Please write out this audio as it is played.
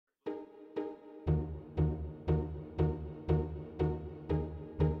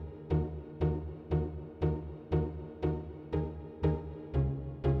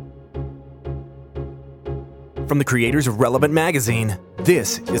From the creators of Relevant Magazine,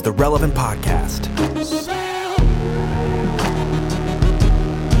 this is the Relevant Podcast.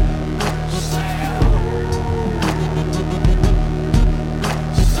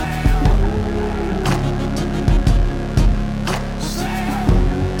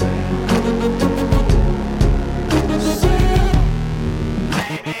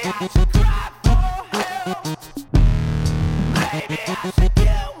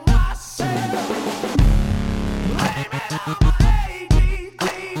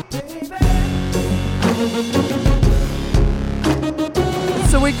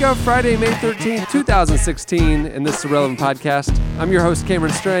 Friday, May 13th, 2016, and this is the Relevant Podcast. I'm your host,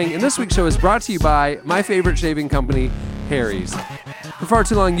 Cameron Strang, and this week's show is brought to you by my favorite shaving company, Harry's. For far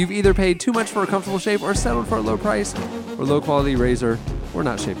too long, you've either paid too much for a comfortable shave or settled for a low price or low-quality razor or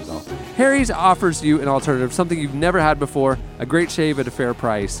not shaved at all. Harry's offers you an alternative, something you've never had before, a great shave at a fair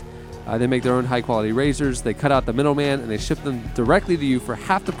price. They make their own high-quality razors, they cut out the middleman, and they ship them directly to you for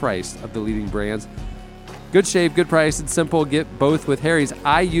half the price of the leading brands. Good shave, good price. It's simple. Get both with Harry's.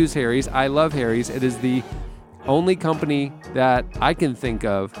 I use Harry's. I love Harry's. It is the only company that I can think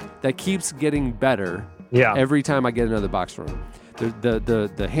of that keeps getting better every time I get another box from them.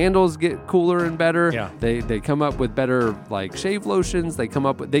 The handles get cooler and better. Yeah. They come up with better like shave lotions. They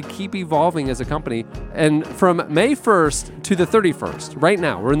keep evolving as a company. And from May 1st to the 31st, right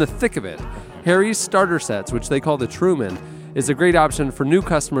now, we're in the thick of it. Harry's starter sets, which they call the Truman, is a great option for new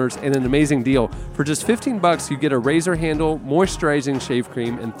customers and an amazing deal. For just $15, you get a razor handle, moisturizing shave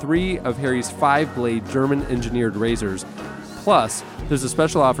cream, and 3 of Harry's 5-blade German-engineered razors. Plus, there's a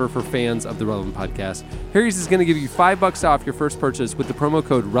special offer for fans of the Relevant Podcast. Harry's is going to give you $5 off your first purchase with the promo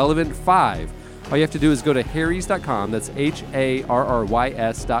code RELEVANT5. All you have to do is go to harrys.com, that's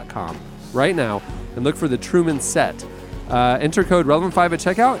HARRYS.com, right now, and look for the Truman set. Enter code RELEVANT5 at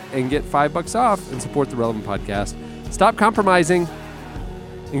checkout and get $5 off and support the Relevant Podcast. Stop compromising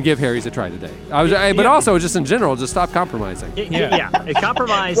and give Harry's a try today. But also, just in general, just stop compromising.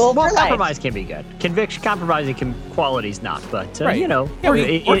 Compromise can be good. Compromising quality's not, but right.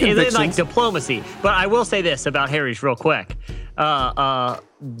 It's like diplomacy. But I will say this about Harry's real quick: that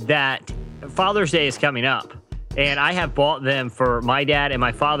Father's Day is coming up. And I have bought them for my dad and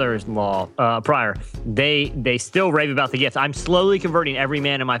my father-in-law prior. They still rave about the gift. I'm slowly converting every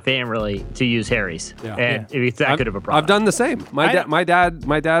man in my family to use Harry's, it's that good of a product. I've done the same. My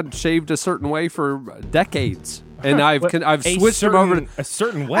dad shaved a certain way for decades. And I've switched him over to a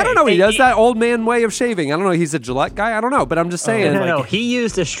certain way. I don't know. He does that old man way of shaving. I don't know. He's a Gillette guy. I don't know. But I'm just saying. No. He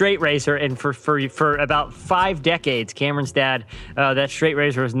used a straight razor, and for about 5 decades, Cameron's dad, that straight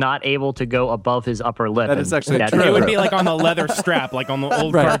razor was not able to go above his upper lip. That is actually true. It would be like on the leather strap, like on the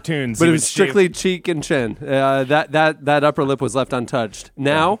old cartoons. But it was strictly cheek and chin. That upper lip was left untouched.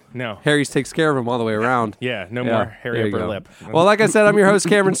 Now, Harry's takes care of him all the way around. No more hairy upper lip. Well, like I said, I'm your host,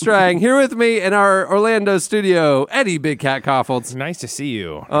 Cameron Strang. Here with me in our Orlando studio, Eddie Big Cat Koffolds. Nice to see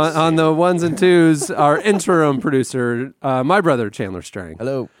you. On the ones and twos, our interim producer, my brother, Chandler Strang.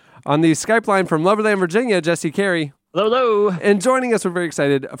 Hello. On the Skype line from Loverland, Virginia, Jesse Carey. Hello. And joining us, we're very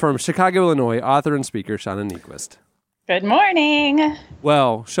excited, from Chicago, Illinois, author and speaker, Shauna Nyquist. Good morning.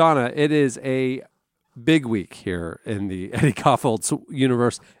 Well, Shauna, it is a big week here in the Eddie Koffolds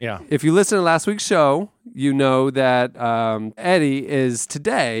universe. Yeah. If you listen to last week's show, you know that Eddie is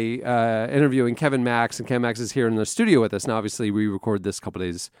today interviewing Kevin Max, and Kevin Max is here in the studio with us. Now, obviously, we recorded this a couple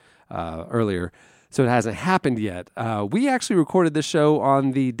days earlier, so it hasn't happened yet. We actually recorded this show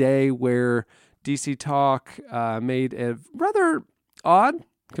on the day where DC Talk made a rather odd,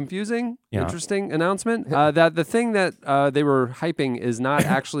 confusing, interesting announcement that the thing that they were hyping is not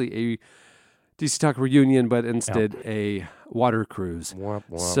actually a DC Talk reunion, but instead a water cruise.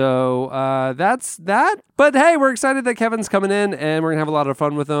 So that's that. But hey, we're excited that Kevin's coming in, and we're going to have a lot of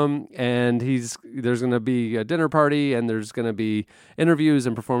fun with him. And there's going to be a dinner party, and there's going to be interviews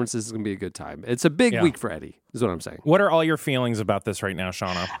and performances. It's going to be a good time. It's a big week for Eddie, is what I'm saying. What are all your feelings about this right now,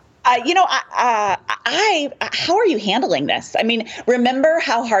 Shauna? How are you handling this? I mean, remember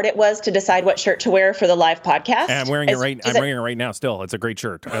how hard it was to decide what shirt to wear for the live podcast? And I'm wearing it right. I'm wearing it right now. Still, it's a great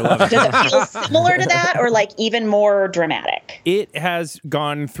shirt. I love it. Does it feel similar to that, or like even more dramatic? It has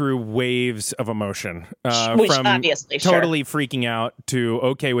gone through waves of emotion, Which from obviously totally freaking out to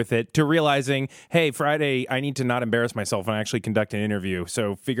okay with it to realizing, hey, Friday, I need to not embarrass myself and actually conduct an interview.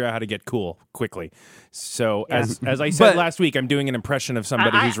 So figure out how to get cool quickly. So as I said last week, I'm doing an impression of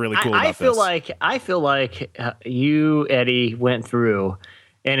somebody who's really cool about this. I feel like you, Eddie, went through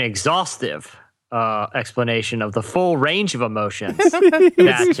an exhaustive explanation of the full range of emotions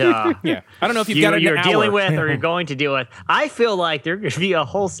that Yeah, I don't know if you've got you're dealing with or you're going to deal with. I feel like there could be a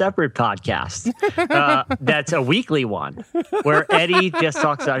whole separate podcast that's a weekly one where Eddie just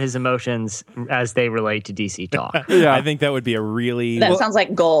talks about his emotions as they relate to DC Talk. Yeah, I think that would be a really That sounds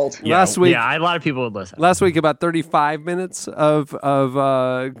like gold. Last week, a lot of people would listen. Last week, about 35 minutes of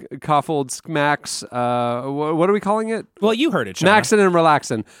Koffold's Max. What are we calling it? Well, you heard it, Shauna. Maxing and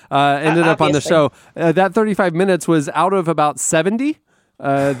relaxing. Ended up on the show. That 35 minutes was out of about 70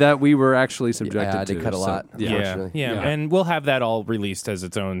 that we were actually subjected to. I did cut a lot. Yeah, and we'll have that all released as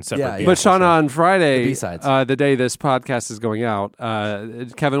its own separate. But Shauna, on Friday, The B-sides. The day this podcast is going out,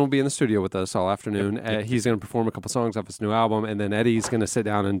 Kevin will be in the studio with us all afternoon. He's going to perform a couple songs off his new album, and then Eddie's going to sit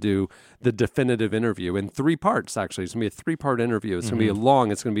down and do the definitive interview in 3 parts, actually. It's going to be a 3-part interview. It's going to be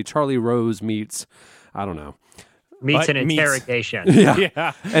long. It's going to be Charlie Rose meets, I don't know. Meets an interrogation.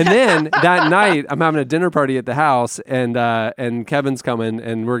 Yeah. And then that night, I'm having a dinner party at the house, and Kevin's coming,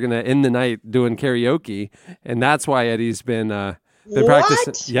 and we're gonna end the night doing karaoke, and that's why Eddie's been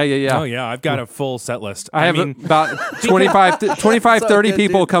practicing. Yeah. Oh yeah, I've got a full set list. I have about 25, 30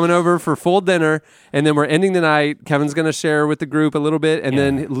 people coming over for full dinner, and then we're ending the night. Kevin's going to share with the group a little bit, and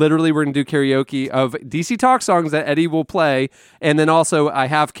then literally we're going to do karaoke of DC Talk songs that Eddie will play, and then also I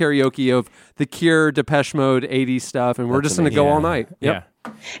have karaoke of The Cure, Depeche Mode, 80s stuff, and we're just going to go all night. Yep.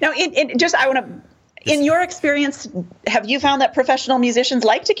 Now, I want to. In your experience, have you found that professional musicians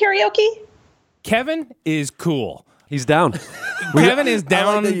like to karaoke? Kevin is cool. He's down. Kevin is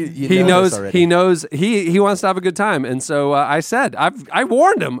down. He knows. He knows. He wants to have a good time, and so I said I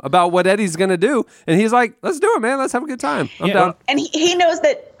warned him about what Eddie's going to do, and he's like, "Let's do it, man. Let's have a good time. I'm down." And he knows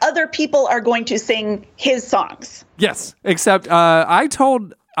that other people are going to sing his songs. Yes, except I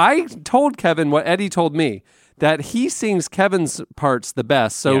told Kevin what Eddie told me, that he sings Kevin's parts the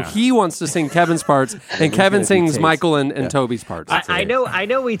best, so he wants to sing Kevin's parts, and Kevin sings Michael and Toby's parts. I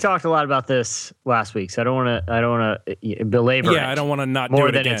know. We talked a lot about this last week, so I don't want to belabor. Yeah, I don't want to not more do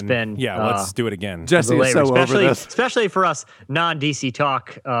it than again. it's been. Yeah, let's do it again. Jesse is so over this, especially for us non-DC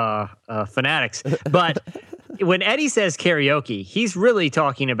Talk fanatics. But when Eddie says karaoke, he's really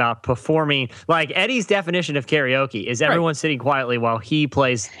talking about performing. Like Eddie's definition of karaoke is everyone sitting quietly while he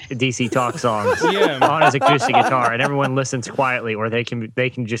plays DC Talk songs on his acoustic guitar, and everyone listens quietly, or they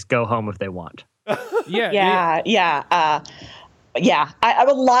can just go home if they want. I have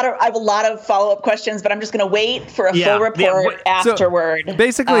a lot of follow-up questions, but I'm just going to wait for a full report afterward. So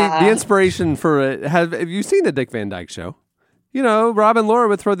basically, the inspiration for it. Have you seen the Dick Van Dyke Show? You know, Rob and Laura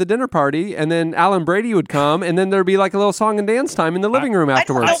would throw the dinner party, and then Alan Brady would come, and then there'd be like a little song and dance time in the living room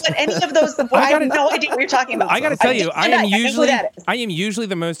afterwards. I don't know what any of those. I have no idea what you're talking about. I got to tell you, I am usually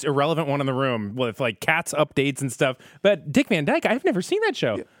the most irrelevant one in the room with like Cats updates and stuff. But Dick Van Dyke, I've never seen that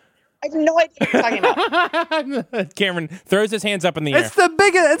show. I have no idea what you're talking about. Cameron throws his hands up in the air. It's the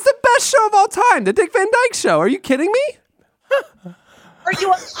best show of all time, the Dick Van Dyke Show. Are you kidding me? Are you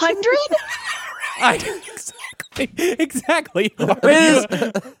 100? Exactly.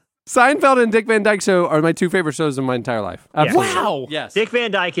 Seinfeld and Dick Van Dyke Show are my 2 favorite shows in my entire life. Absolutely. Wow. Yes. Dick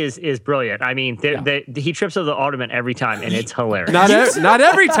Van Dyke is brilliant. I mean, he trips over the ottoman every time, and it's hilarious. Not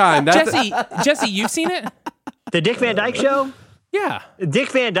every time. Jesse, you've seen it? The Dick Van Dyke Show? Yeah.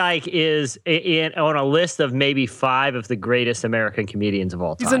 Dick Van Dyke is on a list of maybe 5 of the greatest American comedians of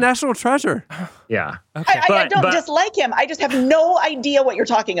all time. He's a national treasure. Yeah. Okay. I don't dislike him. I just have no idea what you're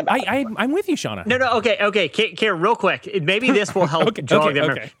talking about. I'm with you, Shauna. No. Okay. Karen, real quick. Maybe this will help jog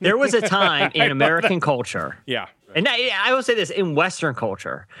them. Okay. There was a time in American culture. Yeah. And I will say this, in Western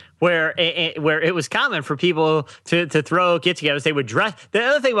culture, where it was common for people to throw get-togethers. They would dress. The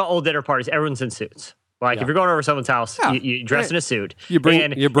other thing about old dinner parties, everyone's in suits. Like if you're going over someone's house, you dress in a suit. You bring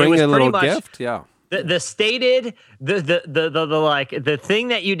a little gift. Yeah. The stated the thing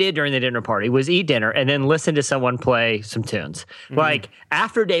that you did during the dinner party was eat dinner and then listen to someone play some tunes. Mm-hmm. Like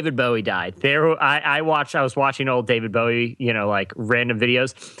after David Bowie died, I was watching old David Bowie, like random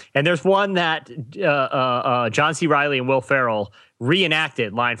videos, and there's one that John C. Reilly and Will Ferrell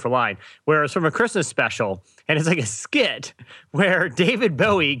reenacted line for line, where it's from a Christmas special, and it's like a skit where David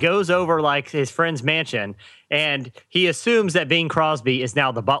Bowie goes over like his friend's mansion, and he assumes that Bing Crosby is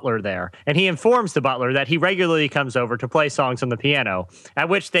now the butler there, and he informs the butler that he regularly comes over to play songs on the piano, at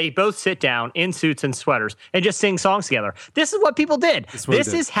which they both sit down in suits and sweaters and just sing songs together. This is what people did.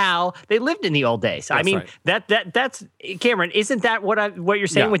 This is how they lived in the old days. That's that's Cameron, isn't that what you're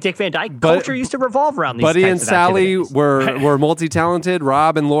saying with Dick Van Dyke? Culture used to revolve around these Buddy and of Sally activities. were multitasking multi-talented.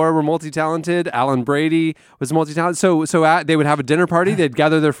 Rob and Laura were multi-talented. Alan Brady was multi-talented. So they would have a dinner party. They'd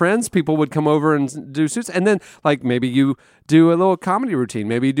gather their friends. People would come over and do suits. And then, like, maybe you do a little comedy routine.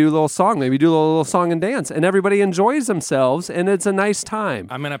 Maybe you do a little song. Maybe you do a little song and dance. And everybody enjoys themselves, and it's a nice time.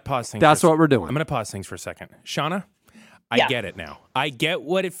 I'm going to pause things. That's what we're doing. I'm going to pause things for a second. Shauna? I get it now. I get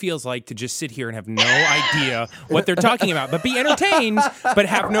what it feels like to just sit here and have no idea what they're talking about, but be entertained, but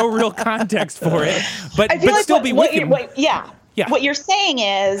have no real context for it. But still be with them. Yeah. What you're saying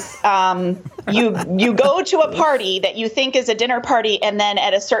is you go to a party that you think is a dinner party, and then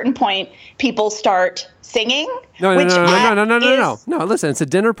at a certain point, people start singing. No. Listen, it's a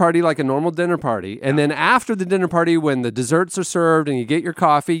dinner party like a normal dinner party. And then after the dinner party, when the desserts are served and you get your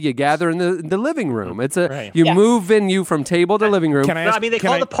coffee, you gather in the living room. It's move venue from table to living room. They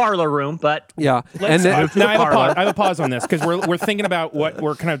call it the parlor room, but yeah. And then I have a pause on this because we're thinking about what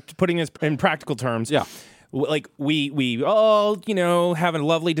we're kind of putting this in practical terms. Yeah. Like we all have a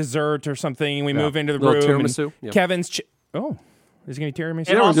lovely dessert or something. We move into the room. Tiramisu. And Kevin's. Is it going to be tiramisu?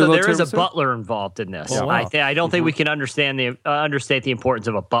 And also, there is a butler involved in this. Oh, wow. I don't think we can understate the importance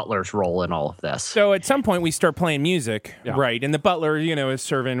of a butler's role in all of this. So at some point, we start playing music, right? And the butler, is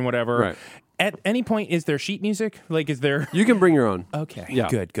serving whatever. Right. At any point, is there sheet music? Like, is there? You can bring your own. Okay. Yeah.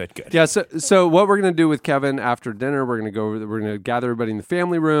 Good. Yeah. So what we're gonna do with Kevin after dinner? We're gonna gather everybody in the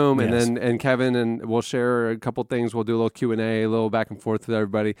family room, and Kevin and we'll share a couple things. We'll do a little Q&A, a little back and forth with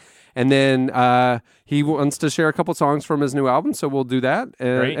everybody, and then he wants to share a couple songs from his new album, so we'll do that,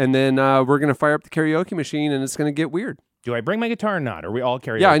 and then we're gonna fire up the karaoke machine, and it's gonna get weird. Do I bring my guitar or not? Are we all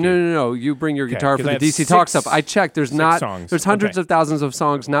karaoke? Yeah, no. You bring your guitar for the DC Talk stuff. I checked. There's hundreds of thousands of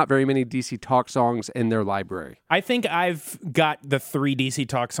songs, not very many DC Talk songs in their library. I think I've got the 3 DC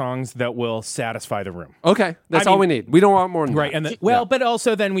Talk songs that will satisfy the room. Okay, that's all we need. We don't want more than that. And but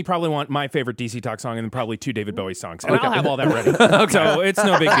also then we probably want my favorite DC Talk song and then probably 2 David Bowie songs. And I'll have all that ready. So it's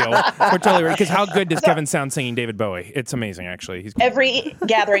no big deal. We're totally ready. Because how good does Kevin sound singing David Bowie? It's amazing, actually. Every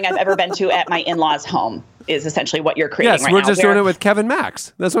gathering I've ever been to at my in-laws' home is essentially what you're creating right now. Yes, we're just doing it with Kevin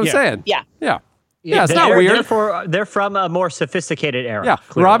Max. That's what I'm saying. Yeah. It's not weird. They're from a more sophisticated era. Yeah,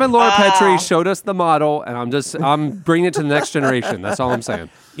 clearly. Rob and Laura Petrie showed us the model, and I'm bringing it to the next generation. That's all I'm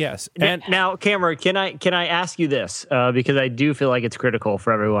saying. Yes. And now, Cameron, can I ask you this because I do feel like it's critical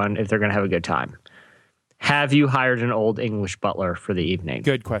for everyone if they're going to have a good time. Have you hired an old English butler for the evening?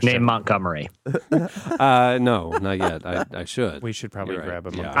 Good question. Named Montgomery. No, not yet. I should. We should probably grab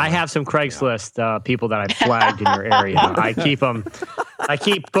him. I have some Craigslist people that I flagged in your area. I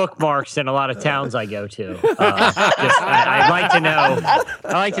keep bookmarks in a lot of towns I go to. I'd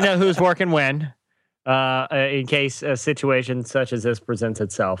like to know who's working when. In case a situation such as this presents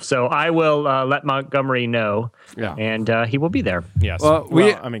itself. So I will let Montgomery know, and he will be there. Yes. Well,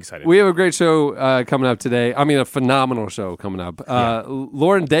 I'm excited. We have a great show coming up today. I mean, a phenomenal show coming up.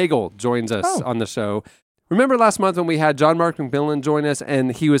 Lauren Daigle joins us on the show. Remember last month when we had John Mark McMillan join us,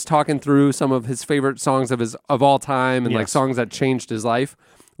 and he was talking through some of his favorite songs of all time and like songs that changed his life?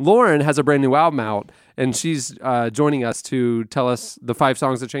 Lauren has a brand new album out, and she's joining us to tell us the 5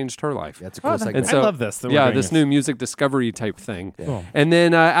 songs that changed her life. That's a cool segment. I love this. This new music discovery type thing. Yeah. Cool. And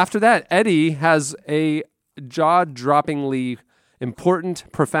then after that, Eddie has a jaw-droppingly important,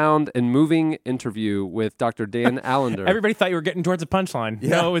 profound, and moving interview with Dr. Dan Allender. Everybody thought you were getting towards a punchline.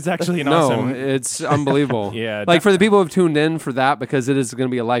 Yeah. No, it was actually awesome. No, it's unbelievable. Yeah. Like for the people who have tuned in for that, because it is going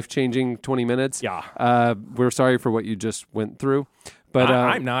to be a life-changing 20 minutes. Yeah. We're sorry for what you just went through. But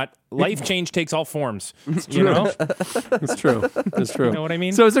I'm not. Life change takes all forms. It's true. It's true. You know what I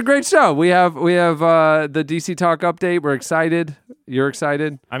mean? So it's a great show. We have the DC Talk update. We're excited. You're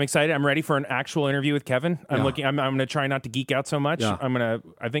excited. I'm excited. I'm ready for an actual interview with Kevin. I'm going to try not to geek out so much. Yeah.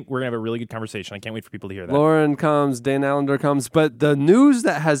 I think we're going to have a really good conversation. I can't wait for people to hear that. Lauren comes, Dan Allender comes, but the news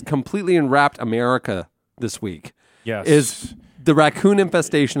that has completely enwrapped America this week is the raccoon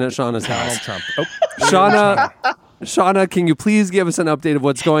infestation at Shauna's house. Donald Trump. Oh, Shauna, can you please give us an update of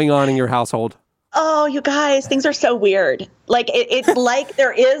what's going on in your household? Oh, you guys, things are so weird. Like it's like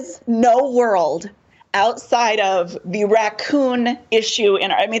there is no world outside of the raccoon issue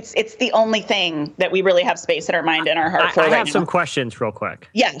it's the only thing that we really have space in our mind and our heart for right now. I have some questions real quick.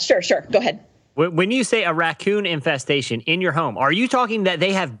 Yeah, sure. Go ahead. When you say a raccoon infestation in your home, are you talking that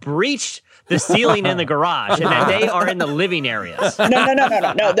they have breached the ceiling in the garage and that they are in the living areas?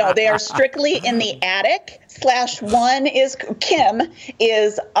 No. They are strictly in the attic. Kim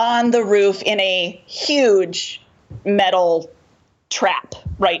is on the roof in a huge metal trap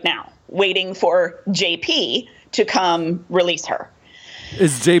right now, waiting for JP to come release her.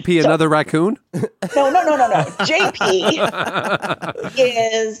 Is JP another raccoon? No. JP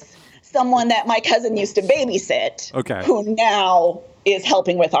is someone that my cousin used to babysit, who now is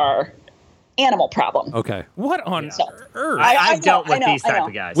helping with our animal problem. Okay. What on earth? I've dealt with these type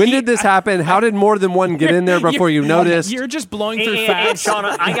of guys. When did this happen? How did more than one get in there before you noticed? You're just blowing through And facts.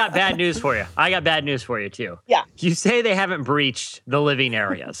 Shauna, I got bad news for you. Too. Yeah. You say they haven't breached the living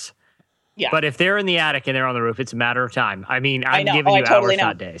areas. Yeah. But if they're in the attic and they're on the roof, it's a matter of time. I mean, I'm know. giving Oh, you I totally hours, know.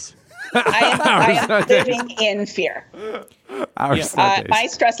 not days. I am living in fear. My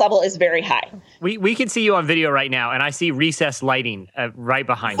stress level is very high. We can see you on video right now, and I see recessed lighting right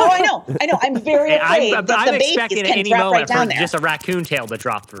behind you. Oh, I know. I'm very afraid that I'm the expecting babies at can any drop moment right down for there. just a raccoon tail to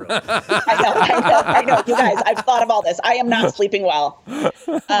drop through. I know. You guys, I've thought of all this. I am not sleeping well.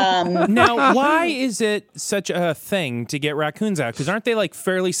 Now, why is it such a thing to get raccoons out? Because aren't they like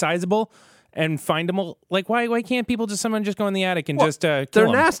fairly sizable and findable? Like, why can't someone just go in the attic and just kill They're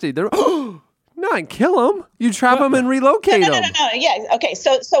them? nasty. They're not kill them. You trap them and relocate them. No. Yeah. Okay.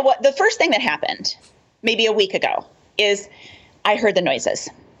 So what? The first thing that happened, maybe a week ago, is I heard the noises,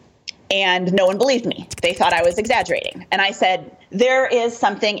 and no one believed me. They thought I was exaggerating, and I said there is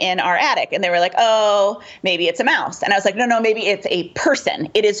something in our attic, and they were like, "Oh, maybe it's a mouse," and I was like, "No, maybe it's a person.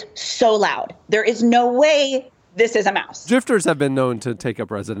 It is so loud. There is no way this is a mouse." Drifters have been known to take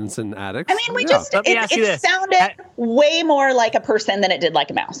up residence in attics. I mean, Let me ask you it this. sounded way more like a person than it did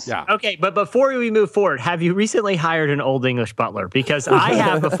like a mouse. Yeah. Okay, but before we move forward, have you recently hired an Old English butler? Because I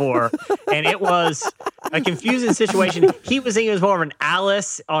have before, and it was a confusing situation. He was thinking it was more of an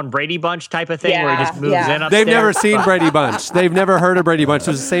Alice on Brady Bunch type of thing, where he just moves in upstairs. They've never seen Brady Bunch. They've never heard of Brady Bunch.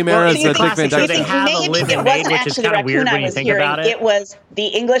 It was the same era as the Dick Van Dyke. They have a Maybe living it maid, wasn't which is actually the kind of weird raccoon when I you was think hearing. about it. It was the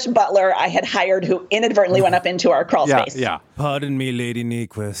English butler I had hired who inadvertently went up into our crawl space. Yeah. Pardon me, Lady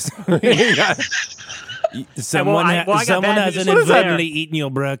Nyquist. Yeah. Someone I got someone bad has news. inadvertently eaten your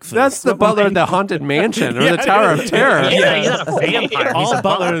breakfast. That's the butler at the Haunted Mansion or the Tower of Terror. He's not a vampire. He's all a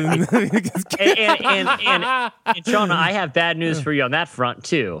butler. butler. And Shauna, I have bad news for you on that front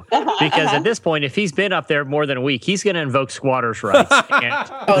too, because at this point, if he's been up there more than a week, he's going to invoke squatters' rights.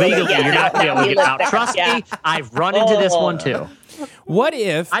 And legally, you're not going to be able to get out. Trust me, I've run into this one too. What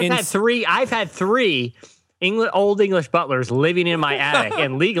if I've had three Old English butlers living in my attic,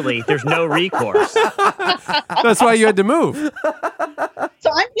 and legally, there's no recourse. That's why you had to move.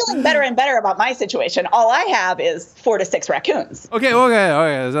 So I'm feeling better and better about my situation. All I have is 4 to 6 raccoons. Okay.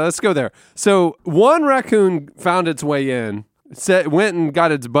 So let's go there. So one raccoon found its way in, went and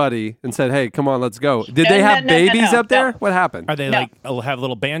got its buddy and said, "Hey, come on, let's go." Did they have babies up there? What happened? Are they have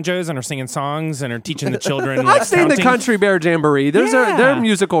little banjos and are singing songs and are teaching the children? I've seen the Country Bear Jamboree. They're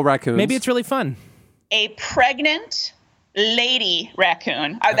musical raccoons. Maybe it's really fun. A pregnant lady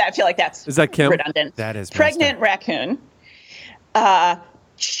raccoon. I feel like that's Is that Kim? redundant. That is pregnant raccoon.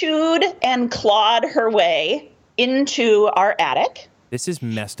 Chewed and clawed her way into our attic This is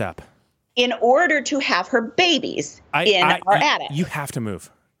messed up. in order to have her babies in our attic. You have to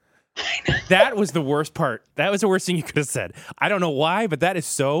move. That was the worst part. That was the worst thing you could have said. I don't know why, but that is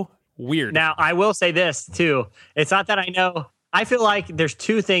so weird. Now, I will say this too. It's not that I know. I feel like there's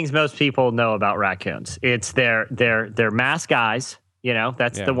two things most people know about raccoons. It's their mask eyes. You know,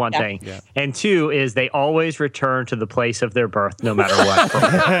 that's the one thing. Yeah. And two is they always return to the place of their birth, no matter what.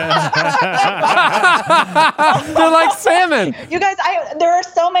 They're like salmon. You guys, there are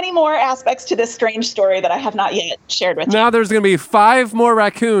so many more aspects to this strange story that I have not yet shared with you. Now there's going to be 5 more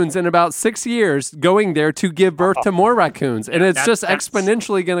raccoons in about 6 years going there to give birth to more raccoons. And it's just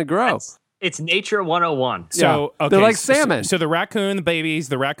exponentially going to grow. It's nature 101. So okay, they're like salmon. So the raccoon, the babies,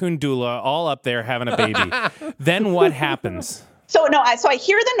 the raccoon doula, all up there having a baby. Then what happens? So I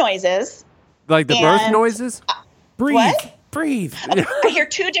hear the noises. Like the birth noises? Breathe. What? Breathe. I hear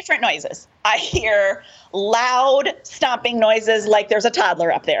 2 different noises. I hear loud stomping noises like there's a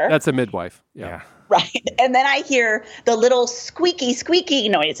toddler up there. That's a midwife. Yeah. Right. And then I hear the little squeaky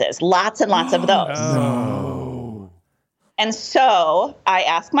noises. Lots and lots of those. Oh. And so I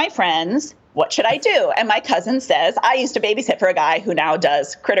ask my friends, what should I do? And my cousin says, I used to babysit for a guy who now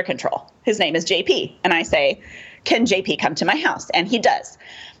does critter control. His name is JP. And I say, can JP come to my house? And he does.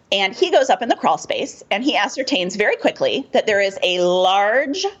 And he goes up in the crawl space and he ascertains very quickly that there is a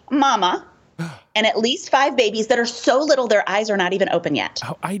large mama and at least 5 babies that are so little their eyes are not even open yet.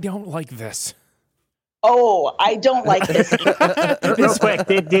 Oh, I don't like this. Oh, I don't like this. Real quick,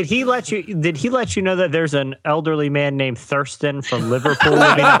 did he let you know that there's an elderly man named Thurston from Liverpool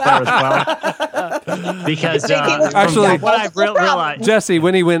living up there as well? Because actually, what I've realized, Jesse,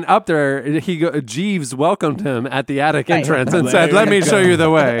 when he went up there, Jeeves welcomed him at the attic entrance and said, "Let me show you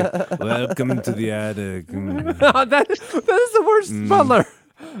the way." Welcome to the attic. that is the worst butler.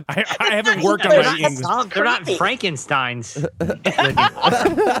 I haven't worked on my English. they're not Frankensteins.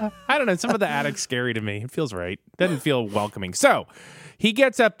 I don't know. Some of the attic's scary to me. It feels right. Doesn't feel welcoming. So he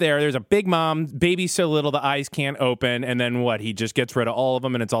gets up there. There's a big mom. Baby's so little the eyes can't open. And then what? He just gets rid of all of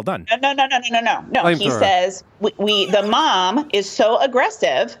them and it's all done. No. He says the mom is so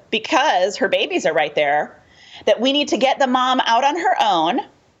aggressive because her babies are right there that we need to get the mom out on her own,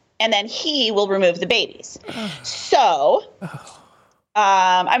 and then he will remove the babies. So.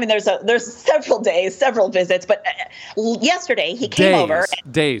 There's several days, several visits, but yesterday he came over.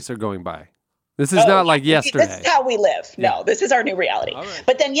 Days are going by. This is not like yesterday. This is how we live. No, this is our new reality. Right.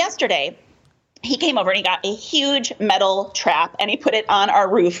 But then yesterday he came over and he got a huge metal trap and he put it on our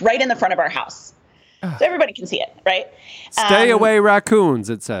roof right in the front of our house. So everybody can see it, right? Stay away, raccoons,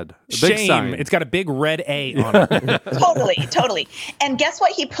 it said. A big shame. sign. It's got a big red A on it. Totally. And guess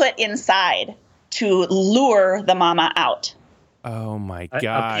what he put inside to lure the mama out? Oh my gosh.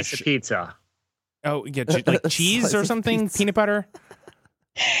 A piece of pizza. Oh, yeah, like cheese or something? Peanut butter?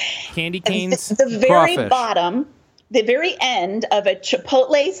 Candy canes? The very bottom, the very end of a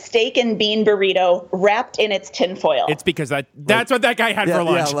Chipotle steak and bean burrito wrapped in its tinfoil. It's because that's what that guy had for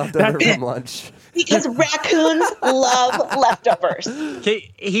lunch. Yeah, leftover from lunch. Because raccoons love leftovers.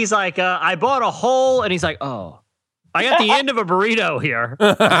 He's like, I bought a hole, and he's like, oh. I got the end of a burrito here.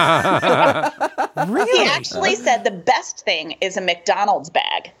 Really? He actually said the best thing is a McDonald's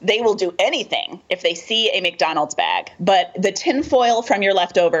bag. They will do anything if they see a McDonald's bag. But the tinfoil from your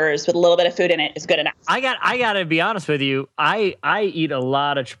leftovers with a little bit of food in it is good enough. I got to be honest with you. I eat a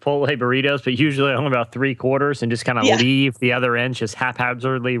lot of Chipotle burritos, but usually only about 3/4 and just kind of leave the other end just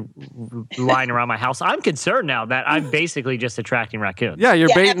haphazardly lying around my house. I'm concerned now that I'm basically just attracting raccoons. Yeah, you're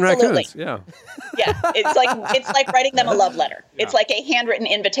baiting absolutely. raccoons. Yeah. Yeah, it's like writing them a love letter. Yeah. It's like a handwritten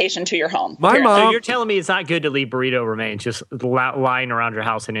invitation to your home. My mom. So you're telling me it's not good to leave burrito remains just lying around your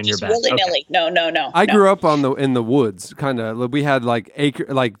house and in your bed? Willy-nilly. Okay. No. I grew up in the woods, kind of. We had like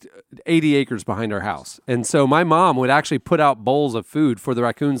 80 acres behind our house, and so my mom would actually put out bowls of food for the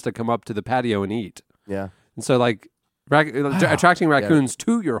raccoons to come up to the patio and eat. Yeah. And so attracting raccoons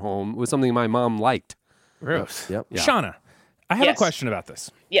to your home was something my mom liked. Gross. Yep. Yeah. Shauna, I have a question about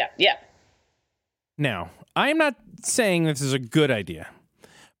this. Yeah. Now, I'm not saying this is a good idea,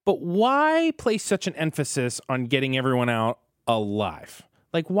 but why place such an emphasis on getting everyone out alive?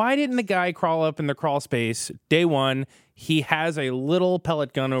 Like, why didn't the guy crawl up in the crawl space day one? He has a little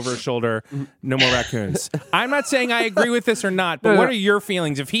pellet gun over his shoulder. No more raccoons. I'm not saying I agree with this or not, but what are your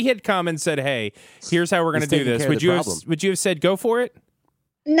feelings? If he had come and said, hey, here's how we're going to do this, would you have said, go for it?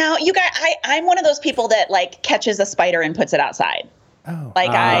 No, you guys, I'm one of those people that like catches a spider and puts it outside. Oh.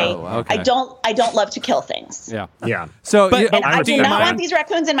 I don't love to kill things. Yeah. So, and I do not want these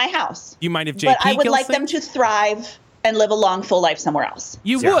raccoons in my house. You mind if JP But I would kills like them things? to thrive and live a long, full life somewhere else.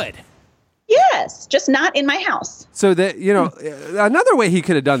 You would? Yes, just not in my house. So that, another way he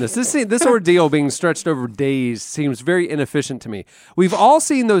could have done this ordeal being stretched over days seems very inefficient to me. We've all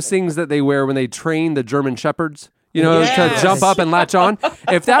seen those things that they wear when they train the German Shepherds. To jump up and latch on.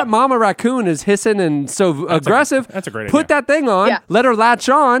 If that mama raccoon is hissing and so aggressive, that's a great idea. Put that thing on, let her latch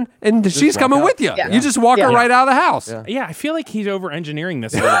on, and she's coming with you. Yeah. You just walk her right out of the house. Yeah, I feel like he's over-engineering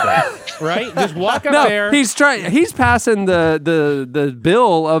this a little bit, right? Just walk up there. He's passing the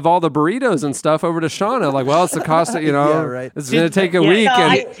bill of all the burritos and stuff over to Shauna. Like, well, it's the cost of, right. It's going to take a week.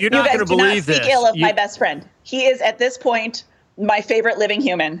 You're not going to believe this. You guys do not speak ill of my best friend. He is, at this point, my favorite living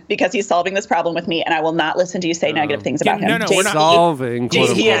human because he's solving this problem with me, and I I will not listen to you say negative things about him. No, we're not solving.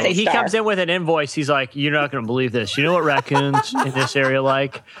 He comes in with an invoice. He's like, "You're not going to believe this. You know what raccoons in this area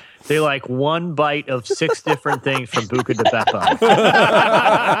like? They like one bite of 6 different things from Buca de Beppo."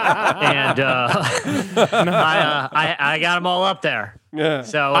 And I got them all up there. Yeah.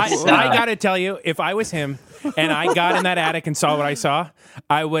 So I got to tell you, if I was him and I got in that attic and saw what I saw,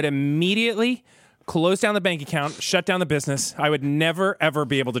 I would immediately close down the bank account, shut down the business. I would never, ever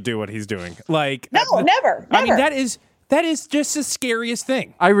be able to do what he's doing. Never. I mean, that is just the scariest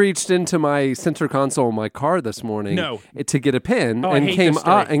thing. I reached into my center console in my car this morning to get a pen and came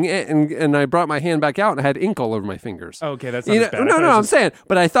up and I brought my hand back out and I had ink all over my fingers. Okay, that's not as bad. No, I'm saying,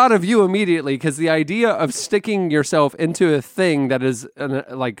 but I thought of you immediately because the idea of sticking yourself into a thing that is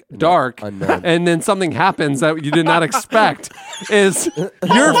dark and then something happens that you did not expect is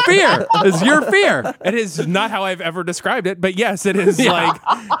your fear. It is not how I've ever described it, but yes, it is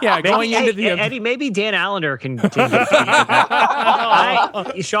going into the... Eddie, maybe Dan Allender can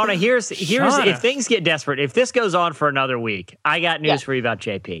Shauna, here's if things get desperate, if this goes on for another week, I got news for you about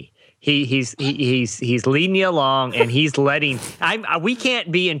JP. he's leading you along, and he's letting. We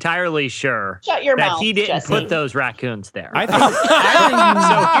can't be entirely sure Shut your that mouth, he didn't Jesse. put those raccoons there. I think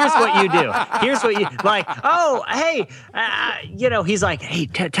So here's what you do. Here's what you like. Oh, hey, he's like, hey,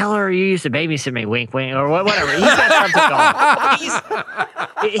 tell her you used to babysit me, wink, wink, or whatever. He's got something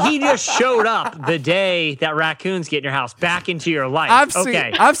going. He just showed up the day that raccoons get in your house, back into your life.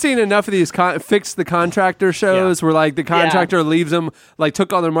 I've seen enough of these fix the contractor shows where like the contractor leaves them, like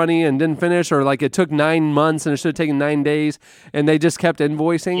took all their money and didn't finish, or like it took 9 months and it should have taken 9 days, and they just kept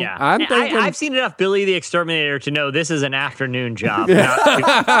invoicing. Yeah, I'm thinking, I've seen enough Billy the Exterminator to know this is an afternoon job. So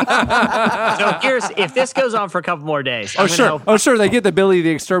if this goes on for a couple more days. Oh sure, they get the Billy the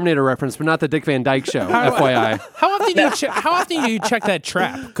Exterminator reference, but not the Dick Van Dyke Show. FYI. How often do you check that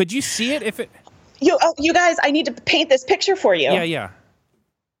trap? Could you see it if it? You guys, I need to paint this picture for you. Yeah.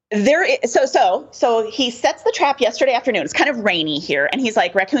 There is, so he sets the trap yesterday afternoon. It's kind of rainy here, and he's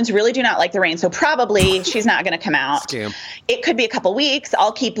like, raccoons really do not like the rain, so probably she's not going to come out. Scam. It could be a couple weeks.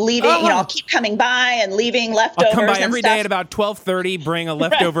 I'll keep leaving. I'll keep coming by and leaving leftovers. I'll come by and every stuff. day at about 12:30. Bring a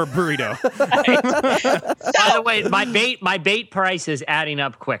leftover burrito. By the way, my bait price is adding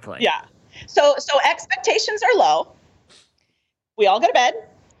up quickly. Yeah. So expectations are low. We all go to bed,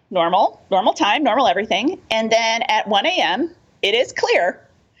 normal time, normal everything, and then at 1 a.m. it is clear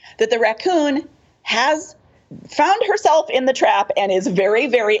that the raccoon has found herself in the trap and is very,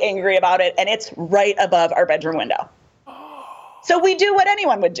 very angry about it, and it's right above our bedroom window. So we do what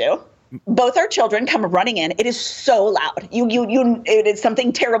anyone would do. Both our children come running in. It is so loud. It is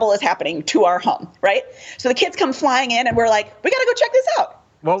something terrible is happening to our home, right? So the kids come flying in, and we're like, we got to go check this out.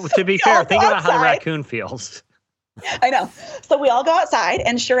 Well, So to be we fair, all think go about how the outside. raccoon feels. I know. So we all go outside,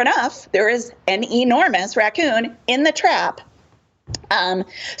 and sure enough, there is an enormous raccoon in the trap.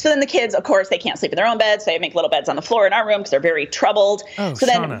 So then the kids, of course, they can't sleep in their own beds. So they make little beds on the floor in our room because they're very troubled. Oh, so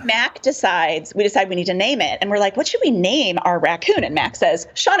then Shauna. Mac we decide we need to name it. And we're like, what should we name our raccoon? And Mac says,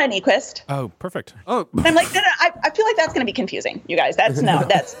 Shauna Nyquist. Oh, perfect. Oh, And I'm like, no, I feel like that's going to be confusing, you guys. That's a no.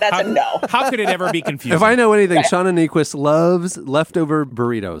 How could it ever be confusing? if I know anything, Shauna Nyquist loves leftover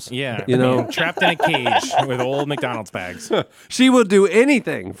burritos. Yeah, You know? trapped in a cage with old McDonald's bags, She will do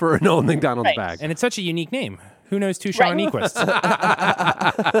anything for an old McDonald's Right. bag. and it's such a unique name. Who knows two Shauna Right. Nyquist?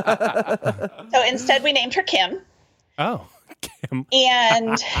 So instead, we named her Kim. Oh, Kim.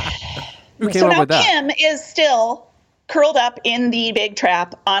 And Who came so up now with that? Kim is still curled up in the big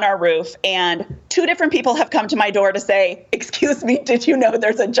trap on our roof, and 2 different people have come to my door to say, excuse me, did you know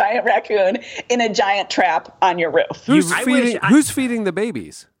there's a giant raccoon in a giant trap on your roof? Who's I feeding? wish I- Who's feeding the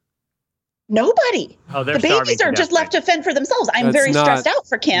babies? Nobody. Oh, they're the starving babies to are just death, left to fend for themselves. I'm That's very not- stressed out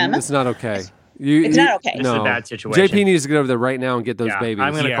for Kim. It's not okay. It's not okay. It's a bad situation. JP needs to get over there right now and get those Yeah, babies.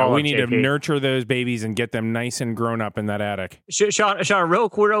 I'm gonna Yeah, call we up need to JP. nurture those babies and get them nice and grown up in that attic. Shauna, real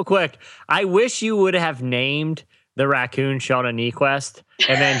quick, I wish you would have named the raccoon Shauna Nyquist,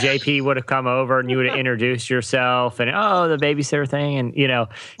 and then JP would have come over and you would have introduced yourself and, the babysitter thing. And,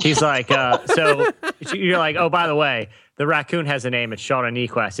 he's like, so you're like, oh, by the way, the raccoon has a name. It's Shauna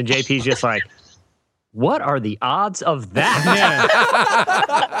Nyquist. And JP's just like, what are the odds of that? Yeah.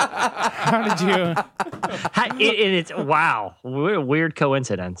 How did you? And it's, wow, weird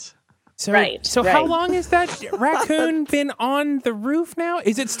coincidence. So, Right, So how right. long has that raccoon been on the roof now?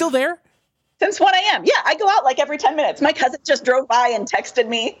 Is it still there? Since 1 a.m. Yeah, I go out like every 10 minutes. My cousin just drove by and texted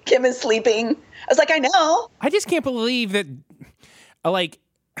me, Kim is sleeping. I was like, I know. I just can't believe that,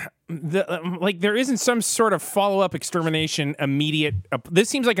 there isn't some sort of follow-up extermination immediate. This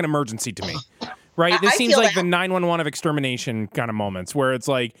seems like an emergency to me, right? This I seems feel like that. the 911 of extermination kind of moments where it's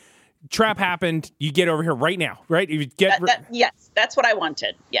like, trap happened, you get over here right now, right? You get Yes, that's what I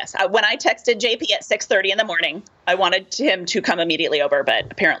wanted. Yes. When I texted JP at 6:30 in the morning, I wanted him to come immediately over, but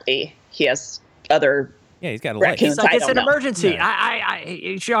apparently he has other yeah, he's got a life. raccoons. He's like, I it's don't an know. emergency.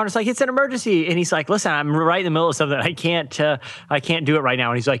 Sean's like, it's an emergency. And he's like, listen, I'm right in the middle of something. I can't do it right now.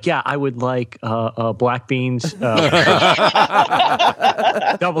 And he's like, yeah, I would like black beans,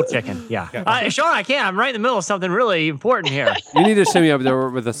 double chicken. Yeah. Sean, I can't. I'm right in the middle of something really important here. You need to shimmy up there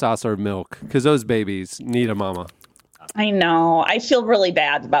with a saucer of milk because those babies need a mama. I know. I feel really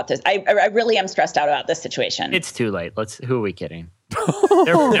bad about this. I really am stressed out about this situation. It's too late. Who are we kidding?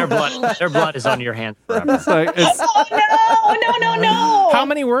 Their blood is on your hands forever. It's like, it's, Oh, no. How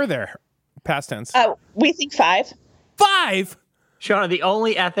many were there? Past tense. We think 5. 5? Shauna, the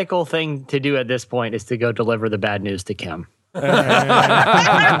only ethical thing to do at this point is to go deliver the bad news to Kim. Well, and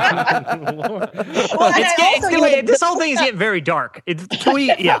I also, This whole thing is getting very dark.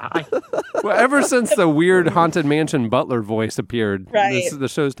 well, ever since the weird haunted mansion butler voice appeared, Right. the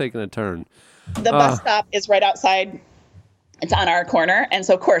show's taken a turn. the bus stop is right outside It's on our corner. And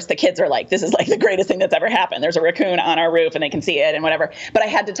so, of course, the kids are like, this is like the greatest thing that's ever happened. There's a raccoon on our roof and they can see it and whatever. But I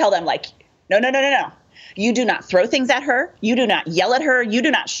had to tell them, like, no. You do not throw things at her. You do not yell at her. You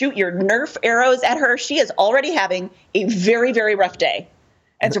do not shoot your Nerf arrows at her. She is already having a very, very rough day.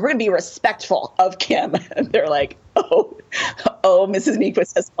 And so we're going to be respectful of Kim. And they're like, oh, Mrs.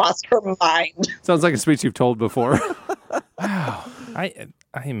 Nyquist has lost her mind. Sounds like a speech you've told before. Wow.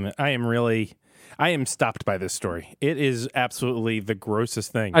 I am stopped by this story. It is absolutely the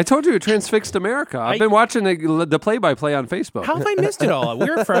grossest thing. I told you it transfixed America. I've been watching the play-by-play on Facebook. How have I missed it all?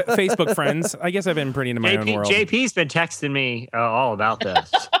 We're Facebook friends. I guess I've been pretty into my own world. JP's been texting me all about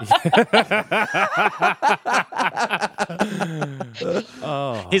this.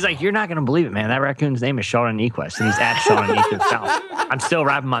 He's like, you're not going to believe it, man. That raccoon's name is Shauna Nyquist, and he's at Shauna Nyquist's house. I'm still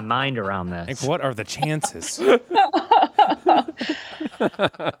wrapping my mind around this. Like, what are the chances?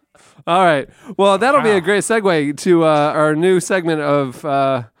 All right. Well, that'll be a great segue to our new segment of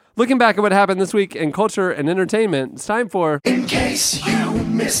looking back at what happened this week in culture and entertainment. It's time for In Case You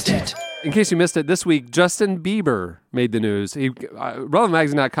Missed It. In case you missed it, this week, Justin Bieber made the news.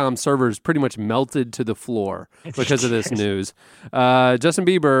 RelevantMagazine.com servers pretty much melted to the floor because of this news. Justin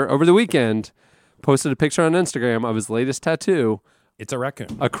Bieber, over the weekend, posted a picture on Instagram of his latest tattoo. It's a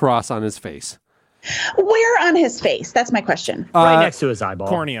raccoon. A cross on his face. Where on his face? That's my question. Right next to his eyeball.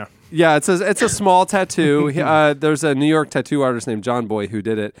 Cornea. Yeah, it's a small tattoo. There's a New York tattoo artist named John Boy who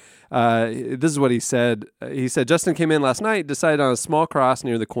did it. This is what he said. He said, Justin came in last night, decided on a small cross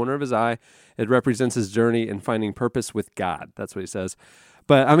near the corner of his eye. It represents his journey in finding purpose with God. That's what he says.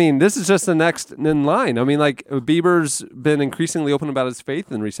 But, I mean, this is just the next in line. I mean, like, Bieber's been increasingly open about his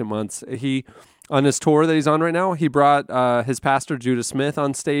faith in recent months. On his tour that he's on right now, he brought his pastor, Judah Smith,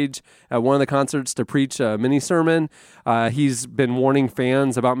 on stage at one of the concerts to preach a mini-sermon. He's been warning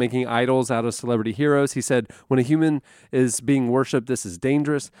fans about making idols out of celebrity heroes. He said, when a human is being worshipped, this is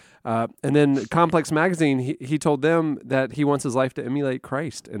dangerous. And then Complex Magazine, he told them that he wants his life to emulate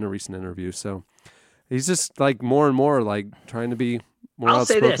Christ in a recent interview. So he's just like more and more like trying to be more I'll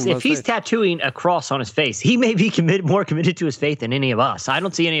say this. outspoken If he's tattooing a cross on his face, he may be more committed to his faith than any of us. I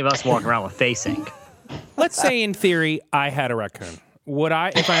don't see any of us walking around with face ink. Let's say in theory I had a raccoon. Would I,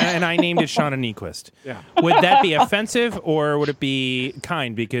 and I named it Shauna Nyquist? Yeah. Would that be offensive or would it be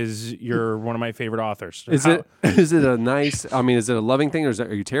kind because you're one of my favorite authors? Is it a nice? I mean, is it a loving thing, or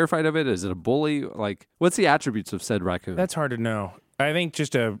are you terrified of it? Is it a bully? Like, what's the attributes of said raccoon? That's hard to know. I think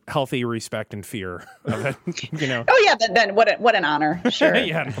just a healthy respect and fear of it. Oh yeah, then what an honor. Sure.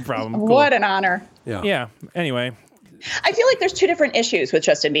 Yeah, no problem. Cool. What an honor. Yeah. Anyway. I feel like there's two different issues with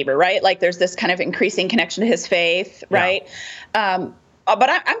Justin Bieber, right? Like there's this kind of increasing connection to his faith, right? Yeah. But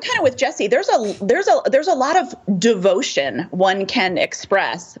I'm kind of with Jesse. There's a lot of devotion one can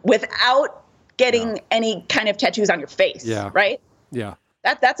express without getting any kind of tattoos on your face, right? Yeah.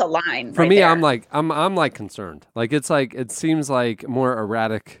 That's a line. For right me, there. I'm like concerned. Like it seems like more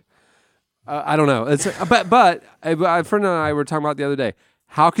erratic. I don't know. It's but a friend and I were talking about the other day.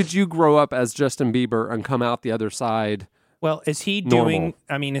 How could you grow up as Justin Bieber and come out the other side? Well, is he normal?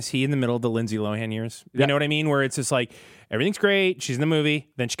 is he in the middle of the Lindsay Lohan years? You know what I mean? Where it's just like, everything's great, she's in the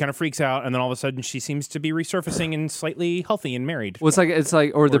movie, then she kind of freaks out, and then all of a sudden she seems to be resurfacing and slightly healthy and married. Well, it's like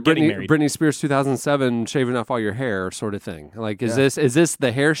the married. Britney Spears 2007 shaving off all your hair sort of thing. Like, is this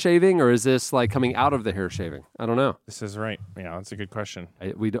the hair shaving, or is this like coming out of the hair shaving? I don't know. This is right. Yeah, that's a good question.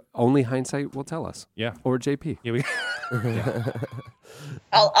 Only hindsight will tell us. Yeah. Or JP. Yeah,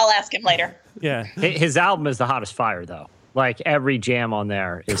 I'll ask him later. Yeah. His album is the hottest fire, though. Like every jam on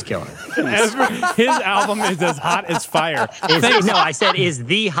there is killer. His album is as hot as fire. I said is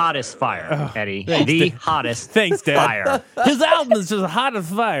the hottest fire, Eddie. The hottest fire. His album is as hot as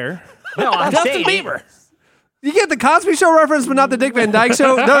fire. No, I'm Justin saying Bieber. You get the Cosby Show reference, but not the Dick Van Dyke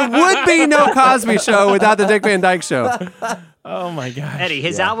Show? There would be no Cosby Show without the Dick Van Dyke Show. Oh, my gosh. Eddie,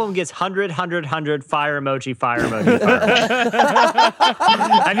 his album gets 100, fire emoji, fire emoji, fire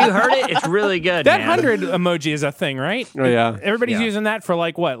emoji. Have you heard it? It's really good, That man. 100 emoji is a thing, right? Oh, yeah. Everybody's using that for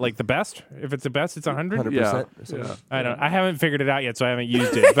like what? Like the best? If it's the best, it's 100? 100%. Yeah. I haven't figured it out yet, so I haven't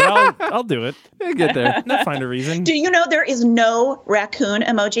used it. But I'll do it. You get there. I'll find a reason. Do you know there is no raccoon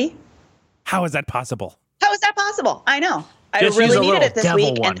emoji? How is that possible? How is that possible? I know. Just I use really a needed little it this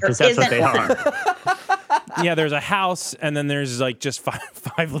devil week, one, and there because that's what isn't they one. are. Yeah, there's a house, and then there's like just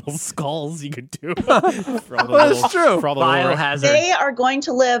five little skulls you could do. For all the That's true. For all the little Biohazard. They are going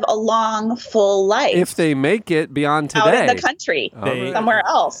to live a long, full life If they make it beyond out today. in the country, They- somewhere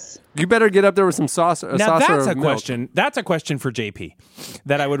else. You better get up there with some sauce. Now saucer that's of a milk. question. That's a question for JP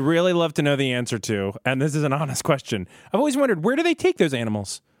that I would really love to know the answer to. And this is an honest question. I've always wondered, where do they take those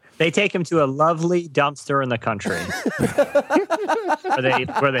animals? They take him to a lovely dumpster in the country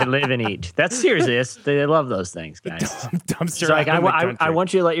where they live and eat. That's serious. They love those things, guys. Dumpster. So, like, out in the country. I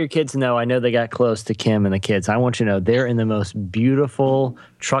want you to let your kids know. I know they got close to Kim and the kids. I want you to know they're in the most beautiful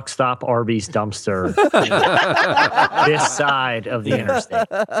truck stop Arby's dumpster this side of the interstate.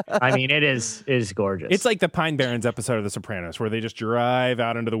 I mean, it is gorgeous. It's like the Pine Barrens episode of The Sopranos, where they just drive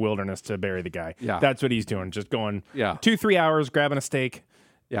out into the wilderness to bury the guy. Yeah. That's what he's doing. Just going 2-3 hours, grabbing a steak.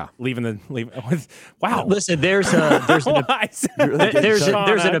 Yeah, Wow. Listen, there's an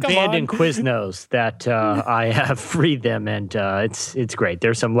abandoned Quiznos that I have freed them, and it's great.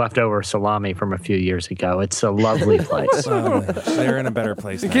 There's some leftover salami from a few years ago. It's a lovely place. They're in a better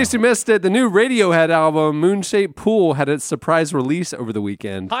place. In case you missed it, the new Radiohead album Moonshaped Pool had its surprise release over the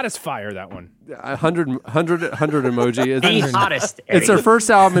weekend. Hot as fire, that one. 100 emoji. The hottest. It's their first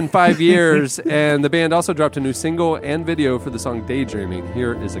album in 5 years, and the band also dropped a new single and video for the song Daydreaming.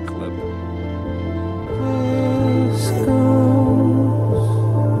 Here is a clip.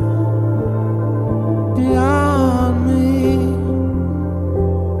 Beyond me,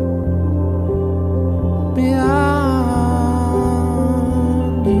 beyond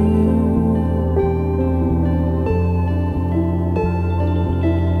you.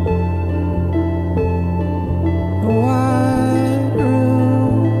 White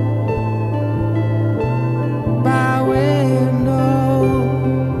room by window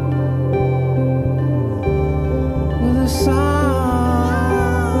with a sound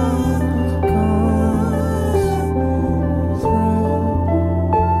comes through.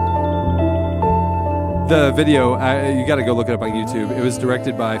 The video, you got to go look it up on YouTube. It was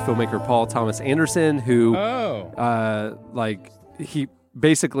directed by filmmaker Paul Thomas Anderson, who,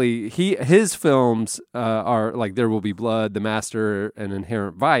 his films are like There Will Be Blood, The Master, and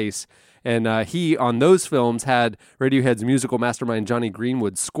Inherent Vice. And he, on those films, had Radiohead's musical mastermind Johnny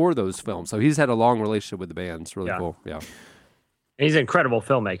Greenwood score those films. So he's had a long relationship with the band. It's really cool. Yeah. He's an incredible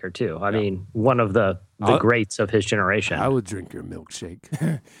filmmaker, too. I mean, one of the greats of his generation. I would drink your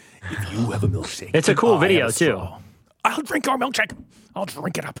milkshake. If you have a milkshake, it's a cool video, too. I'll drink our milkshake. I'll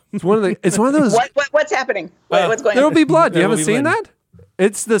drink it up. It's one of those. What's happening? What's going on? There Will Be Blood. You haven't seen that?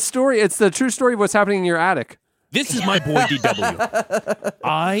 It's the story. It's the true story of what's happening in your attic. This is my boy DW.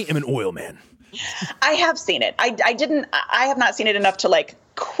 I am an oil man. I have seen it. I have not seen it enough to like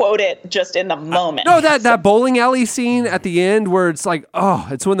quote it just in the moment. No, that bowling alley scene at the end where it's like,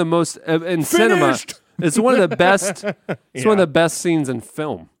 it's one of the most in cinema. It's one of the best. It's one of the best scenes in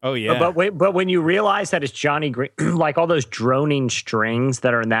film. Oh yeah. But when you realize that it's Johnny Green, like all those droning strings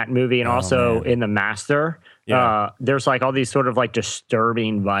that are in that movie and also in The Master. There's like all these sort of like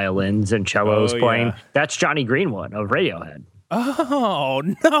disturbing violins and cellos playing. Yeah. That's Johnny Greenwood of Radiohead. Oh,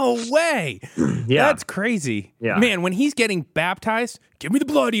 no way. Yeah. That's crazy. Yeah. Man, when he's getting baptized, give me the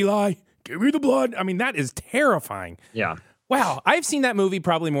blood, Eli. Give me the blood. I mean, that is terrifying. Yeah. Wow. I've seen that movie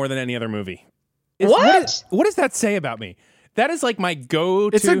probably more than any other movie. What does that say about me? That is like my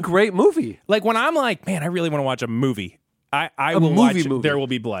go-to. It's a great movie. Like when I'm like, man, I really want to watch a movie. I will watch There Will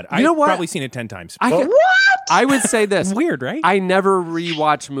Be Blood. You know what? I've probably seen it 10 times. I would say this. Weird, right? I never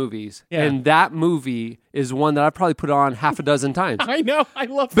rewatch movies. Yeah. And that movie is one that I probably put on half a dozen times. I know. I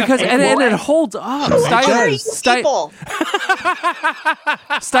love that. Because and it holds up. people?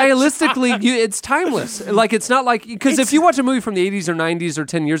 Stylistically, it's timeless. Like it's not like because if you watch a movie from the 80s or 90s or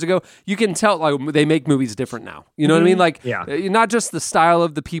 10 years ago, you can tell like they make movies different now. You know what I mean? Like not just the style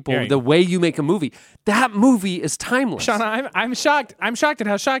of the people, the way you make a movie. That movie is timeless. Shauna, I'm shocked. I'm shocked at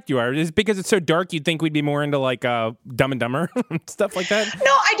how shocked you are. Is because it's so dark. You'd think we'd be more into like Dumb and Dumber stuff like that.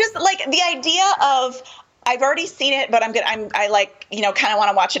 No, I just like the idea of. I've already seen it, but I like, kind of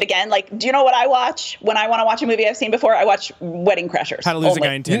want to watch it again. Like, do you know what I watch when I want to watch a movie I've seen before? I watch Wedding Crashers. How to Lose a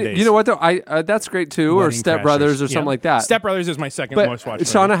Guy in 10 Days. You know what though? That's great too. Wedding or Step Brothers or something like that. Step Brothers is my second most watched.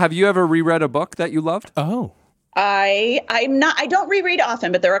 Shauna, have you ever reread a book that you loved? Oh. I don't reread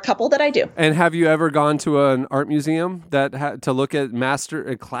often, but there are a couple that I do. And have you ever gone to an art museum that to look at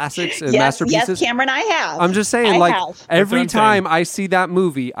classics and masterpieces? Yes, Cameron, I have. I'm just saying, every time I see that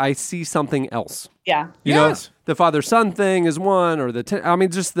movie, I see something else. Yeah. You know, the father-son thing is one, or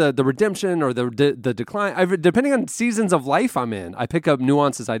just the redemption or the decline. Depending on seasons of life I'm in, I pick up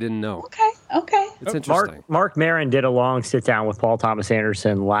nuances I didn't know. Okay. It's interesting. Mark Maron did a long sit-down with Paul Thomas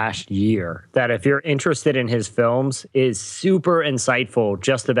Anderson last year that if you're interested in his films is super insightful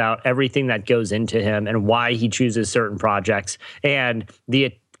just about everything that goes into him and why he chooses certain projects and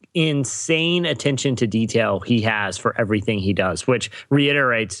the insane attention to detail he has for everything he does, which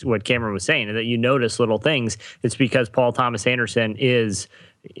reiterates what Cameron was saying, that you notice little things. It's because Paul Thomas Anderson is,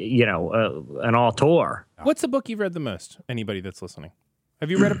 an auteur. What's the book you've read the most? Anybody that's listening? Have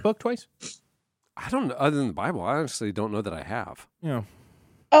you read a book twice? I don't know. Other than the Bible, I honestly don't know that I have. Yeah.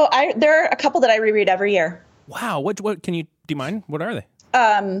 Oh, there are a couple that I reread every year. Wow. What do you mind? What are they?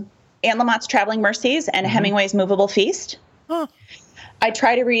 Anne Lamott's Traveling Mercies and Hemingway's Movable Feast. Huh. I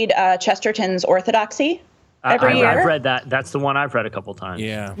try to read Chesterton's Orthodoxy every year. I've read that. That's the one I've read a couple times.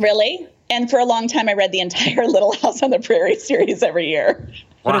 Yeah. Really? And for a long time, I read the entire Little House on the Prairie series every year.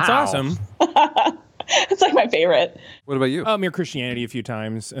 But it's Wow. awesome. It's like my favorite. What about you? Mere Christianity a few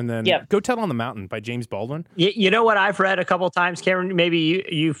times, and then Yep. Go Tell on the Mountain by James Baldwin. You know what I've read a couple times, Cameron? Maybe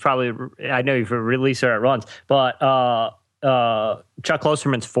you've probably, I know you've released it at runs, but Chuck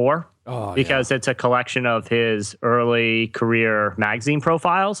Klosterman's 4. Oh, because it's a collection of his early career magazine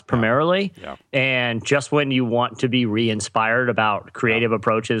profiles primarily. Yeah. And just when you want to be re-inspired about creative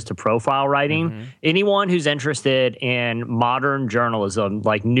approaches to profile writing, anyone who's interested in modern journalism,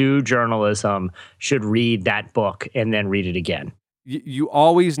 like new journalism, should read that book and then read it again. You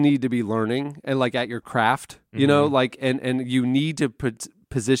always need to be learning and like at your craft, you know, like, and you need to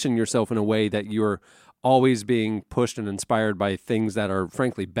position yourself in a way that you're always being pushed and inspired by things that are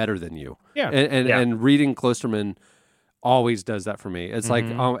frankly better than you. Yeah. And reading Klosterman always does that for me. It's like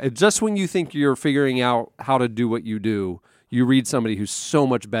just when you think you're figuring out how to do what you do, you read somebody who's so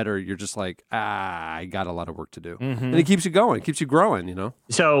much better, you're just like, I got a lot of work to do. And it keeps you going, it keeps you growing, you know?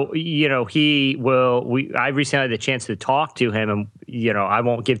 So, you know, I recently had the chance to talk to him, and, you know, I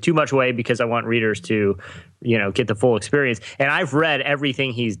won't give too much away because I want readers to, you know, get the full experience. And I've read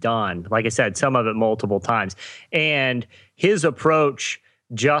everything he's done, like I said, some of it multiple times. And his approach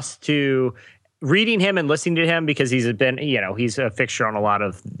just to reading him and listening to him, because he's been, you know, he's a fixture on a lot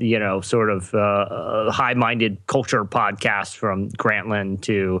of, you know, sort of high-minded culture podcasts, from Grantland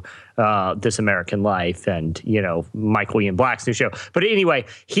to This American Life and, you know, Mike William Black's new show. But anyway,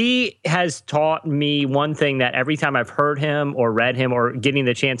 he has taught me one thing that every time I've heard him or read him or getting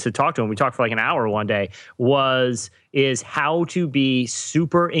the chance to talk to him, we talked for like an hour one day, is how to be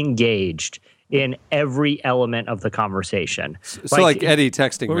super engaged in every element of the conversation. So like Eddie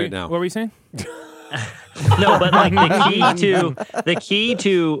texting right now. What were you saying? No, but like the key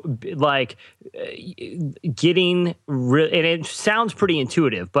to like getting and it sounds pretty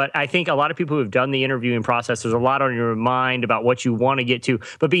intuitive, but I think a lot of people who've done the interviewing process, there's a lot on your mind about what you want to get to,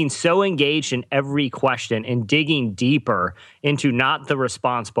 but being so engaged in every question and digging deeper into not the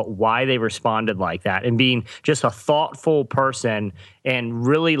response, but why they responded like that, and being just a thoughtful person and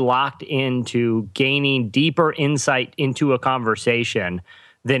really locked into gaining deeper insight into a conversation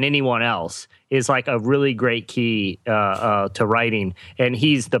than anyone else is like a really great key to writing. And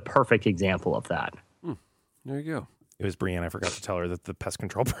he's the perfect example of that. There you go. It was Brienne. I forgot to tell her that the pest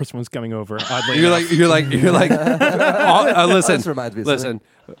control person was coming over. Oddly You're enough. like, listen, This reminds me of listen,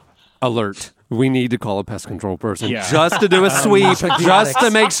 alert. We need to call a pest control person Yeah. just to do a sweep, just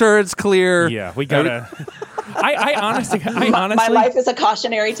to make sure it's clear. Yeah, we gotta. I honestly, My life is a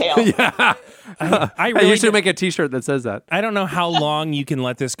cautionary tale. I Hey, you should make a T-shirt that says that. I don't know how long you can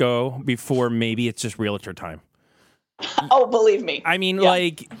let this go before maybe it's just realtor time. Oh, believe me. I mean, Yeah.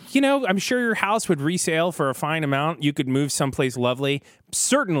 like, you know, I'm sure your house would resale for a fine amount. You could move someplace lovely.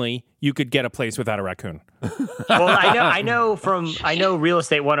 Certainly, you could get a place without a raccoon. Well, I know Real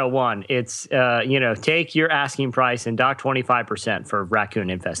Estate 101. It's, you know, take your asking price and dock 25% for raccoon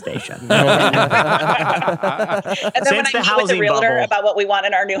infestation. And then when Since I the meet with the housing realtor bubble. about what we want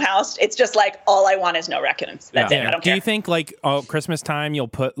in our new house, it's just like, all I want is no raccoons. That's it. I don't Do care. you think, like, Christmas time, you'll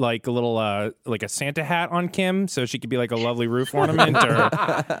put, like, a little, like a Santa hat on Kim so she could be, like, a lovely roof ornament? Or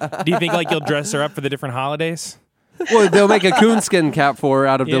do you think, like, you'll dress her up for the different holidays? Well, they'll make a coonskin cap for her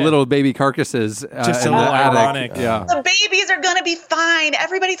out of the Yeah. little baby carcasses Just in a the little attic. ironic. Yeah. The babies are going to be fine.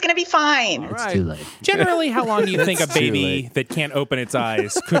 Everybody's going to be fine. It's too late. Generally, how long do you think a baby that can't open its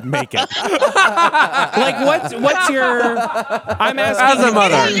eyes could make it? Like, what's your? I'm asking As a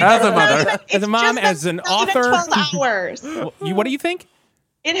mother, as a mom, as an author. 12 hours. What do you think?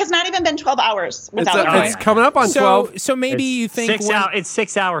 It has not even been 12 hours without It's coming up on 12. So maybe you think It's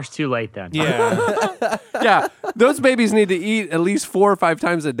 6 hours too late then. Yeah, Yeah, those babies need to eat at least 4 or 5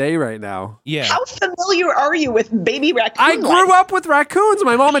 times a day right now. yeah. How familiar are you with baby raccoons? I grew up with raccoons.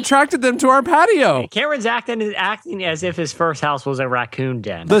 My mom attracted them to our patio. Cameron's acting as if his first house was a raccoon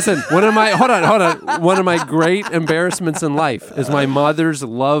den. Listen, hold on. One of my great embarrassments in life is my mother's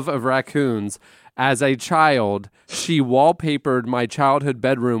love of raccoons. As a child, she wallpapered my childhood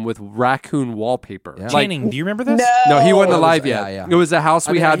bedroom with raccoon wallpaper. Yeah. Like, Channing, do you remember this? no, he wasn't Oh, alive yeah, yet. yeah. It was a house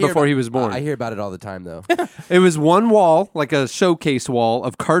we I mean, I had hear before about- he was born. I hear about it all the time, though. It was one wall, like a showcase wall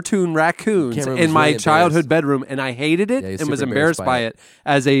of cartoon raccoons Cameron in was my really childhood embarrassed. bedroom, and I hated it Yeah, he's and was super embarrassed by it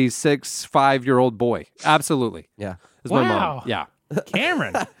as a 5-year-old boy. Absolutely. Yeah. It's my Wow. mom. Yeah.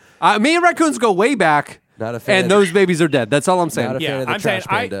 Cameron. Me and raccoons go way back. Not a fan. And those babies are dead. That's all I'm saying. Not a fan Yeah, of the I'm saying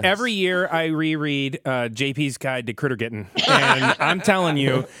trash panda. every year I reread JP's Guide to Crittergetting, and I'm telling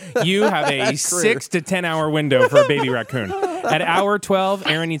you, you have a 6 to 10 hour window for a baby raccoon. At hour 12,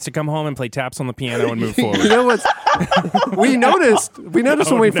 Aaron needs to come home and play taps on the piano and move forward. You know what? We noticed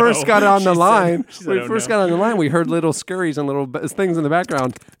when we first got on the line. Got on the line, we heard little scurries and little things in the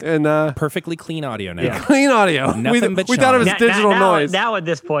background, and Perfectly clean audio now. clean audio. Nothing but we thought it was Now- digital now, noise. Now at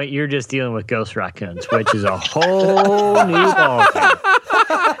this point, you're just dealing with ghost raccoons, which is a whole new ballgame.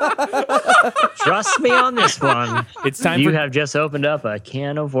 Trust me on this one. It's time You for have just opened up a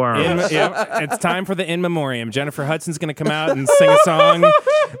can of worms. it's time for the in memoriam. Jennifer Hudson's going to come out and sing a song,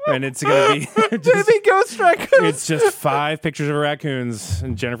 and it's going to be just, Baby ghost raccoons. it's just 5 pictures of raccoons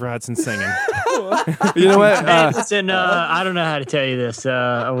and Jennifer Hudson singing. You know what? Hey, listen, I don't know how to tell you this.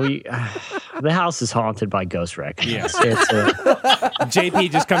 The house is haunted by ghost raccoons. Yes. It's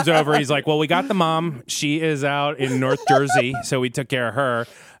JP just comes over. He's like, well, we got the mom. She is out in North Jersey, so we took care of her.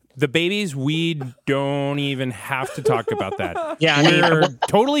 The babies, we don't even have to talk about that. Yeah, I mean, we're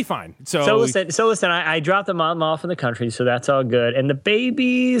totally fine. So listen. I dropped the mom off in the country, so that's all good. And the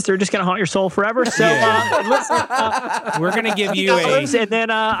babies, they're just gonna haunt your soul forever. So listen, we're gonna give you a. and then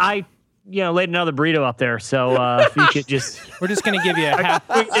I laid another burrito up there. So if you could just, We're just gonna give you a half.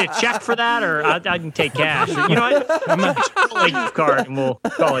 a check for that, or I can take cash. You know what? I'm gonna a gift card, and we'll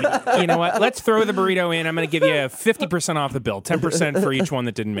call it. You know what? Let's throw the burrito in. I'm going to give you 50% off the bill, 10% for each one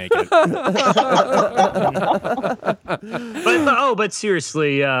that didn't make it. But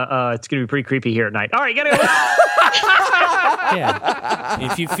seriously, it's gonna be pretty creepy here at night. All right, gotta go.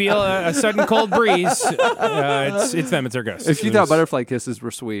 Yeah. If you feel a sudden cold breeze, it's them. It's our ghosts. If you thought butterfly kisses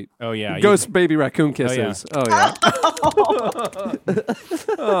were sweet, Oh yeah, ghost baby raccoon kisses. Oh yeah.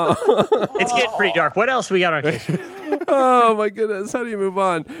 It's getting pretty dark. What else we got on? Oh my goodness, how do you move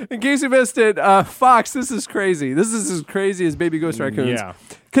on? In case you missed it, Fox, this is crazy. This is as crazy as baby ghost raccoons. Yeah.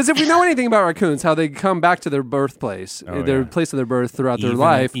 Because if we know anything about raccoons, how they come back to their birthplace, their place of their birth throughout their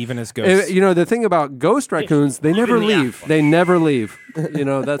life. even as ghosts. The thing about ghost raccoons, they never leave. They never leave.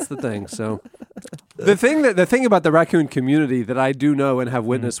 That's the thing. So the thing about the raccoon community that I do know and have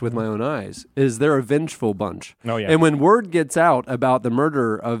witnessed with my own eyes is they're a vengeful bunch. Oh, yeah. And when word gets out about the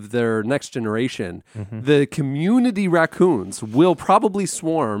murder of their next generation, the community raccoons will probably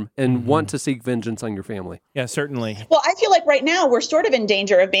swarm and want to seek vengeance on your family. Yeah, certainly. Well, I feel like right now we're sort of in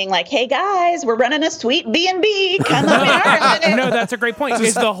danger of being like, hey guys, we're running a sweet B&B. Come on in. No, that's a great point.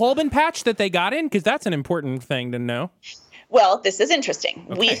 Is the hole been patched that they got in? Because that's an important thing to know. Well, this is interesting.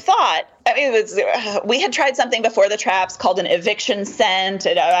 Okay. We thought, we had tried something before the traps called an eviction scent.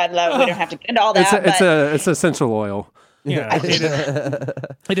 We don't have to get into all that. It's essential oil. Yeah,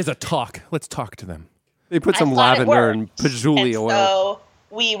 it is a talk. Let's talk to them. They put some thought it lavender and worked. patchouli oil. So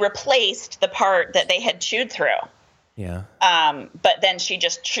we replaced the part that they had chewed through. Yeah. But then she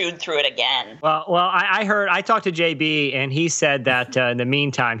just chewed through it again. Well, I talked to JB, and he said that in the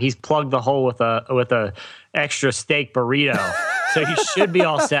meantime he's plugged the hole with a extra steak burrito, so he should be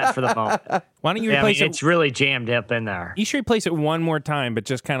all set for the moment. Why don't you Yeah, replace it? it's really jammed up in there. You should replace it one more time, but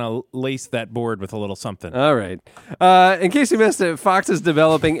just kind of lace that board with a little something. All right. In case you missed it, Fox is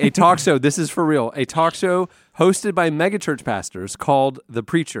developing a talk show. This is for real. A talk show hosted by megachurch pastors called The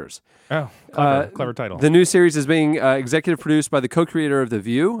Preachers. Oh, clever title. The new series is being executive produced by the co-creator of The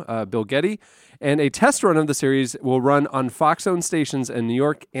View, Bill Getty, and a test run of the series will run on Fox-owned stations in New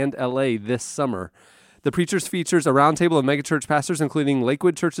York and L.A. this summer. The Preachers features a roundtable of megachurch pastors, including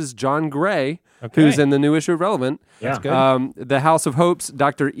Lakewood Church's John Gray, who's in the new issue of Relevant. Yeah. That's good. The House of Hope's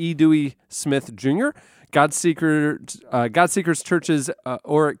Dr. E. Dewey Smith Jr., Godseekers Church's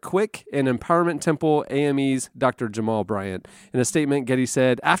Oric Quick, and Empowerment Temple AME's Dr. Jamal Bryant. In a statement, Getty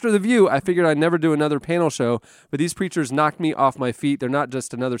said, "After The View, I figured I'd never do another panel show, but these preachers knocked me off my feet. They're not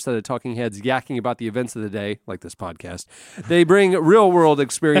just another set of talking heads yakking about the events of the day, like this podcast. They bring real-world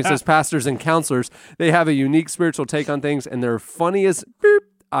experience as pastors and counselors. They have a unique spiritual take on things, and they're funny as beep.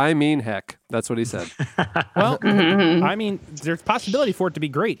 I mean, heck." That's what he said. Well, I mean, there's possibility for it to be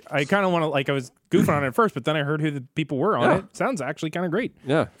great. I kind of want to, I was goofing on it at first, but then I heard who the people were on it. Sounds actually kind of great.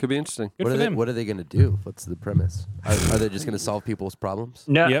 Yeah, could be interesting. Good for them. What are they going to do? What's the premise? Are they just going to solve people's problems?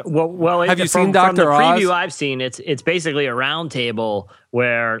 No, Yep. well. Have you seen from Dr. the preview Oz? I've seen, it's basically a round table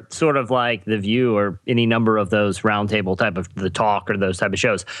where sort of like The View or any number of those round table type of The Talk or those type of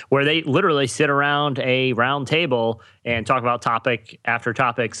shows where they literally sit around a round table and talk about topic after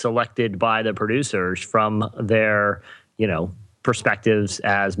topic selected by the producers from their, perspectives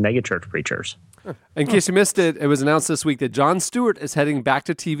as megachurch preachers. In case you missed it, it was announced this week that Jon Stewart is heading back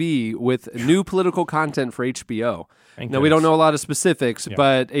to TV with new political content for HBO. Now, we don't know a lot of specifics,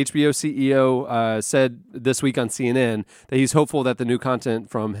 but HBO CEO said this week on CNN that he's hopeful that the new content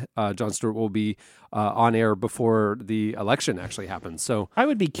from Jon Stewart will be on air before the election actually happens. So I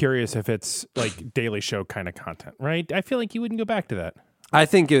would be curious if it's like Daily Show kind of content, right? I feel like you wouldn't go back to that. I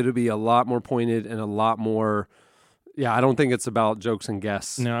think it would be a lot more pointed and a lot more... Yeah, I don't think it's about jokes and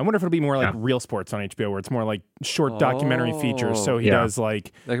guests. No, I wonder if it'll be more like Real Sports on HBO, where it's more like short documentary features. So he does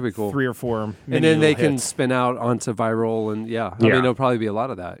like that could be cool. 3 or 4 and then they can spin out onto viral. And I mean, there'll probably be a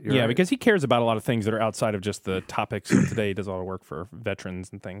lot of that. You're right. Because he cares about a lot of things that are outside of just the topics of today. He does a lot of work for veterans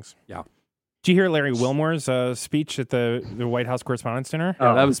and things. Yeah. Did you hear Larry Wilmore's speech at the White House Correspondents' Dinner?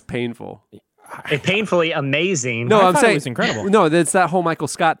 Yeah, that was painful. Painfully amazing. No, I'm saying it was incredible. No, that's that whole Michael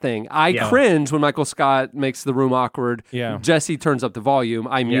Scott thing. I cringe when Michael Scott makes the room awkward. Yeah. Jesse turns up the volume.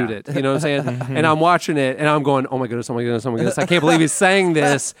 I mute it. You know what I'm saying? And I'm watching it, and I'm going, "Oh my goodness! Oh my goodness! Oh my goodness! I can't believe he's saying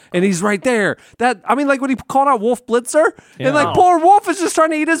this." And he's right there. I mean, like when he called out Wolf Blitzer, and like poor Wolf is just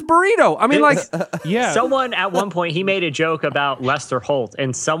trying to eat his burrito. I mean, like, Someone at one point he made a joke about Lester Holt,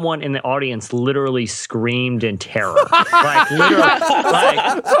 and someone in the audience literally screamed in terror. Like literally,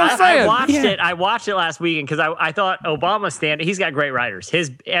 like I watched it. I watched it last weekend because I thought Obama he's got great writers.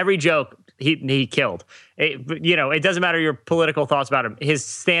 Every joke he killed. It doesn't matter your political thoughts about him. His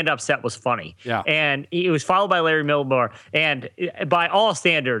stand-up set was funny. Yeah. And it was followed by Larry Wilmore. And by all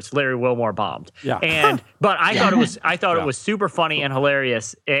standards, Larry Wilmore bombed. Yeah. But I thought it was super funny and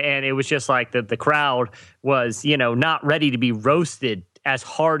hilarious. And it was just like the crowd was, not ready to be roasted as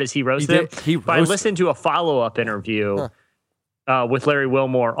hard as he roasted him. But I listened to a follow-up interview with Larry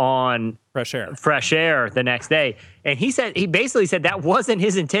Wilmore on Fresh Air the next day, and he basically said that wasn't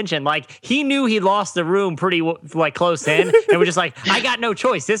his intention. Like he knew he lost the room pretty like close in, and was just like, I got no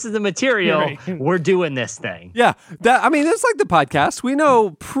choice. This is the material. We're doing this thing. Yeah, I mean, it's like the podcast. We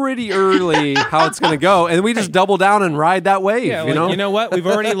know pretty early how it's going to go, and we just double down and ride that wave. Yeah, you know what? We've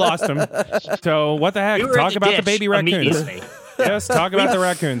already lost them. So what the heck? Talk about the baby raccoons. Just talk about the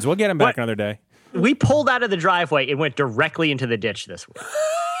raccoons. We'll get them back another day. We pulled out of the driveway and went directly into the ditch this week.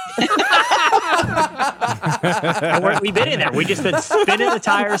 We've been in there. We just been spinning the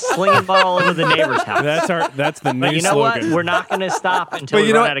tires, slinging them all over the neighbor's house. That's the new But you know slogan. what? We're not going to stop until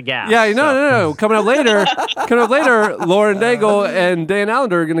we run out of gas. Yeah, no. Coming up later, Lauren Daigle and Dan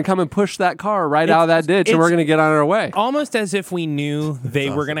Allender are going to come and push that car right out of that ditch, and we're going to get on our way. Almost as if we knew they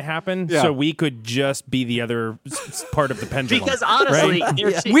were going to happen, so we could just be the other part of the pendulum. Because honestly,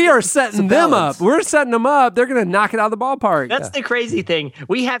 we are setting them up. We're setting them up. They're going to knock it out of the ballpark. That's the crazy thing.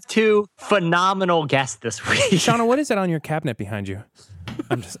 We have 2 phenomenal guests this week. Shauna, what is that on your cabinet behind you?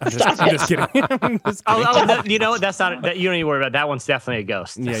 I'm just kidding. No, you know what? That's not. You don't need to worry about it. That one's definitely a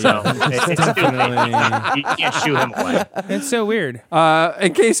ghost. Yeah, so it's definitely. You can't shoo him away. It's so weird.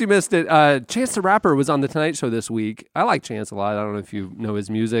 In case you missed it, Chance the Rapper was on the Tonight Show this week. I like Chance a lot. I don't know if you know his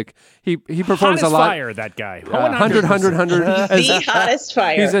music. He performs Hot as a lot. Fire, that guy. 100. The hottest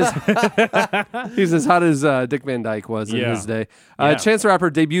fire. He's as hot as Dick Van Dyke was in his day. Chance the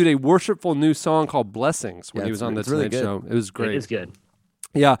Rapper debuted a worshipful new song called Blessings when he was on the Tonight Show. It was great. It is good.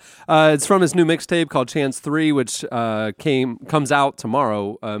 Yeah, it's from his new mixtape called Chance 3, which comes out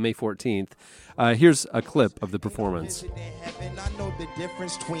tomorrow, May 14th. Here's a clip of the performance. I know the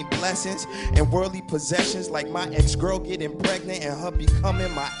difference between blessings and worldly possessions, like my ex-girl getting pregnant and her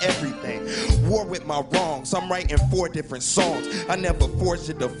becoming my everything. War with my wrongs, I'm writing 4 different songs. I never forced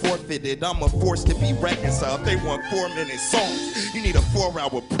it to forfeit it, I'm a force to be reconciled. They want 4-minute songs. You need a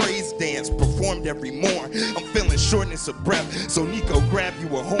 4-hour praise dance performed every morn. I'm feeling shortness of breath, so Nico grab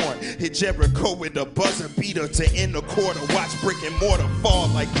you a horn. Hit Jericho with a buzzer beater to end the quarter. Watch brick and mortar fall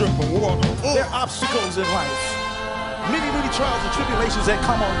like dripping water. There are obstacles in life, many trials and tribulations that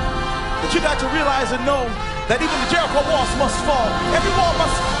come on you. But you got to realize and know that even the Jericho walls must fall. Every wall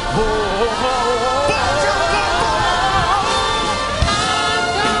must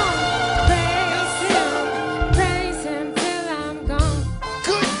Praise him till I'm gone.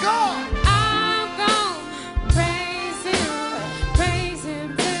 Good God! I'm gone. Praise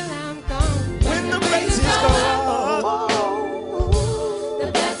him till I'm gone. When the praises go up, the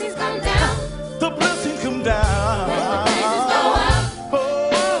blessings come down. the blessings come down. When the praises go up.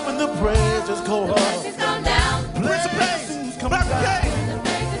 Oh, when the praises go up. Blessings come down. Blessings come down.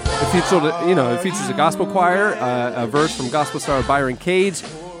 It features a gospel choir, a verse from gospel star Byron Cage.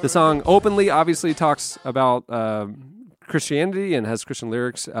 The song openly, obviously, talks about Christianity and has Christian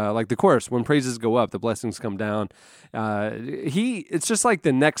lyrics. Like the chorus, when praises go up, the blessings come down. It's just like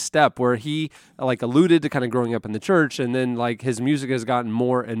the next step where he like alluded to kind of growing up in the church, and then like his music has gotten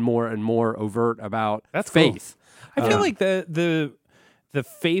more and more and more overt about faith. Cool. I feel like the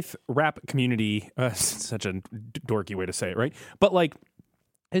faith rap community, such a dorky way to say it, right? But like,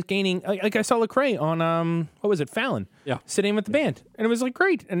 is gaining. Like I saw Lecrae on what was it, Fallon? Yeah, sitting with the band, and it was like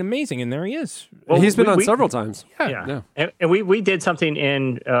great and amazing. And there he is. Well, he's been on several times. Yeah. And we did something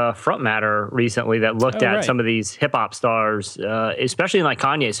in Front Matter recently that looked at some of these hip hop stars, especially in like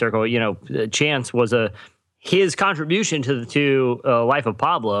Kanye's circle. You know, Chance was his contribution to Life of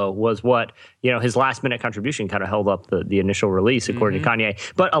Pablo was what, you know, his last minute contribution kind of held up the initial release, according to Kanye.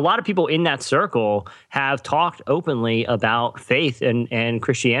 But a lot of people in that circle have talked openly about faith and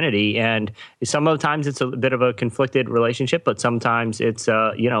Christianity. And sometimes it's a bit of a conflicted relationship, but sometimes it's,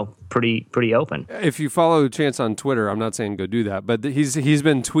 pretty open. If you follow Chance on Twitter, I'm not saying go do that, but he's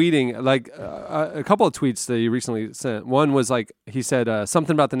been tweeting like a couple of tweets that he recently sent. One was like, he said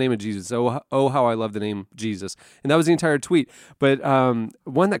something about the name of Jesus. Oh, how I love the name Jesus. And that was the entire tweet. But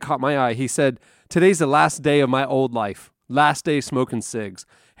one that caught my eye, he said, today's the last day of my old life. Last day smoking cigs.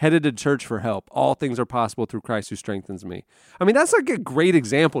 Headed to church for help. All things are possible through Christ who strengthens me. I mean, that's like a great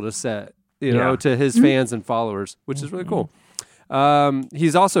example to set, to his fans and followers, which is really cool.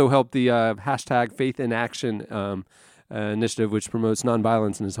 He's also helped the hashtag Faith in Action initiative, which promotes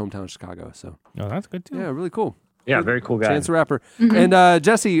nonviolence in his hometown, Chicago. So, that's good too. Yeah, really cool. Yeah, very cool guy. Chance the Rapper. And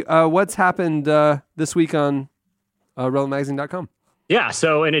Jesse, what's happened this week on RelevantMagazine.com? Yeah,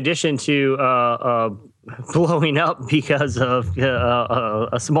 so in addition to blowing up because of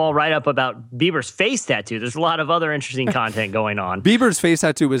a small write-up about Bieber's face tattoo, there's a lot of other interesting content going on. Bieber's face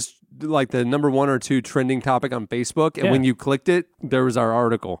tattoo was like the number 1 or 2 trending topic on Facebook, and when you clicked it, there was our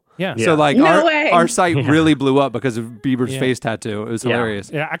article. So like our site really blew up because of Bieber's face tattoo. It was hilarious.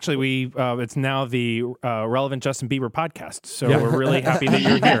 Yeah, actually, it's now the Relevant Justin Bieber podcast, so we're really happy that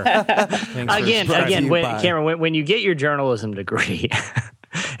you're here. Cameron, when you get your journalism degree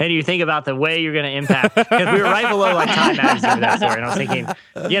and you think about the way you're going to impact, because we were right below like Time Magazine with that story, and I was thinking,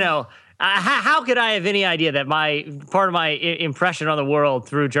 how could I have any idea that part of my impression on the world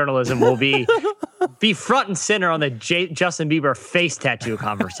through journalism will be front and center on the Justin Bieber face tattoo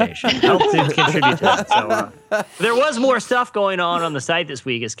conversation? Help to contribute to that. So there was more stuff going on the site this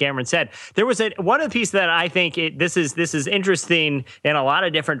week, as Cameron said. There was one of the pieces that I think this is interesting in a lot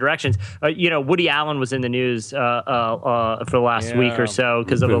of different directions. Woody Allen was in the news for the last week or so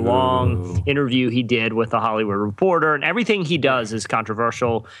because of a long interview he did with the Hollywood Reporter, and everything he does is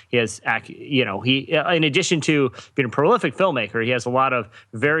controversial. He has in addition to being a prolific filmmaker, he has a lot of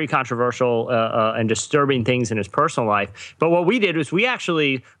very controversial and disturbing things in his personal life. But what we did was we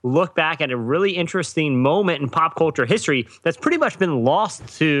actually looked back at a really interesting moment in pop culture history that's pretty much been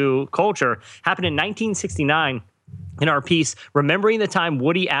lost to culture. Happened in 1969. In our piece, remembering the time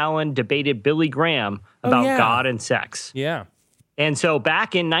Woody Allen debated Billy Graham about God and sex. Yeah. And so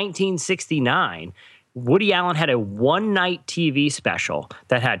back in 1969, Woody Allen had a one-night TV special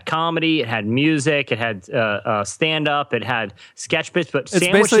that had comedy, it had music, it had stand-up, it had sketch bits, but it's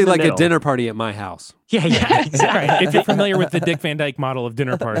basically like a dinner party at my house. Yeah, exactly. Right. If you're familiar with the Dick Van Dyke model of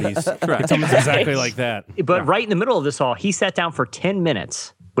dinner parties, it's almost exactly like that. But right in the middle of this all, he sat down for 10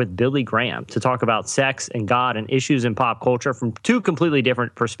 minutes with Billy Graham to talk about sex and God and issues in pop culture from 2 completely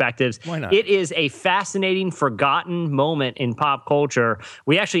different perspectives. Why not? It is a fascinating, forgotten moment in pop culture.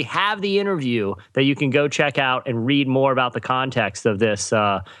 We actually have the interview that you can go check out and read more about the context of this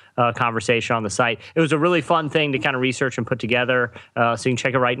conversation on the site. It was a really fun thing to kind of research and put together. So you can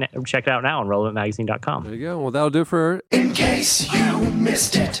check it out now on relevantmagazine.com. There you go. Well, that'll do it for In case you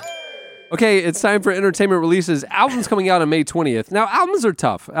missed it. Okay, it's time for entertainment releases. Albums coming out on May 20th. Now, albums are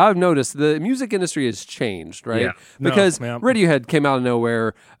tough. I've noticed the music industry has changed, right? Yeah. Because Radiohead came out of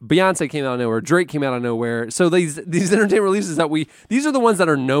nowhere, Beyonce came out of nowhere, Drake came out of nowhere. So these entertainment releases these are the ones that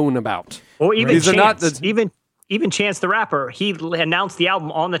are known about. Well, even these Chance, are not even Chance the Rapper, he announced the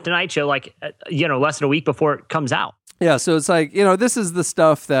album on the Tonight Show less than a week before it comes out. Yeah, so it's like, this is the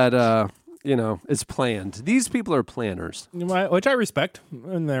stuff that is planned. These people are planners. Which I respect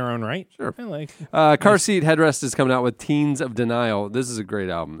in their own right. Sure. I like. Car Seat Headrest is coming out with Teens of Denial. This is a great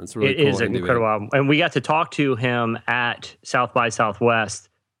album. It's really cool. It is an incredible album. And we got to talk to him at South by Southwest,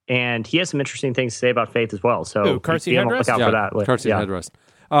 and he has some interesting things to say about faith as well. So Car Seat Headrest? Look out for that. Car Seat Headrest.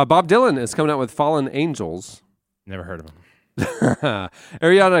 Bob Dylan is coming out with Fallen Angels. Never heard of him.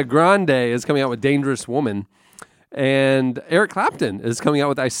 Ariana Grande is coming out with Dangerous Woman. And Eric Clapton is coming out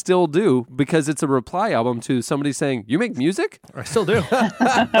with I Still Do because it's a reply album to somebody saying, "You make music?" I still do.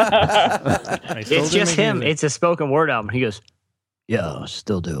 It's just him. It's a spoken word album. He goes, "Yeah, I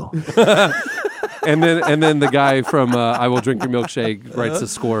still do." And then the guy from I Will Drink Your Milkshake writes the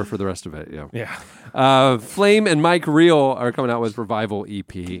score for the rest of it. Yeah. Flame and Mike Reel are coming out with Revival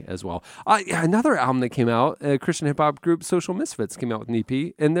EP as well. Another album that came out, Christian hip hop group Social Misfits came out with an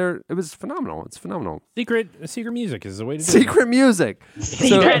EP, and it was phenomenal. It's phenomenal. Secret music is the way to do it. Secret music.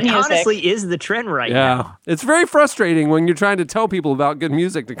 That honestly is the trend right now. It's very frustrating when you're trying to tell people about good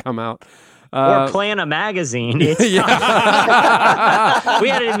music to come out. Or plan a magazine. We had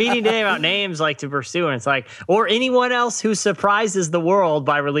a meeting today about names like to pursue, and it's like, or anyone else who surprises the world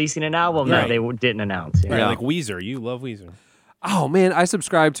by releasing an album that they didn't announce. Right, like Weezer. You love Weezer. Oh man, I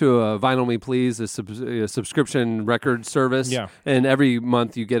subscribe to a Vinyl Me Please, a subscription record service. Yeah. And every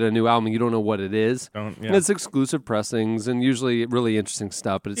month you get a new album. You don't know what it is. And it's exclusive pressings and usually really interesting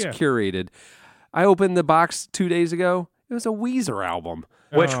stuff, but it's curated. I opened the box 2 days ago. It was a Weezer album.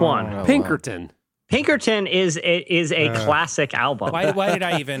 Which one? Pinkerton. Wow. Pinkerton is a classic album. Why did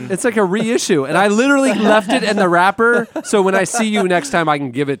I even? It's like a reissue, and I literally left it in the wrapper, so when I see you next time, I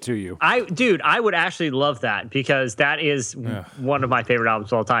can give it to you. I would actually love that because that is one of my favorite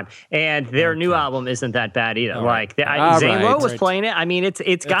albums of all time, and their new album isn't that bad either. Zane Lowe was playing it. I mean,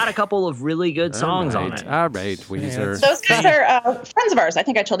 it's got a couple of really good songs on it. All right, Weezer. Those guys are friends of ours. I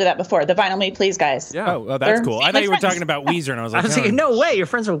think I told you that before. The Vinyl Me Please guys. Yeah. Oh, that's cool. I thought you were talking about Weezer, and I was like, thinking, no way, you're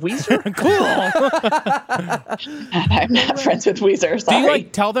friends with Weezer? Cool. I'm not friends with Weezer. Sorry. Do you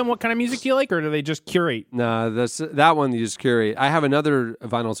tell them what kind of music you like, or do they just curate? No, that one you just curate. I have another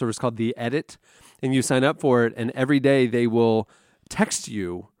vinyl service called The Edit, and you sign up for it, and every day they will text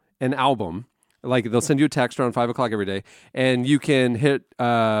you an album. Like they'll send you a text around 5:00 every day, and you can hit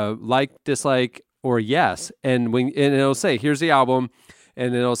like, dislike, or yes, and it'll say, "Here's the album,"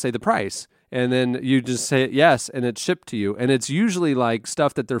 and it'll say the price. And then you just say yes, and it's shipped to you. And it's usually like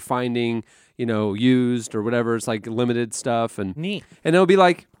stuff that they're finding, used or whatever. It's like limited stuff, and neat. And it'll be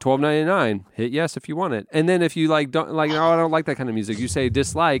like $12.99. Hit yes if you want it. And then if you don't like, no, I don't like that kind of music, you say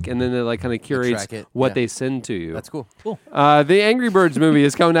dislike, and then it like kind of curates what they send to you. That's cool. The Angry Birds movie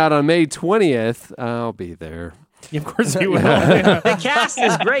is coming out on May 20th. I'll be there. Of course you will. The cast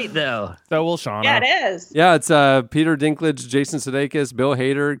is great, thoat So will Shauna. Yeah, it is. Yeah, it's Peter Dinklage, Jason Sudeikis, Bill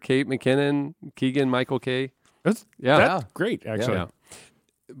Hader, Kate McKinnon, Keegan Michael Kay. That's great, actually. Yeah.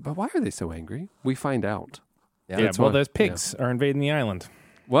 But why are they so angry? We find out. Yeah, those pigs are invading the island.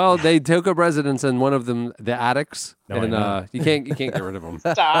 Well, they took up residence in one of them, the attics, and you can't get rid of them.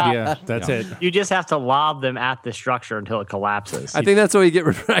 Stop. Yeah, that's it. You just have to lob them at the structure until it collapses. I think that's why you get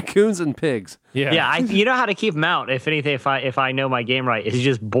rid of raccoons and pigs. Yeah. You know how to keep them out. If anything, if I know my game right, is you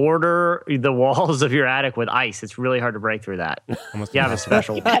just border the walls of your attic with ice. It's really hard to break through that. You have a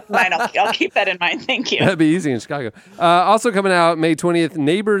special. I'll keep that in mind. Thank you. That'd be easy in Chicago. Also coming out May 20th,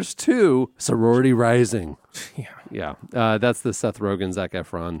 Neighbors 2, Sorority Rising. Yeah. That's the Seth Rogen, Zac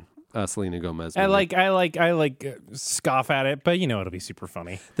Efron, Selena Gomez movie. I scoff at it, but it'll be super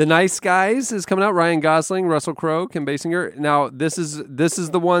funny. The Nice Guys is coming out. Ryan Gosling, Russell Crowe, Kim Basinger. Now this is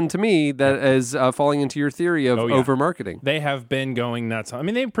the one to me that is falling into your theory of over marketing. They have been going nuts. I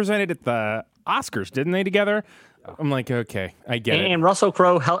mean, they presented at the Oscars, didn't they? Together. I'm like, okay, I get it. And Russell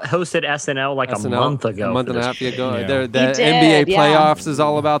Crowe hosted SNL a month ago. A month and a half ago. Yeah. The NBA playoffs is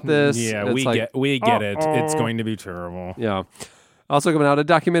all about this. Yeah, we get it. It's going to be terrible. Yeah. Also coming out a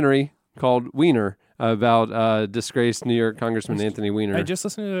documentary called Wiener about disgraced New York Congressman Anthony Weiner. I just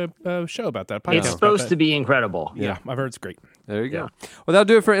listened to a show about that. It's supposed to be incredible. Yeah, I've heard it's great. There you go. Well, that'll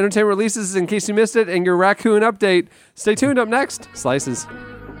do it for entertainment releases. In case you missed it and your raccoon update, stay tuned. Up next, Slices.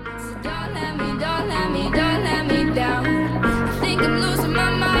 Don't let me down. I think I'm losing my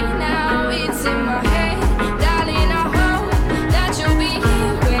mind now. It's in my head, darling. I hope that you'll be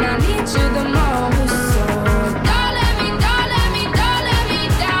here when I need you the most. So don't let me down. Don't let me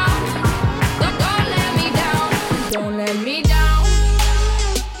down. Don't let me down. Don't let me down.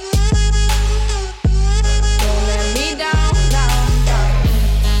 Don't let me down.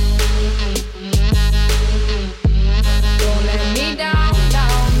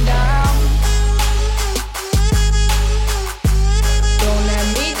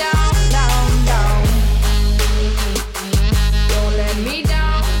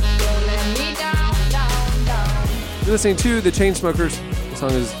 You're listening to the Chainsmokers. The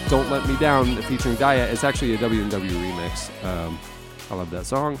song is "Don't Let Me Down" featuring Daya. It's actually a W&W remix. I love that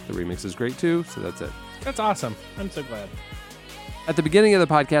song. The remix is great too. So that's it. That's awesome. I'm so glad. At the beginning of the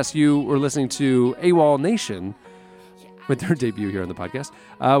podcast, you were listening to AWOL Nation with their debut here on the podcast,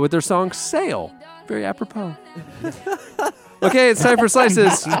 with their song Sail. Very apropos. Okay, it's time for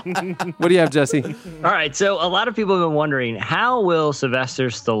Slices. What do you have, Jesse? All right, so a lot of people have been wondering, how will Sylvester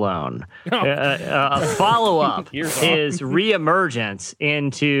Stallone follow up his reemergence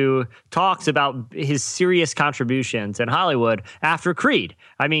into talks about his serious contributions in Hollywood after Creed?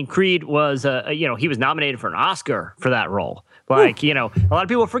 I mean, Creed was, he was nominated for an Oscar for that role. Like, a lot of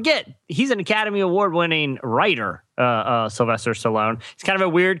people forget he's an Academy Award-winning writer, Sylvester Stallone. It's kind of a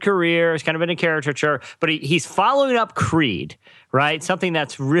weird career. It's kind of been a caricature, but he's following up Creed, right? Something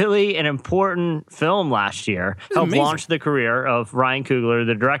that's really an important film last year. Helped launch the career of Ryan Coogler,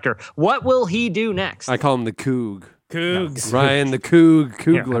 the director. What will he do next? I call him the Coog. Cougs. Ryan the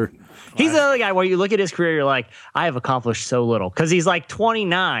Coogler. Yeah. He's the other guy where you look at his career, you're like, I have accomplished so little. Because he's like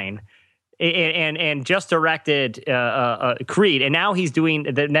 29 and just directed Creed. And now he's doing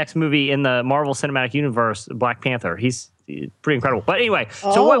the next movie in the Marvel Cinematic Universe, Black Panther. He's pretty incredible. But anyway,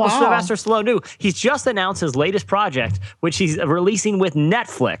 so what will Sylvester Stallone do? He's just announced his latest project, which he's releasing with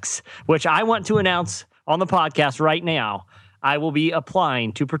Netflix, which I want to announce on the podcast right now. I will be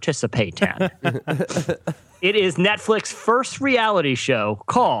applying to participate in. It is Netflix's first reality show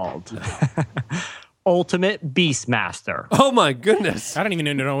called Ultimate Beastmaster. Oh my goodness. I don't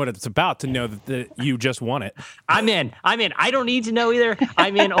even know what it's about to know that you just won it. I'm in. I don't need to know either.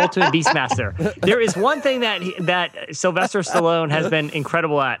 I'm in Ultimate Beastmaster. There is one thing that Sylvester Stallone has been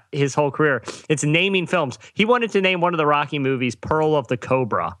incredible at his whole career. It's naming films. He wanted to name one of the Rocky movies Pearl of the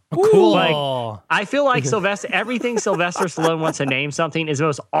Cobra. Cool. Like, I feel like everything Sylvester Stallone wants to name something is the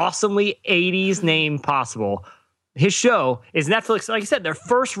most awesomely 80s name possible. His show is Netflix, like I said, their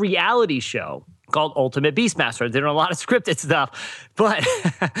first reality show called Ultimate Beastmaster. They're doing a lot of scripted stuff, but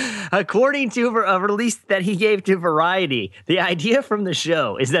according to a release that he gave to Variety, the idea from the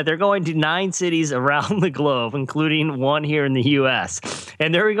show is that they're going to 9 cities around the globe, including one here in the U.S.,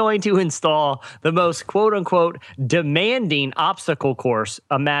 and they're going to install the most quote-unquote demanding obstacle course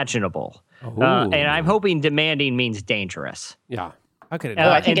imaginable. And I'm hoping demanding means dangerous. Yeah. I think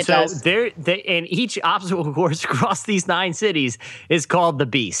it does. And each obstacle course across these 9 cities is called the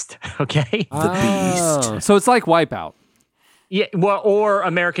Beast. Okay, The Beast. So it's like Wipeout. Yeah, well, or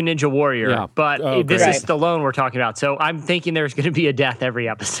American Ninja Warrior, Yeah. but this is Stallone we're talking about. So I'm thinking there's going to be a death every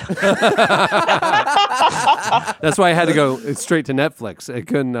episode. That's why I had to go straight to Netflix. It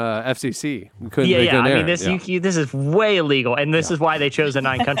couldn't FCC. Couldn't, I mean, this is way illegal, and this is why they chose the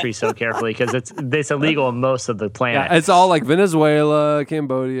 9 countries so carefully, because it's illegal in most of the planet. Yeah, it's all like Venezuela,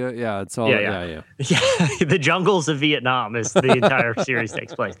 Cambodia. Yeah, it's all. Yeah. The jungles of Vietnam is the entire series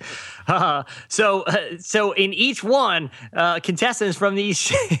takes place. So in each one, contestants from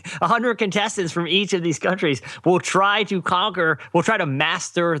these 100 contestants from each of these countries will try to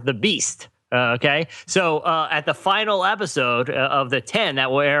master the Beast. Okay, so at the final episode of the 10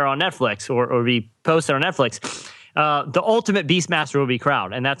 that will air on Netflix or be posted on Netflix, the Ultimate Beastmaster will be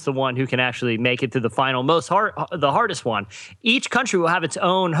crowned, and that's the one who can actually make it to the final, the hardest one. Each country will have its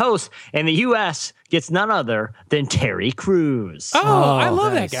own host, and the U.S. gets none other than Terry Crews. Oh, I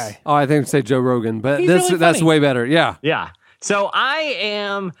love that guy. Oh, I think say Joe Rogan, but really that's way better. Yeah. Yeah. So I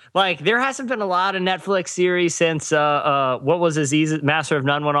am there hasn't been a lot of Netflix series since what was Aziz Master of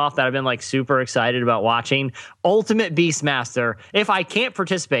None went off that I've been super excited about watching. Ultimate Beastmaster. If I can't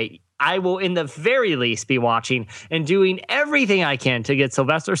participate, I will in the very least be watching and doing everything I can to get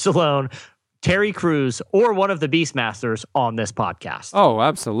Sylvester Stallone, Terry Crews, or one of the Beastmasters on this podcast. Oh,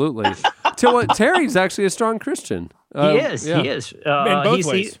 absolutely. Terry's actually a strong Christian. He is. Yeah. He is. In both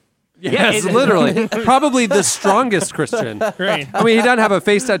ways. Yes, literally. Probably the strongest Christian. Right. I mean, he doesn't have a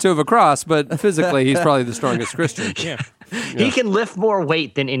face tattoo of a cross, but physically, he's probably the strongest Christian. Yeah. He can lift more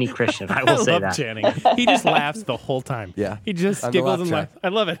weight than any Christian. I will say love that. Channing. He just laughs the whole time. Yeah. He just On the giggles laugh and track. laughs. I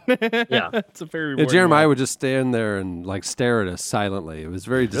love it. Yeah. It's a very rewarding Jeremiah role. would just stand there and stare at us silently. It was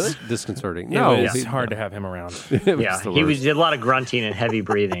very disconcerting. It No, was hard to have him around. Yeah, he did a lot of grunting and heavy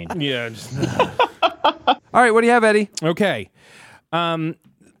breathing. Yeah. Just, All right, what do you have, Eddie? okay.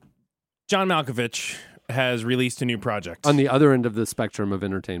 John Malkovich has released a new project. On the other end of the spectrum of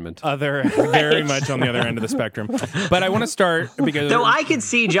entertainment. Very much on the other end of the spectrum. But I want to start because Though I could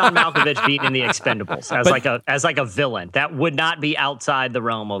see John Malkovich being in the Expendables as like a villain. That would not be outside the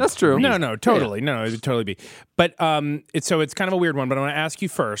realm of. That's true. No, totally. No, it would totally be. But it's kind of a weird one, but I want to ask you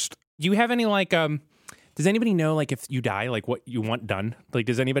first. Do you have any does anybody know if you die, what you want done?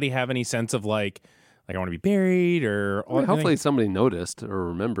 Does anybody have any sense of I want to be buried, or hopefully somebody noticed or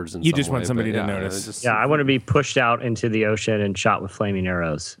remembers. You just want somebody to notice. I want to be pushed out into the ocean and shot with flaming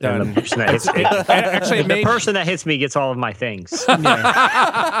arrows. And the person that hits me, the person that hits me gets all of my things. I've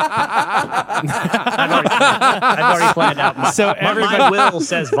already planned out. My will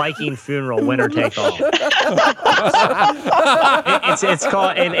says Viking funeral, winner take all. It's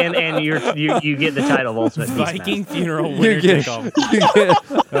called, and you get the title of Ultimate Viking funeral, winner take all.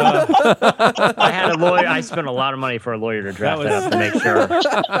 I had a lawyer. I spent a lot of money for a lawyer to draft that up to make sure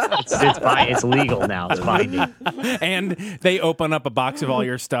it's legal now. It's binding. And they open up a box of all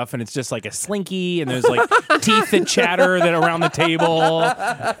your stuff, and it's just like a slinky, and there's like teeth that chatter that around the table,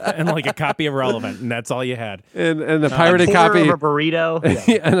 and like a copy of Relevant, and that's all you had. And the pirated copy of a burrito,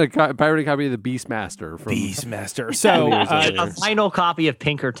 and a pirated copy of the Beastmaster. Beastmaster. So a final copy of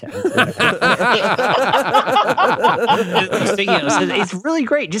Pinkerton. It's really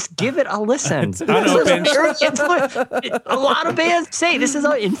great. Just give it a listen. It's unopened. A lot of bands say this is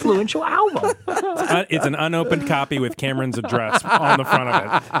an influential album. It's an unopened copy with Cameron's address on the front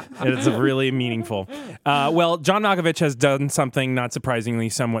of it. It's really meaningful. Well, John Malkovich has done something not surprisingly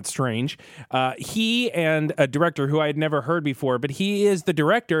somewhat strange. He and a director who I had never heard before, but he is the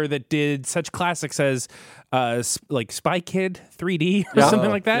director that did such classics as like Spy Kid 3D or something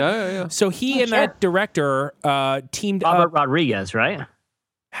like that. Yeah. So he and that director teamed Robert up. Rodriguez, right?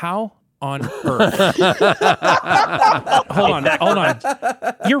 How on earth? Hold on.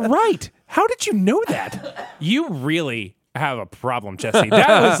 You're right. How did you know that? You really have a problem, Jesse.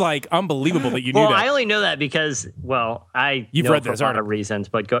 That was like unbelievable that you knew that. Well, I only know that because, you've read for this a lot of reasons,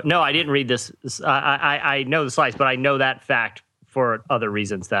 but no, I didn't read this. I know the slice, but I know that fact for other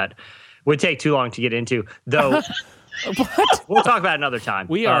reasons that would take too long to get into, though. What? We'll talk about it another time.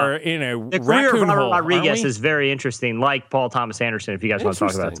 We are in a the career of raccoon Robert hole, Rodriguez is very interesting, like Paul Thomas Anderson, if you guys want to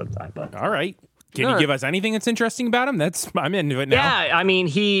talk about it sometime. But. All right. Can you give us anything that's interesting about him? I'm into it now. Yeah, I mean,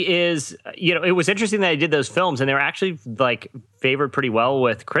 he is, it was interesting that he did those films, and they were actually like favored pretty well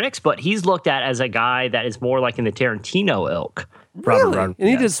with critics, but he's looked at as a guy that is more like in the Tarantino ilk. Really? And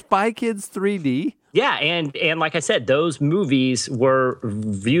he did Spy Kids 3D? Yeah, and like I said, those movies were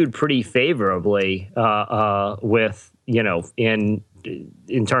viewed pretty favorably with, in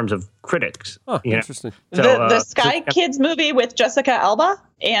terms of critics. Oh, interesting. So, the Sky Kids movie with Jessica Alba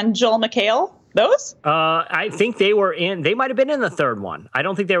and Joel McHale, those? I think they might have been in the third one. I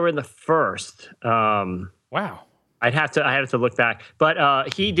don't think they were in the first. Wow. I'd have to look back.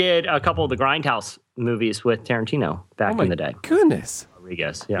 But he did a couple of the Grindhouse movies with Tarantino back in the day. Goodness.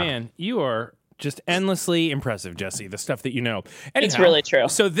 Rodriguez, yeah. Man, you are just endlessly impressive, Jesse, the stuff that you know. Anyhow, it's really true.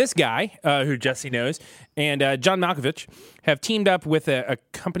 So this guy, who Jesse knows, and John Malkovich have teamed up with a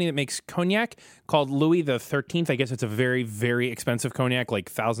company that makes cognac called Louis the 13th. I guess it's a very, very expensive cognac, like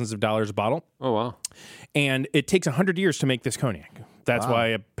thousands of dollars a bottle. Oh, wow. And it takes 100 years to make this cognac. That's why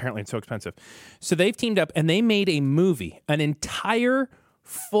apparently it's so expensive. So they've teamed up and they made a movie, an entire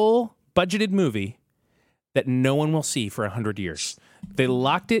full budgeted movie that no one will see for 100 years. They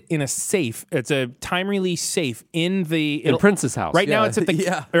locked it in a safe. It's a time release safe in Prince's house. Right now, it's at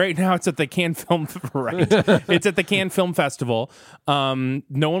the Right now, it's at the Cannes Film. Right, it's at the Cannes Film Festival. No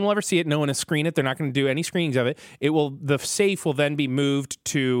one will ever see it. No one will screen it. They're not going to do any screenings of it. The safe will then be moved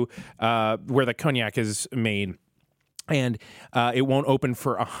to where the cognac is made. And it won't open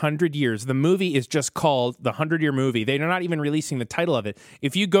for 100 years. The movie is just called the 100-Year Movie. They're not even releasing the title of it.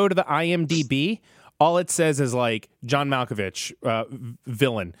 If you go to the IMDb, all it says is like John Malkovich,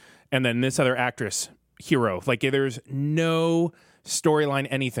 villain, and then this other actress, hero. Like there's no storyline,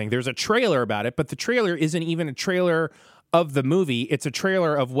 anything. There's a trailer about it, but the trailer isn't even a trailer of the movie. It's a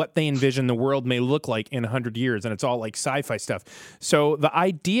trailer of what they envision the world may look like in 100 years, and it's all like sci-fi stuff. So the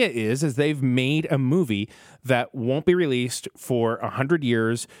idea is they've made a movie that won't be released for 100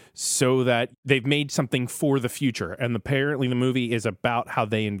 years so that they've made something for the future. And apparently the movie is about how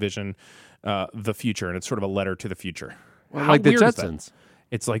they envision the future, and it's sort of a letter to the future. Well, like the Jetsons.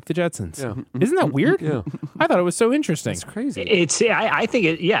 It's like the Jetsons. Yeah. Isn't that weird? Yeah. I thought it was so interesting. It's crazy. I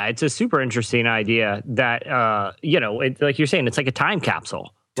think it's a super interesting idea that, like you're saying, it's like a time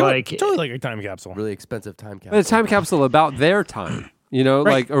capsule. Totally like a time capsule. Really expensive time capsule. It's a time capsule about their time,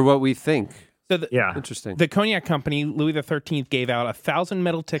 Right. or what we think. So Interesting. The cognac company, Louis the 13th, gave out 1,000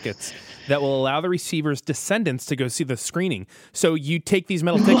 metal tickets that will allow the receiver's descendants to go see the screening. So you take these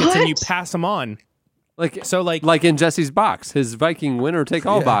metal tickets and you pass them on Like in Jesse's box, his Viking winner take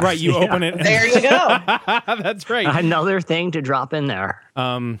all box. Right, you open it. There you go. That's right. Another thing to drop in there.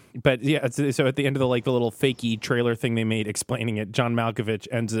 But yeah, so at the end of the little fakey trailer thing they made explaining it, John Malkovich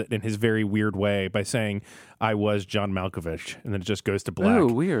ends it in his very weird way by saying, "I was John Malkovich," and then it just goes to black. Oh,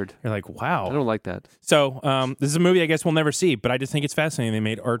 weird. You're like, wow. I don't like that. So this is a movie I guess we'll never see, but I just think it's fascinating. They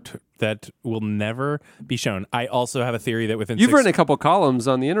made art that will never be shown. I also have a theory that within You've written a couple columns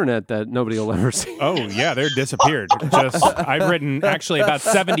on the internet that nobody will ever see. Oh yeah, they're disappeared. I've written actually about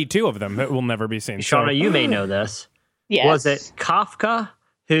 72 of them that will never be seen. Shauna, you may know this. Yes. Was it Kafka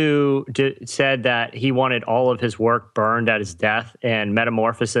who said that he wanted all of his work burned at his death, and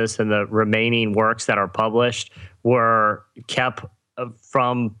Metamorphosis and the remaining works that are published were kept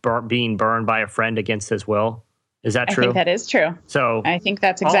from being burned by a friend against his will? Is that true? I think that is true. So I think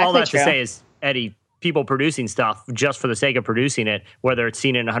that's exactly all that true. to say is, Eddie, people producing stuff just for the sake of producing it, whether it's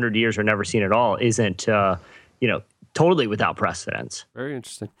seen in 100 years or never seen at all, isn't totally without precedence. Very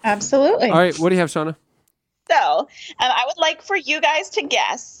interesting. Absolutely. All right, what do you have, Shauna? So I would like for you guys to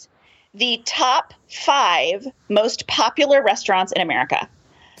guess the top 5 most popular restaurants in America.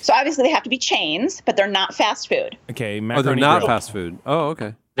 So obviously they have to be chains, but they're not fast food. Okay, they're not fast food. Oh,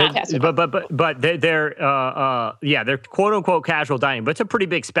 okay. Not fast food. But they're quote unquote casual dining, but it's a pretty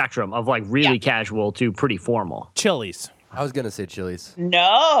big spectrum of really casual to pretty formal. Chili's. I was gonna say Chili's.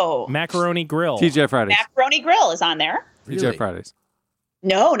 No. Macaroni Grill. TJ Fridays. Macaroni Grill is on there. TJ Fridays.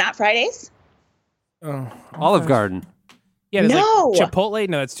 No, not Fridays. Olive Garden. Yeah, there's No. Chipotle.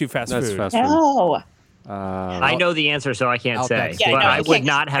 No, that's too fast That's food. fast food. No. I know the answer, so I can't Outback. say. Yeah, but no, I you would can't.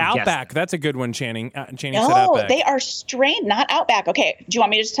 not have Outback. guessed. That's a good one, Channing. Channing said No, Outback. they are strained, not Outback. Okay, do you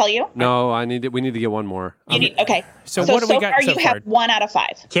want me to just tell you? No, we need to get one more. Okay. So what do we got far? so You far? have 1 out of 5.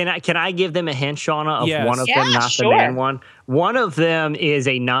 Can I give them a hint, Shauna, of Yes. one of Yeah, them, not sure. the main one? One of them is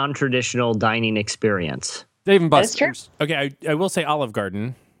a non-traditional dining experience. Dave and That is true. Buster's. Okay, I will say Olive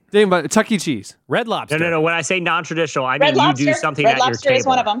Garden. Dave and Buster's. Chuck E. Cheese. Red Lobster. No. When I say non-traditional, I Red mean Lobster. you do something Red at Lobster your table. is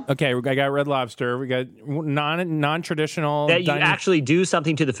one of them. Okay, I got Red Lobster. We got non-traditional. That you dining. actually do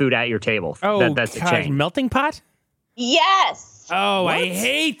something to the food at your table. Oh, that's gosh, a chain. Melting Pot? Yes. Oh, I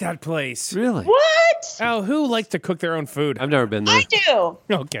hate that place. Really? What? Oh, who likes to cook their own food? I've never been there. I do.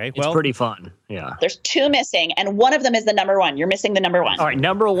 Okay, It's well, pretty fun. Yeah. There's 2 missing, and one of them is the number 1. You're missing the number 1. All right,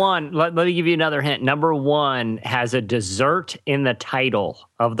 number 1. Let me give you another hint. Number 1 has a dessert in the title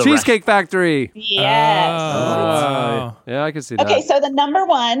of the Cheesecake Factory. Yes. Oh. Yeah, I can see that. Okay, so the number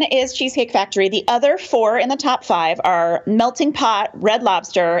 1 is Cheesecake Factory. The other 4 in the top 5 are Melting Pot, Red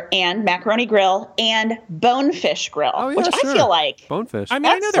Lobster, and Macaroni Grill, and Bonefish Grill, Oh, yeah, which sure. I feel like Bonefish. I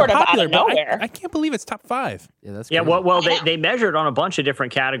mean, I That's know they're sort of out of popular, but nowhere. I can't believe it's top 5. Yeah, that's Yeah, crazy. well, they measured on a bunch of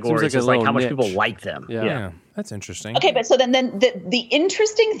different categories. like a It's like how little much niche. people like them. Yeah. That's interesting. Okay, but so then the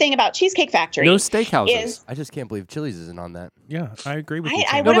interesting thing about Cheesecake Factory No steakhouses. is I just can't believe Chili's isn't on that. Yeah, I agree with you.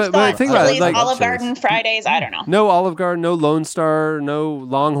 I Tim. would No, have but thought think about it, Chili's, like- Olive Chili's. Garden, Fridays, I don't know. No Olive Garden, no Lone Star, no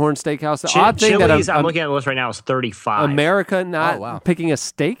Longhorn Steakhouse. The odd thing that Chili's, I'm looking at the list right now, is 35. America not Oh, wow. picking a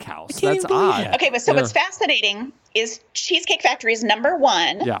steakhouse. can't That's even believe odd. that. Okay, but so Yeah. what's fascinating is Cheesecake Factory is number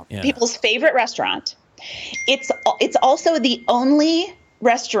 1, Yeah. Yeah. people's favorite restaurant. It's also the only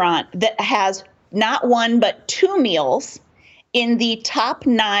restaurant that has not 1 but 2 meals in the top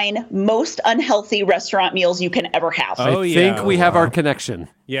 9 most unhealthy restaurant meals you can ever have. Oh, I yeah. think we have our connection.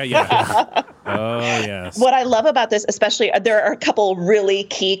 Yeah. Oh, yes. What I love about this, especially, there are a couple really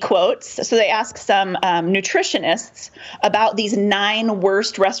key quotes. So they ask some nutritionists about these 9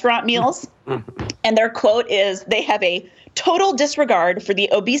 worst restaurant meals. And their quote is, they have a total disregard for the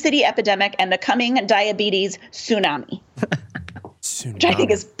obesity epidemic and the coming diabetes tsunami, which I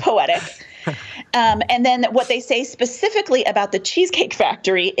think is poetic. And then what they say specifically about the Cheesecake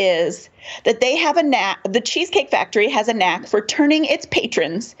Factory is that they have a knack, the Cheesecake Factory has a knack for turning its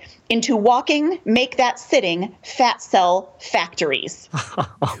patrons into walking, make that sitting, fat cell factories.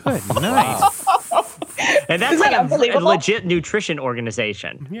 Good nice. And that's Isn't like that a unbelievable? legit nutrition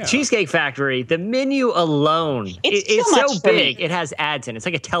organization. Yeah. Cheesecake Factory, the menu alone, It's it's too much so for big, me. it has ads in it. It's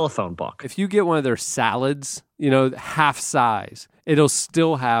like a telephone book. If you get one of their salads, half size, it'll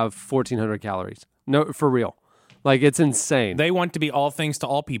still have 1,400 calories. No, for real. Like, it's insane. They want to be all things to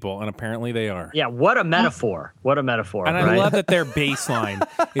all people, and apparently they are. Yeah, what a metaphor. What a metaphor. And I right? love that their baseline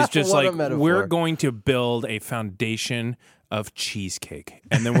is just What a like, metaphor. we're going to build a foundation of cheesecake.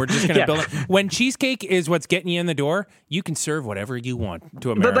 And then we're just going to Yeah. build it. When cheesecake is what's getting you in the door, you can serve whatever you want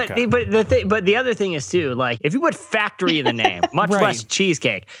to America. But the other thing is too, like if you put factory in the name, much Right. less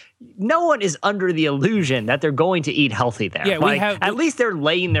cheesecake, no one is under the illusion that they're going to eat healthy there. Yeah, at least they're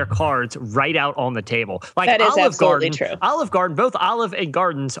laying their cards right out on the table. Like that is Olive absolutely Garden, true. Olive Garden, both Olive and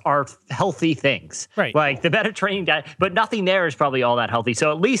Gardens are healthy things. Right. Like the Mediterranean diet, but nothing there is probably all that healthy.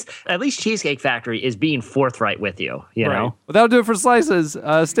 So at least Cheesecake Factory is being forthright with you, you know? Well, that'll do it for Slices.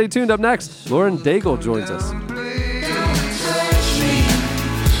 Stay tuned. Up next, Lauren Daigle joins us.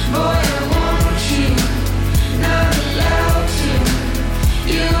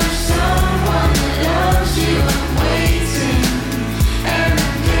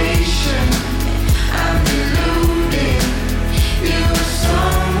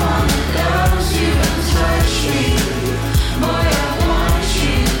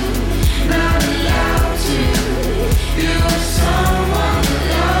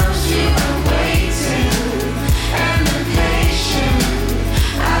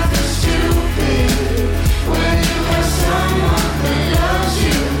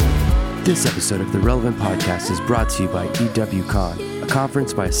 This episode of the Relevant Podcast is brought to you by EWCon, a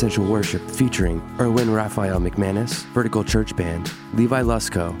conference by Essential Worship featuring Erwin Raphael McManus, Vertical Church Band, Levi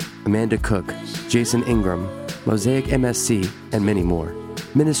Lusko, Amanda Cook, Jason Ingram, Mosaic MSC, and many more.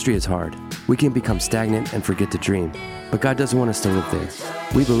 Ministry is hard. We can become stagnant and forget to dream, but God doesn't want us to live there.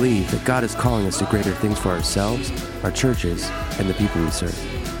 We believe that God is calling us to greater things for ourselves, our churches, and the people we serve.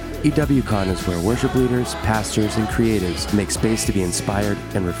 EWCon is where worship leaders, pastors, and creatives make space to be inspired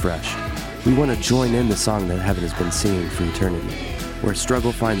and refreshed. We want to join in the song that heaven has been singing for eternity, where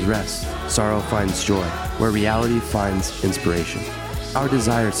struggle finds rest, sorrow finds joy, where reality finds inspiration. Our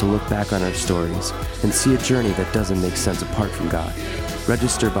desire is to look back on our stories and see a journey that doesn't make sense apart from God.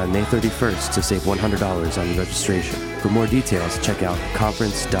 Register by May 31st to save $100 on registration. For more details, check out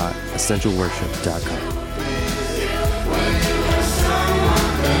conference.essentialworship.com.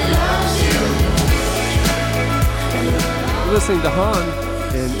 You're listening to Han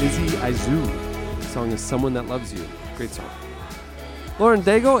and Izzy Izu. The song is Someone That Loves You. Great song. Lauren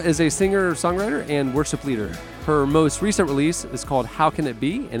Daigle is a singer, songwriter, and worship leader. Her most recent release is called How Can It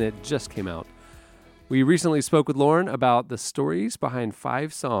Be, and it just came out. We recently spoke with Lauren about the stories behind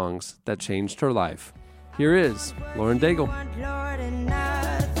 5 songs that changed her life. Here is Lauren Daigle.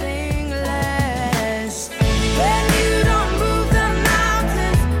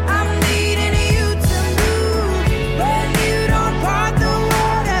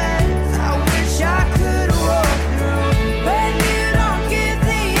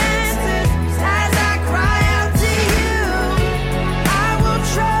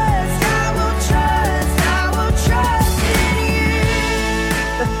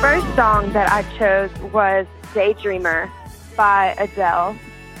 Song that I chose was Daydreamer by Adele.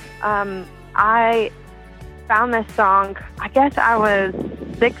 I found this song, I guess I was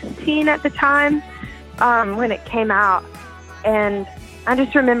 16 at the time when it came out, and I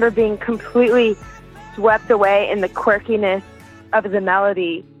just remember being completely swept away in the quirkiness of the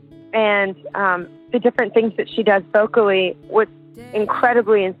melody, and the different things that she does vocally was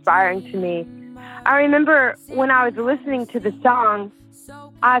incredibly inspiring to me. I remember when I was listening to the song,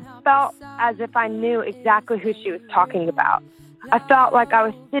 I felt as if I knew exactly who she was talking about. I felt like I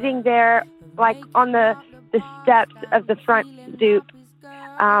was sitting there, like on the steps of the front stoop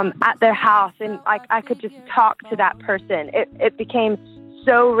at their house, and like I could just talk to that person. It became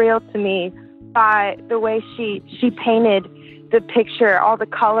so real to me by the way she painted the picture, all the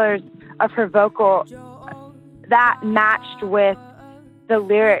colors of her vocal that matched with the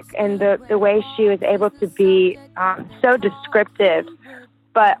lyric and the way she was able to be so descriptive,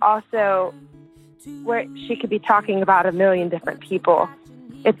 but also where she could be talking about a million different people.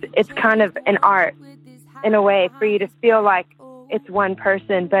 It's kind of an art in a way for you to feel like it's one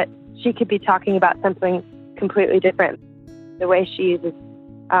person, but she could be talking about something completely different. The way she uses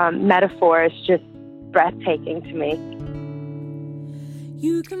metaphor is just breathtaking to me.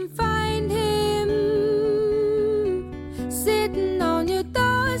 You can find him sitting on your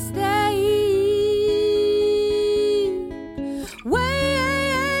doorstep, waiting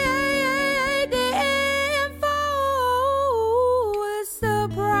for a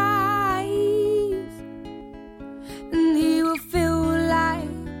surprise, and he will feel like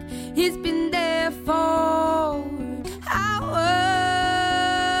he's been there for hours,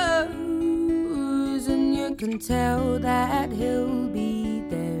 and you can tell that he'll be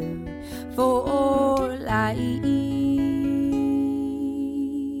there for life.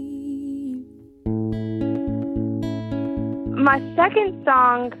 My second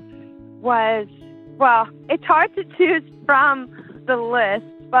song was, well, it's hard to choose from the list,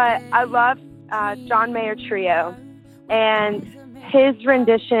 but I love John Mayer Trio and his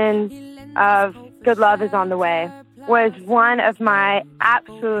rendition of Good Love Is on the Way. was one of my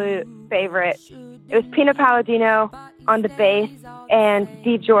absolute favorites. It was Pino Palladino on the bass and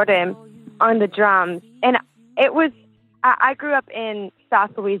Steve Jordan on the drums. And it was, I grew up in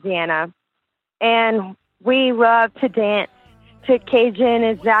South Louisiana, and we love to dance to Cajun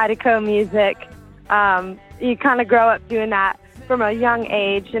and Zydeco music. You kind of grow up doing that from a young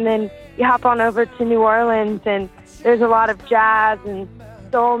age, and then you hop on over to New Orleans, and there's a lot of jazz and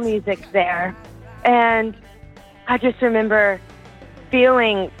soul music there. And I just remember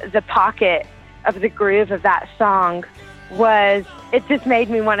feeling the pocket of the groove of that song it just made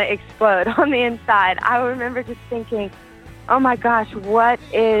me want to explode on the inside. I remember just thinking, oh my gosh, what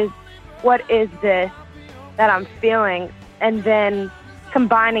is this that I'm feeling? And then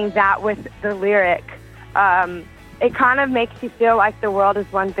combining that with the lyric, it kind of makes you feel like the world is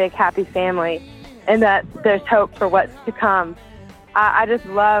one big happy family and that there's hope for what's to come. I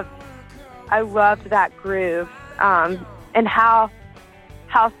loved that groove, and how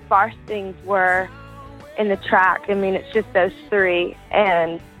sparse things were in the track. I mean, it's just those three,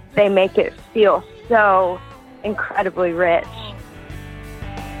 and they make it feel so incredibly rich.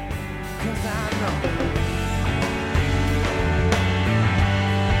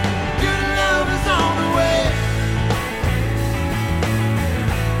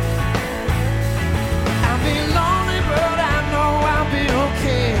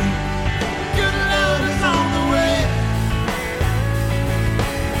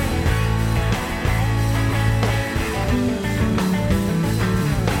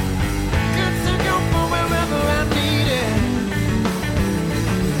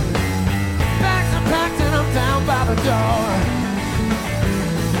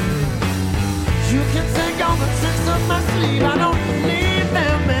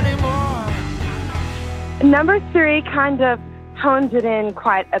 Number 3 kind of hones it in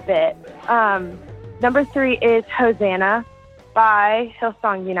quite a bit. Number 3 is Hosanna by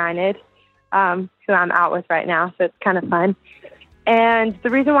Hillsong United, who I'm out with right now, so it's kind of fun. And the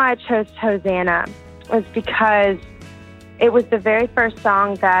reason why I chose Hosanna was because it was the very first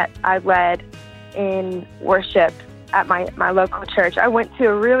song that I led in worship at my local church. I went to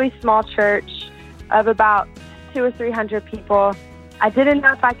a really small church of about 200 or 300 people. I didn't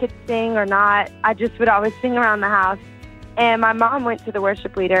know if I could sing or not. I just would always sing around the house. And my mom went to the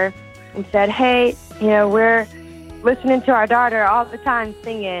worship leader and said, hey, we're listening to our daughter all the time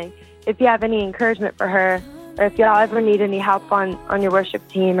singing. If you have any encouragement for her, or if y'all ever need any help on your worship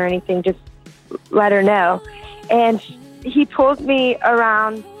team or anything, just let her know. And he pulled me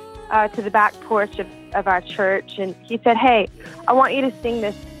around to the back porch of our church, and he said, hey, I want you to sing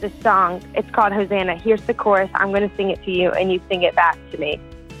this song. It's called Hosanna. Here's the chorus. I'm going to sing it to you, and you sing it back to me.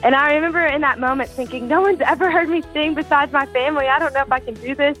 And I remember in that moment thinking, no one's ever heard me sing besides my family. I don't know if I can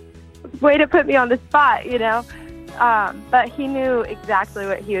do this. Way to put me on the spot, But he knew exactly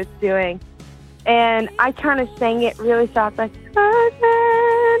what he was doing. And I kind of sang it really soft, like,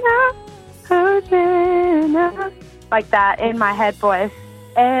 Hosanna, Hosanna, like that in my head voice.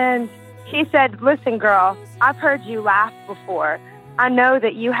 And he said, listen, girl, I've heard you laugh before. I know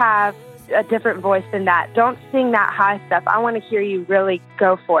that you have a different voice than that. Don't sing that high stuff. I want to hear you really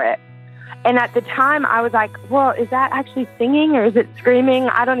go for it. And at the time, I was like, well, is that actually singing or is it screaming?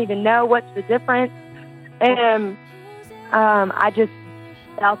 I don't even know. What's the difference? And I just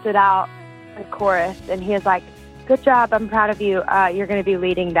belted out the chorus. And he was like, good job. I'm proud of you. You're going to be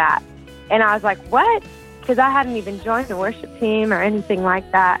leading that. And I was like, what? Because I hadn't even joined the worship team or anything like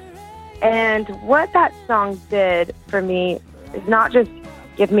that. And what that song did for me is not just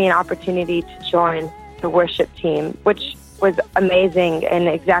give me an opportunity to join the worship team, which was amazing and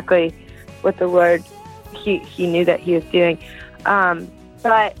exactly what the Lord, he knew that he was doing.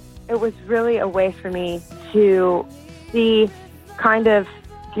 But it was really a way for me to see kind of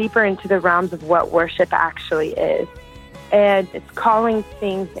deeper into the realms of what worship actually is. And it's calling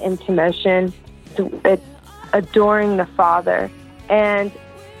things into motion. It's adoring the Father. And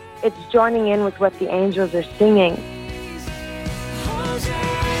it's joining in with what the angels are singing.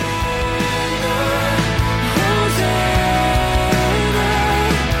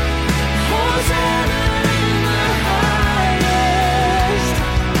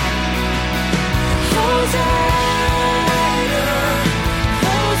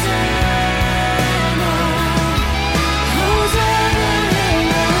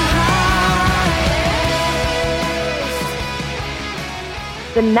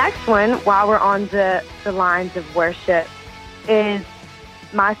 The next one, while we're on the lines of worship, is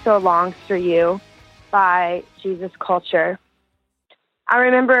My Soul Longs for You by Jesus Culture. I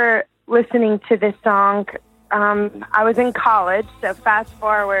remember listening to this song. I was in college, so fast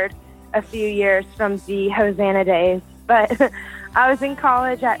forward. a few years from the Hosanna days, but I was in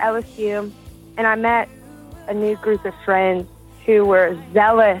college at LSU, and I met a new group of friends who were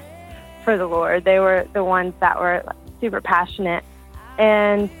zealous for the Lord. They were the ones that were super passionate.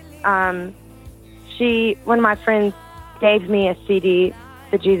 And one of my friends gave me a CD,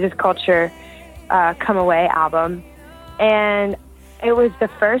 the Jesus Culture Come Away album. And it was the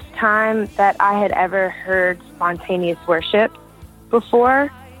first time that I had ever heard spontaneous worship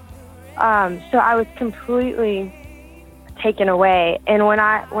before. So I was completely taken away. And when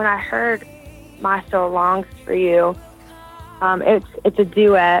I heard My Soul Longs for You, it's a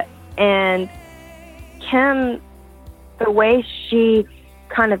duet. And Kim, the way she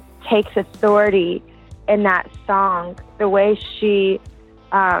kind of takes authority in that song, the way she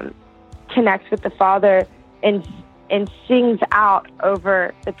connects with the Father and sings out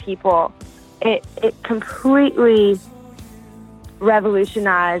over the people, it completely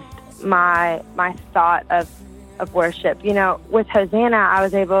revolutionized my thought of worship. You know, with Hosanna, I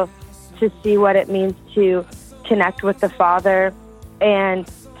was able to see what it means to connect with the Father and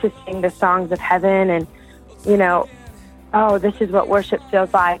to sing the songs of heaven, and, you know, oh, this is what worship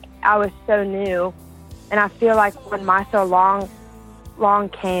feels like. I was so new, and I feel like when My So Long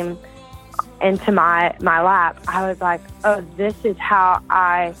came into my lap, I was like, oh, this is how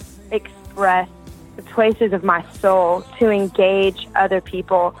I express the places of my soul, to engage other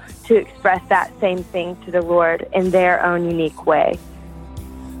people, to express that same thing to the Lord in their own unique way.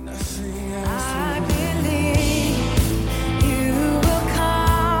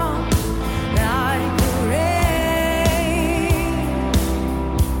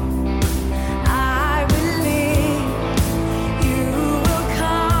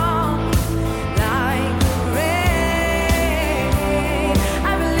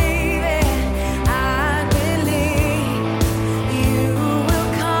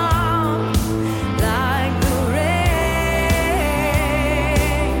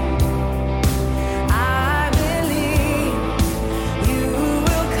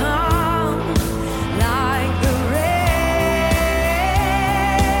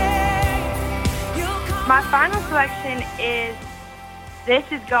 My final selection is, this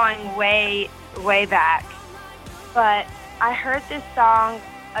is going way, way back, but I heard this song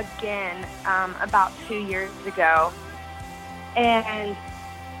again about 2 years ago, and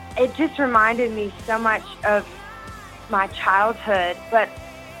it just reminded me so much of my childhood. But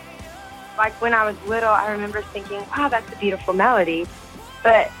like when I was little, I remember thinking, wow, that's a beautiful melody.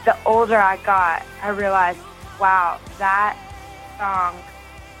 But the older I got, I realized, wow, that song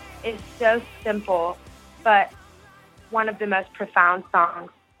is so simple, but one of the most profound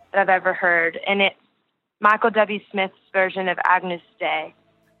songs that I've ever heard. And it's Michael W. Smith's version of Agnus Dei.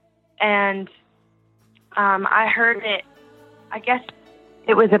 And I heard it, I guess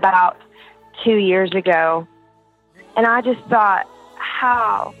it was about 2 years ago. And I just thought,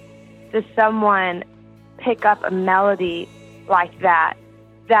 how does someone pick up a melody like that,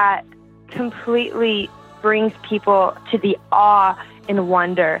 that completely brings people to the awe and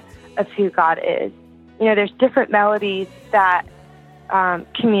wonder of who God is? You know, there's different melodies that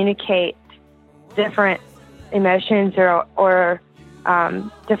communicate different emotions or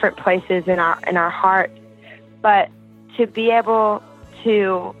different places in our heart. But to be able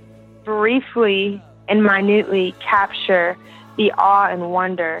to briefly and minutely capture the awe and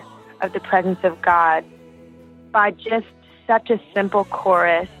wonder of the presence of God by just such a simple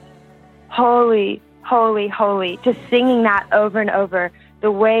chorus, holy, holy, holy, just singing that over and over,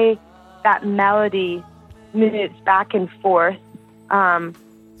 the way that melody moves back and forth,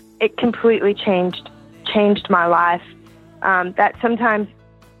 it completely changed my life. That sometimes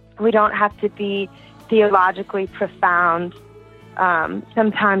we don't have to be theologically profound.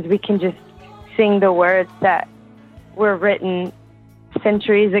 Sometimes we can just sing the words that were written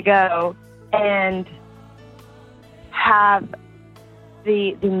centuries ago and have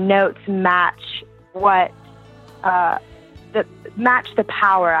the notes match what match the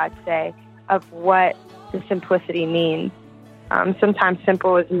power, I'd say, of what the simplicity means. Sometimes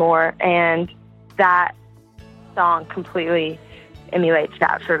simple is more, and that song completely emulates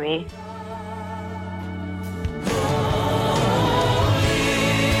that for me.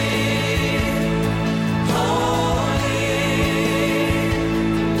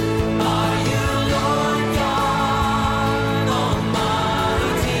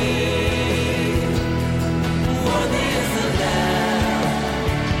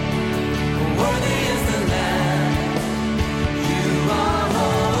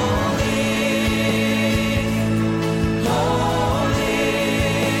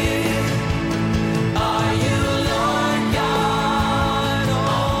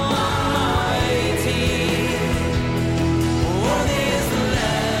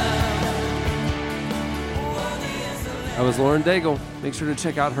 That was Lauren Daigle. Make sure to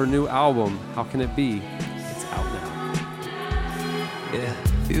check out her new album, How Can It Be? It's out now. Yeah,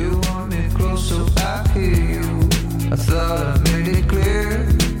 you want me close so I hear you. I thought I made it clear.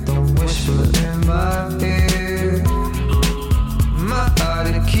 Don't whisper in my ear. My heart,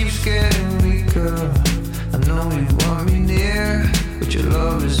 it keeps getting weaker. I know you want me near, but your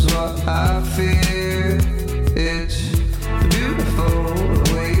love is what I fear. It's beautiful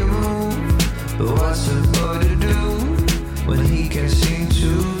the way you move, but what's a boy to do when he can't seem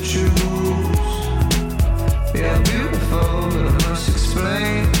to choose? Yeah, beautiful, but I must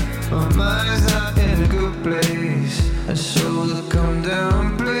explain. My mind's not in a good place, and so they'll come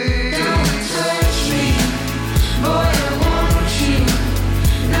down, please. Don't touch me, boy, I want you,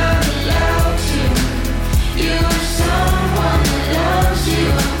 not allowed to. You're someone that loves you,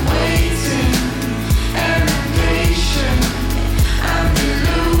 I'm waiting, and I'm patient, I'm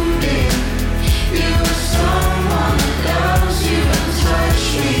deluded. You're someone that loves you, don't touch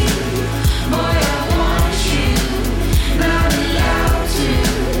me, boy, I want you, not allowed to.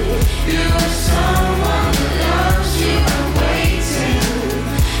 You're someone that loves you, I'm waiting,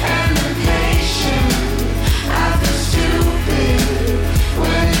 and I'm patient, I feel stupid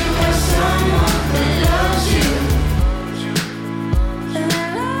when you have someone that loves you.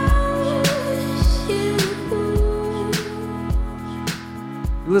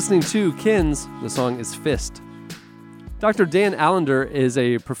 You're listening to Kins. The song is Fist. Dr. Dan Allender is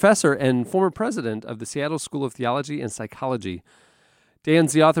a professor and former president of the Seattle School of Theology and Psychology.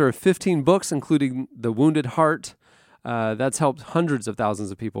 Dan's the author of 15 books, including The Wounded Heart. That's helped hundreds of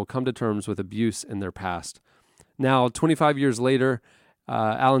thousands of people come to terms with abuse in their past. Now, 25 years later,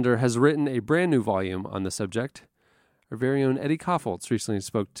 Allender has written a brand new volume on the subject. Our very own Eddie Koffoltz recently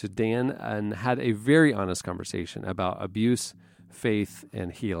spoke to Dan and had a very honest conversation about abuse, faith,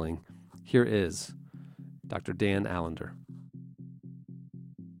 and healing. Here is Dr. Dan Allender.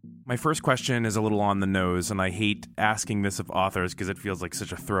 My first question is a little on the nose, and I hate asking this of authors because it feels like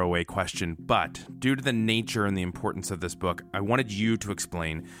such a throwaway question. But due to the nature and the importance of this book, I wanted you to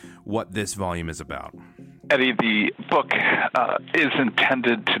explain what this volume is about. Eddie, the book is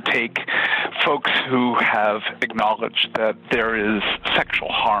intended to take folks who have acknowledged that there is sexual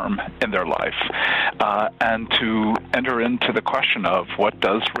harm in their life and to enter into the question of what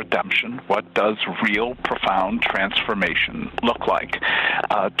does redemption, what does real, profound transformation look like.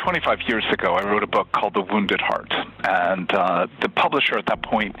 25 years ago, I wrote a book called The Wounded Heart, and the publisher at that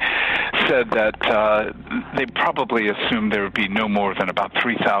point said that they probably assumed there would be no more than about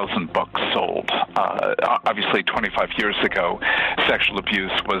 3,000 books sold. Obviously, 25 years ago, sexual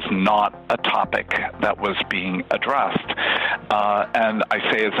abuse was not a topic that was being addressed. And I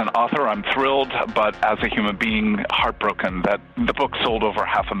say as an author, I'm thrilled, but as a human being, heartbroken that the book sold over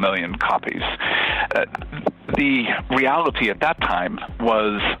 500,000 copies. The reality at that time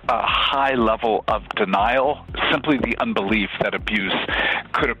was a high level of denial, simply the unbelief that abuse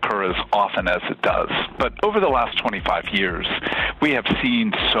could occur as often as it does. But over the last 25 years, we have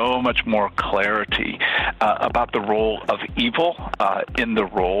seen so much more clarity about the role of evil in the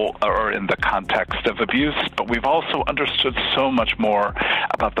role or in the context of abuse, but we've also understood so much more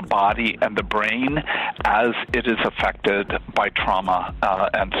about the body and the brain as it is affected by trauma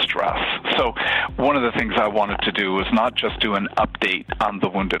and stress. So one of the things I wanted to do was not just do an update on The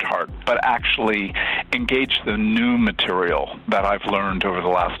Wounded Heart, but actually engage the new material that I've learned over the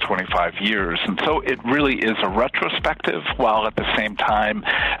last 25 years. And so it really is a retrospective, while at the same time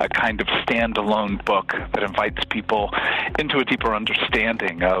a kind of standalone book that invites people into a deeper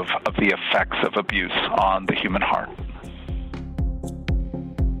understanding of the effects of abuse on the human heart.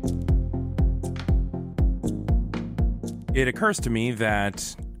 It occurs to me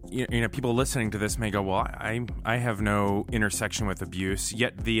that people listening to this may go, well, I have no intersection with abuse,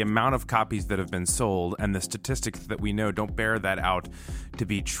 yet the amount of copies that have been sold and the statistics that we know don't bear that out to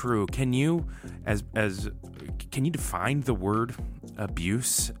be true. Can you can you define the word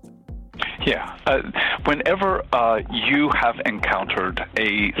abuse? Yeah. Whenever you have encountered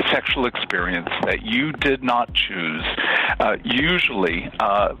a sexual experience that you did not choose, usually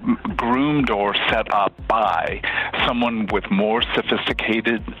groomed or set up by someone with more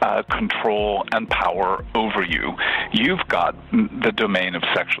sophisticated control and power over you, you've got the domain of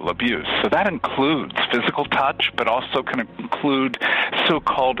sexual abuse. So that includes physical touch, but also can include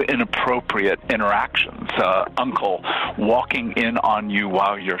so-called inappropriate interactions. Uncle walking in on you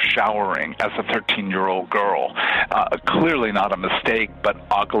while you're showering, doing as a 13-year-old girl. Clearly not a mistake, but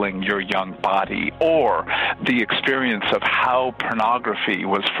ogling your young body, or the experience of how pornography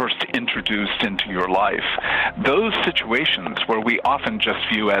was first introduced into your life. Those situations where we often just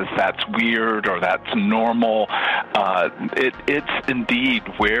view as that's weird or that's normal, it's indeed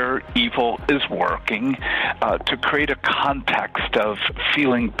where evil is working to create a context of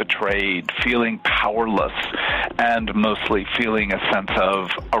feeling betrayed, feeling powerless, and mostly feeling a sense of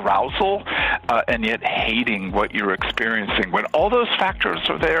arousal, and yet hating what you're experiencing. When all those factors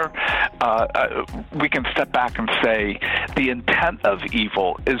are there, we can step back and say the intent of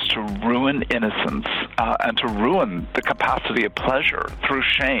evil is to ruin innocence and to ruin the capacity of pleasure through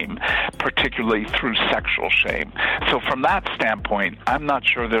shame, particularly through sexual shame. So from that standpoint, I'm not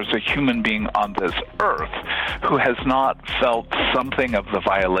sure there's a human being on this earth who has not felt something of the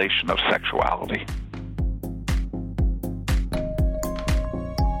violation of sexuality.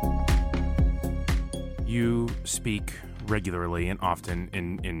 You speak regularly and often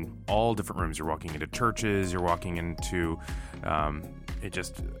in all different rooms. You're walking into churches, you're walking into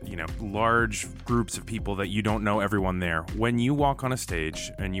large groups of people that you don't know everyone there. When you walk on a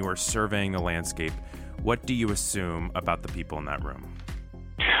stage and you are surveying the landscape, what do you assume about the people in that room?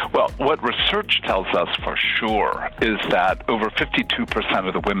 Well, what research tells us for sure is that over 52%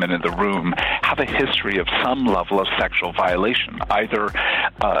 of the women in the room have a history of some level of sexual violation, either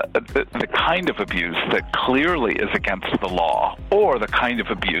the kind of abuse that clearly is against the law, or the kind of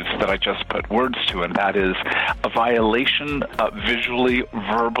abuse that I just put words to, and that is a violation visually,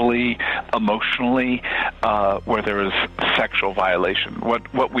 verbally, emotionally, where there is sexual violation.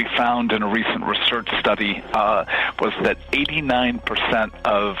 What we found in a recent research study was that 89%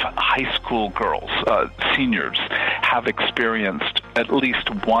 of high school girls, seniors, have experienced at least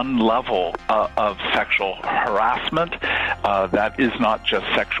one level of sexual harassment. That is not just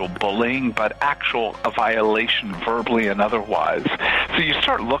sexual bullying, but actual violation verbally and otherwise. So you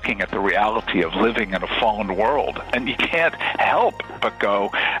start looking at the reality of living in a fallen world, and you can't help but go,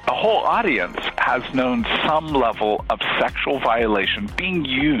 a whole audience has known some level of sexual violation being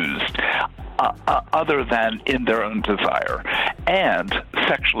used other than in their own desire, and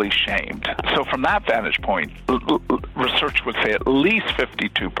sexually shamed. So from that vantage point, research would say at least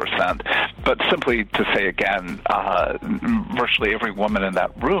 52%, but simply to say again, virtually every woman in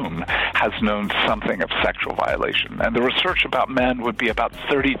that room has known something of sexual violation. And the research about men would be about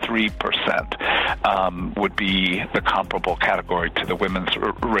 33%, would be the comparable category to the women's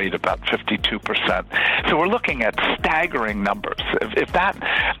rate, about 52%. So we're looking at staggering numbers. If that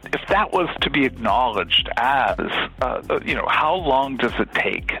was to be acknowledged as, how long does it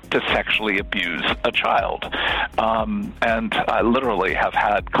take to sexually abuse a child? And I literally have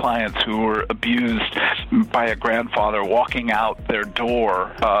had clients who were abused by a grandfather walking out their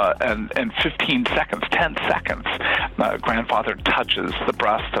door, and 15 seconds, 10 seconds, grandfather touches the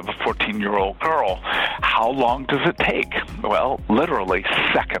breast of a 14-year-old girl. How long does it take? Well, literally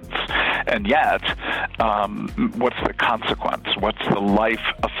seconds. And yet, what's the consequence? What's the life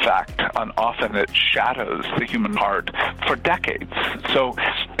effect? And often it shadows the human heart for decades. So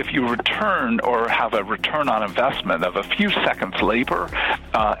if you return or have a return on investment of a few seconds labor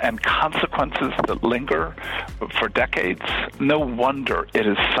and consequences that linger for decades, no wonder it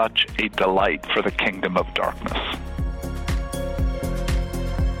is such a delight for the kingdom of darkness.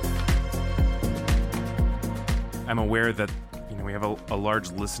 I'm aware that we have a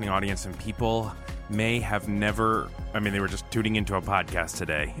large listening audience, and people may have never, they were just tuning into a podcast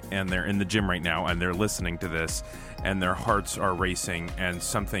today, and they're in the gym right now, and they're listening to this, and their hearts are racing, and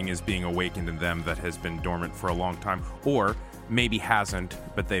something is being awakened in them that has been dormant for a long time, or maybe hasn't,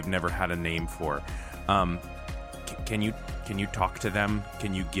 but they've never had a name for. Can you talk to them?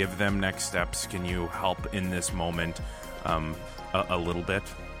 Can you give them next steps? Can you help in this moment a little bit?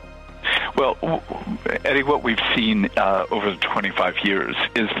 Well, Eddie, what we've seen over the 25 years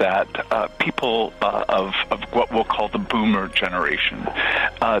is that people of what we'll call the boomer generation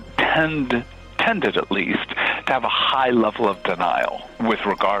tended at least to have a high level of denial with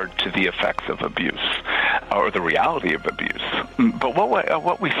regard to the effects of abuse or the reality of abuse. But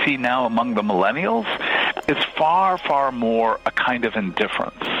what we see now among the millennials is far, far more a kind of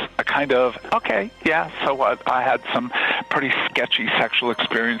indifference, a kind of, okay, yeah, so what? I had some pretty sketchy sexual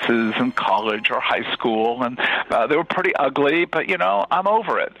experiences in college or high school, and they were pretty ugly, but, I'm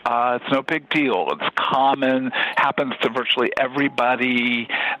over it. It's no big deal. It's common, happens to virtually everybody.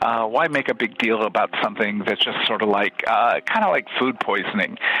 Why make a big deal about something that's just sort of like, kind of like food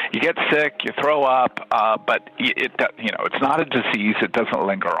poisoning? You get sick, you throw up, but it's not a disease. It doesn't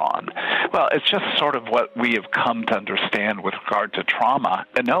linger on. Well, it's just sort of what we have come to understand with regard to trauma.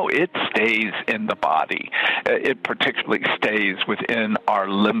 And no, it it stays in the body. It particularly stays within our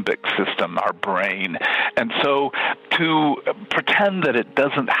limbic system, our brain. And so to pretend that it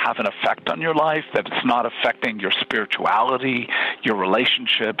doesn't have an effect on your life, that it's not affecting your spirituality, your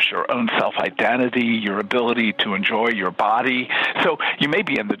relationships, your own self-identity, your ability to enjoy your body. So you may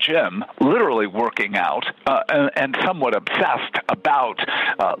be in the gym, literally working out, and somewhat obsessed about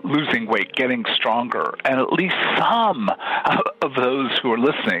losing weight, getting stronger. And at least some of those who are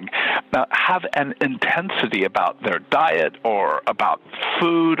listening have an intensity about their diet or about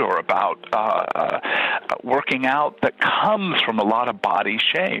food or about working out that comes from a lot of body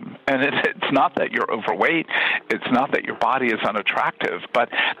shame. And it's not that you're overweight, it's not that your body is unattractive, but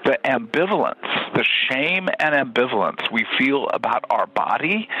the ambivalence, the shame and ambivalence we feel about our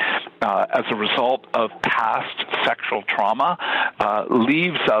body as a result of past sexual trauma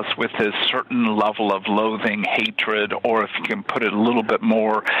leaves us with this certain level of loathing, hatred, or if you can put it a little bit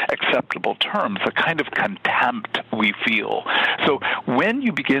more acceptable terms, the kind of contempt we feel. So when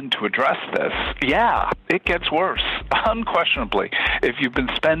you begin to address this, it gets worse, unquestionably. If you've been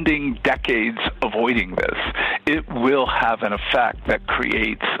spending decades avoiding this, it will have an effect that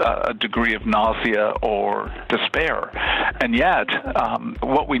creates a degree of nausea or despair. And yet,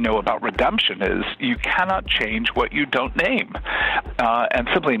 what we know about redemption is you cannot change what you don't name. And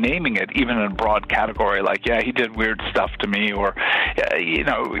simply naming it, even in a broad category like, he did weird stuff to me, or,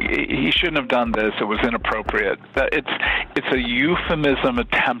 he shouldn't have done this, it was inappropriate. It's a euphemism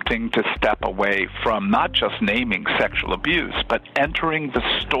attempting to step away from not just naming sexual abuse, but entering the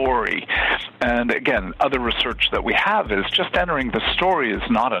story. And again, other research that we have is just entering the story is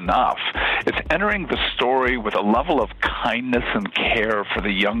not enough. It's entering the story with a level of kindness and care for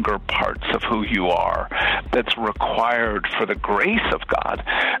the younger parts of who you are that's required for the grace of God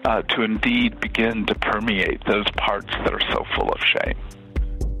to indeed begin to permeate those parts that are so full of shame.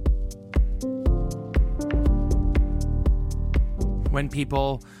 When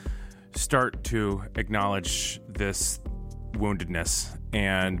people start to acknowledge this woundedness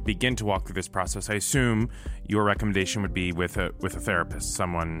and begin to walk through this process, I assume your recommendation would be with a therapist,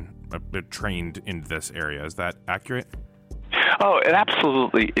 someone trained in this area. Is that accurate? Oh, it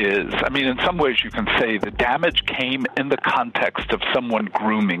absolutely is. I mean, in some ways you can say the damage came in the context of someone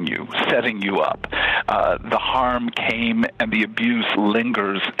grooming you, setting you up. The harm came and the abuse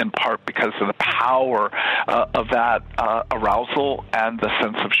lingers in part because of the power of that arousal and the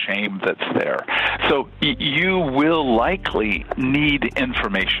sense of shame that's there. So you will likely need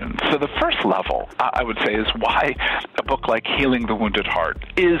information. So the first level, I would say, is why a book like Healing the Wounded Heart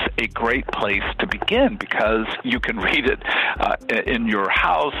is a great place to begin, because you can read it in your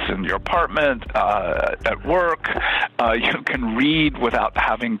house, in your apartment, at work. You can read without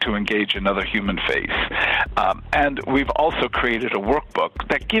having to engage another human face. And we've also created a workbook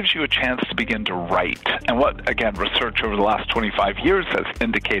that gives you a chance to begin to write. And what, again, research over the last 25 years has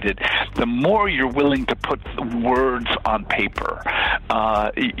indicated, the more you're willing to put words on paper,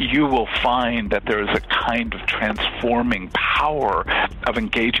 you will find that there is a kind of transforming power of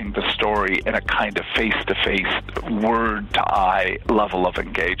engaging the story in a kind of face-to-face, word-to-eye level of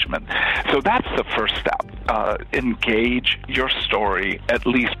engagement. So that's the first step. Engage your story, at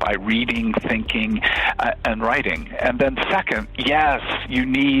least by reading, thinking, and writing. And then second, yes, you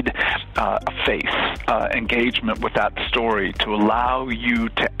need a face, engagement with that story to allow you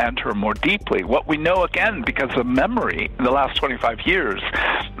to enter more deeply. What we know, again, because of memory in the last 25 years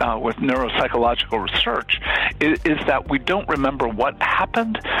with neuropsychological research, is that we don't remember what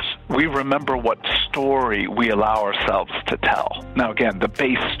happened. We remember what story we allow ourselves to tell. Now, again, the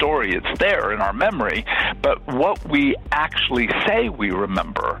base story is there in our memory, but what we actually say we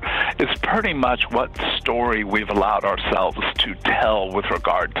remember is pretty much what story we've allowed ourselves to tell with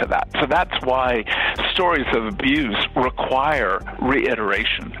regard to that. So that's why stories of abuse require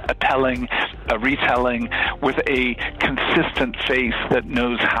reiteration, a retelling with a consistent face that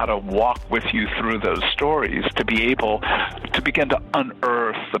knows how to walk with you through those stories to be able to begin to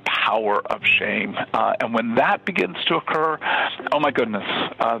unearth the power of shame. And when that begins to occur, oh my goodness,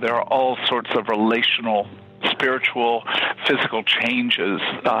 there are all sorts of relational, spiritual, physical changes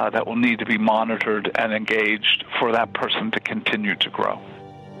that will need to be monitored and engaged for that person to continue to grow.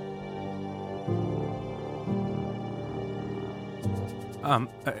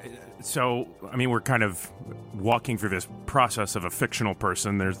 So, I mean, we're kind of walking through this process of a fictional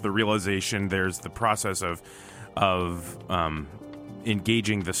person. There's the realization, there's the process of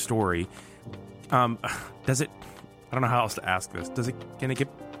engaging the story. Does it, I don't know how else to ask this. Can it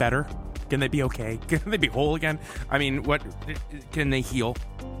get better? Can they be okay? Can they be whole again? I mean, can they heal?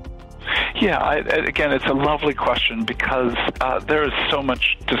 Yeah, again, it's a lovely question because there is so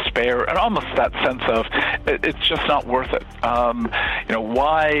much despair and almost that sense of it's just not worth it.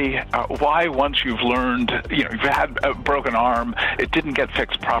 Why once you've learned, you've had a broken arm, it didn't get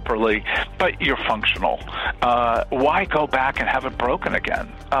fixed properly, but you're functional. Why go back and have it broken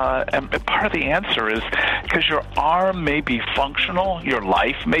again? And part of the answer is because your arm may be functional, your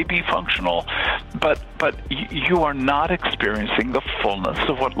life may be functional, but you are not experiencing the fullness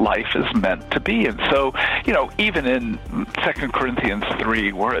of what life is meant to be. And so, even in 2 Corinthians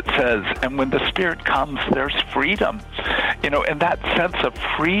 3, where it says, and when the Spirit comes, there's freedom. And that sense of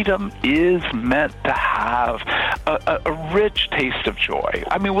freedom is meant to have a rich taste of joy.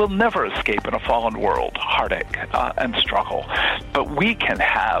 I mean, we'll never escape in a fallen world heartache and struggle, but we can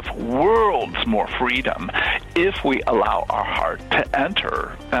have worlds more freedom if we allow our heart to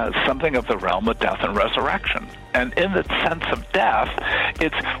enter something of the realm of death and resurrection. And in the sense of death,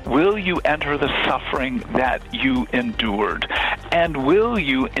 it's will you enter the suffering that you endured? And will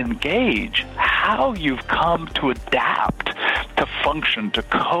you engage how you've come to adapt, to function, to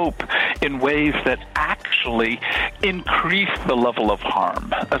cope in ways that actually increase the level of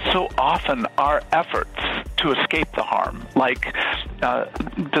harm? So often our efforts to escape the harm, like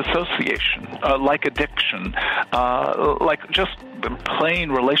dissociation, like addiction, like just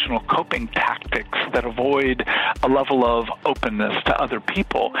plain relational coping tactics that avoid a level of openness to other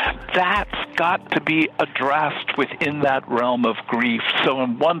people, that's got to be addressed within that realm of grief. So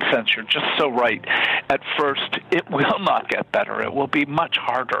in one sense, you're just so right. At first, it will not get better. It will be much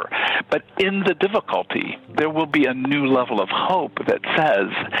harder. But in the difficulty, there will be a new level of hope that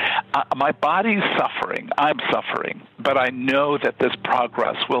says, my body's suffering, I'm suffering, but I know that this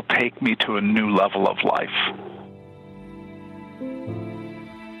progress will take me to a new level of life.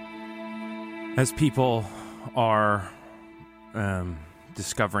 As people are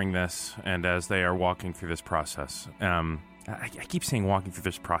discovering this and as they are walking through this process, I keep saying walking through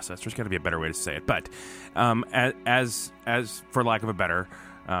this process. There's got to be a better way to say it. But as for lack of a better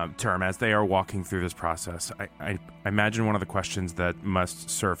term, as they are walking through this process, I imagine one of the questions that must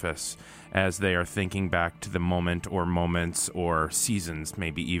surface as they are thinking back to the moment or moments or seasons,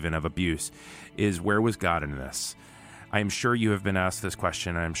 maybe even of abuse, is where was God in this? I am sure you have been asked this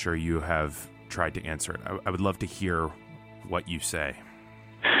question, and I'm sure you have tried to answer it. I would love to hear what you say.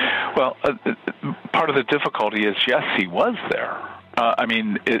 Well, part of the difficulty is, yes, he was there.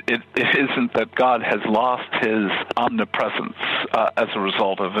 It isn't that God has lost his omnipresence as a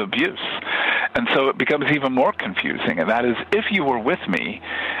result of abuse. And so it becomes even more confusing, and that is, if you were with me,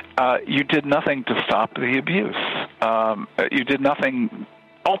 you did nothing to stop the abuse. You did nothing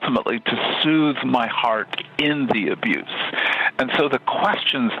ultimately to soothe my heart in the abuse. And so the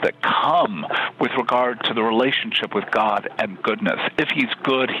questions that come with regard to the relationship with God and goodness, if he's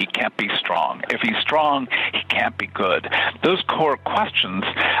good, he can't be strong. If he's strong, he can't be good. Those core questions,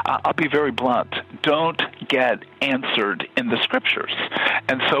 I'll be very blunt, don't get answered in the scriptures.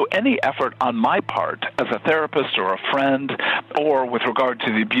 And so any effort on my part as a therapist or a friend, or with regard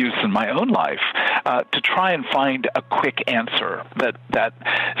to the abuse in my own life, to try and find a quick answer that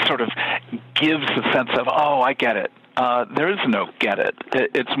sort of gives a sense of, oh, I get it. There is no get it.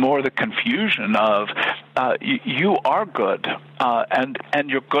 It's more the confusion of you are good, and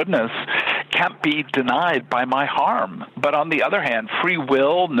your goodness can't be denied by my harm. But on the other hand, free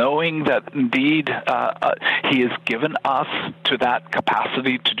will, knowing that indeed he has given us to that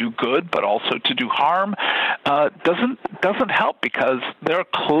capacity to do good, but also to do harm, doesn't help, because there are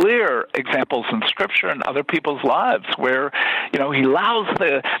clear examples in Scripture and other people's lives where he allows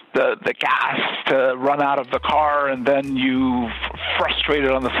the gas to run out of the car, and then you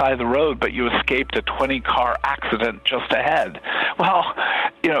frustrated on the side of the road, but you escaped a 20-car accident just ahead. Well,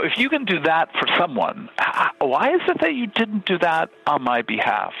 if you can do that for someone, why is it that you didn't do that on my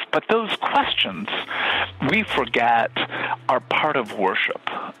behalf? But those questions, we forget, are part of worship.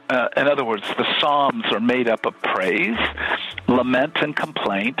 In other words, the Psalms are made up of praise, lament and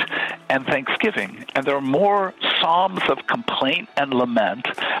complaint, and thanksgiving. And there are more Psalms of complaint and lament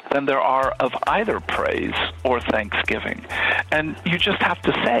than there are of either praise or thanksgiving. And you just have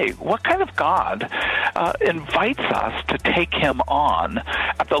to say, what kind of God invites us to take him on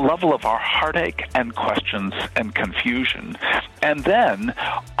at the level of our heartache and questions and confusion, and then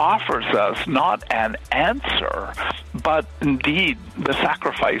offers us not an answer, but indeed the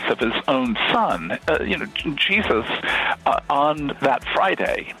sacrifice of his own son. Jesus on that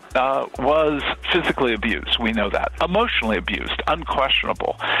Friday was physically abused. We know that. Emotionally abused,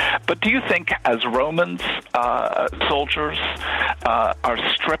 unquestionable. But do you think as Romans soldiers are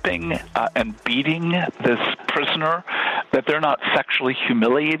stripping and beating this prisoner that they're not sexually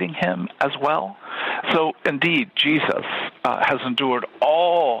humiliating him as well. So indeed, Jesus has endured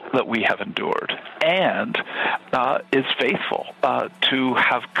all that we have endured and is faithful to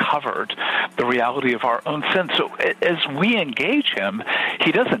have covered the reality of our own sin. So as we engage him,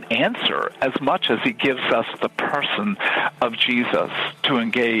 he doesn't answer as much as he gives us the person of Jesus to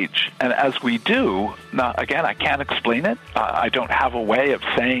engage. And as we do, now, again, I can't explain it. I don't have a way of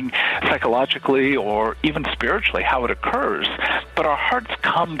saying psychologically or even spiritually how it occurs, but our hearts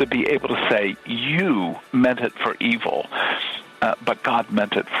come to be able to say, you meant it for evil, but God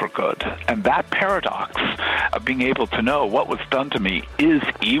meant it for good. And that paradox of being able to know what was done to me is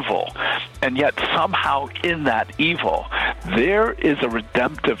evil, and yet somehow in that evil, there is a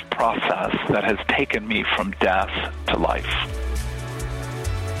redemptive process that has taken me from death to life.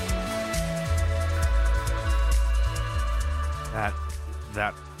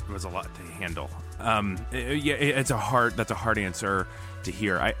 That was a lot to handle. That's a hard answer to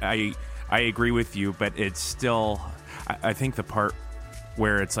hear. I agree with you, but it's still, I think the part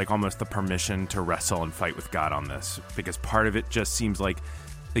where it's like almost the permission to wrestle and fight with God on this, because part of it just seems like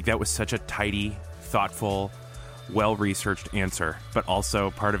that was such a tidy, thoughtful, well-researched answer, but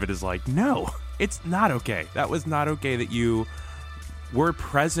also part of it is like, no, it's not okay. That was not okay that you were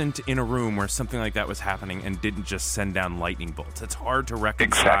present in a room where something like that was happening and didn't just send down lightning bolts. It's hard to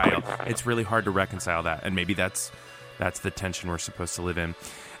reconcile. Exactly. It's really hard to reconcile that, and maybe that's the tension we're supposed to live in.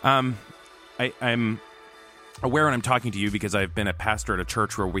 I'm aware when I'm talking to you because I've been a pastor at a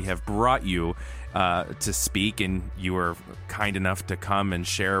church where we have brought you to speak, and you were kind enough to come and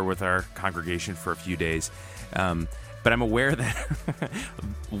share with our congregation for a few days. But I'm aware that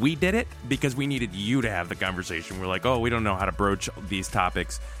we did it because we needed you to have the conversation. We're like, oh, we don't know how to broach these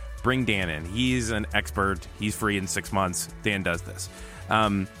topics. Bring Dan in. He's an expert. He's free in 6 months. Dan does this.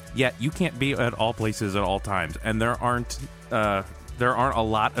 Yet you can't be at all places at all times, and there aren't a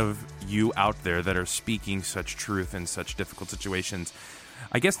lot of you out there that are speaking such truth in such difficult situations.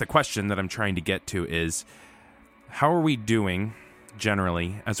 I guess the question that I'm trying to get to is, how are we doing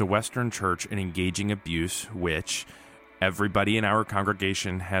generally as a Western church in engaging abuse, which everybody in our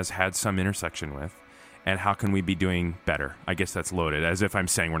congregation has had some intersection with, and how can we be doing better? I guess that's loaded, as if I'm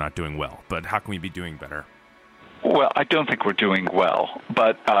saying we're not doing well, but how can we be doing better? Well, I don't think we're doing well,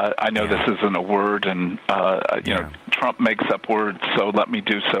 but I know this isn't a word, and Trump makes up words, so let me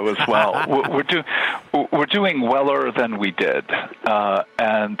do so as well. We're doing weller than we did,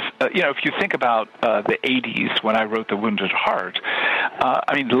 and if you think about the '80s when I wrote The Wounded Heart,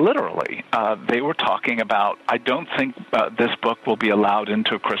 literally, they were talking about, I don't think this book will be allowed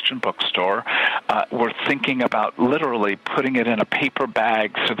into a Christian bookstore. We're thinking about literally putting it in a paper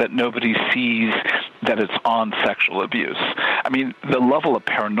bag so that nobody sees that it's on sexual abuse. I mean, the level of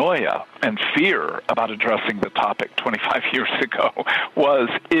paranoia and fear about addressing the topic 25 years ago was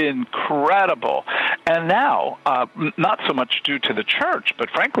incredible. And now, not so much due to the church,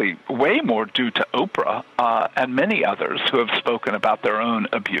 but frankly, way more due to Oprah and many others who have spoken about their own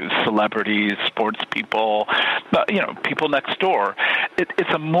abuse, celebrities, sports people, people next door.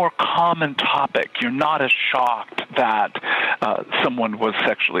 It's a more common topic. You're not as shocked that someone was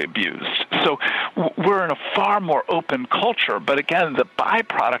sexually abused. So we're in a far more open culture, but again, the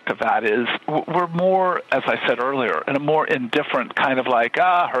byproduct of that is we're more, as I said earlier, in a more indifferent kind of like,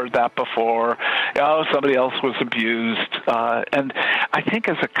 heard that before, somebody else was abused. And I think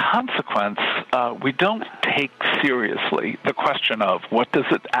as a consequence, we don't take seriously the question of what does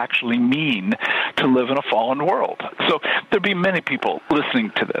it actually mean to live in a fallen world. So there'd be many people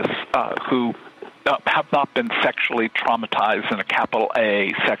listening to this who have not been sexually traumatized in a capital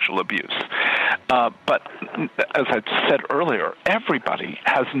A sexual abuse. But as I said earlier, everybody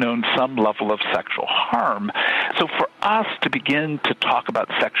has known some level of sexual harm. So for us to begin to talk about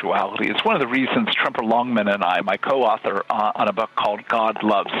sexuality, it's one of the reasons Tremper Longman and I, my co-author on a book called God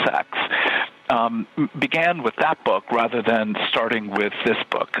Loves Sex, began with that book rather than starting with this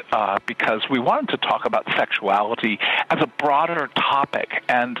book because we wanted to talk about sexuality as a broader topic,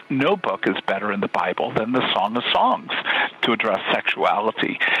 and no book is better in the Bible than the Song of Songs to address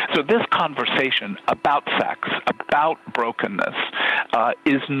sexuality. So this conversation about sex, about brokenness,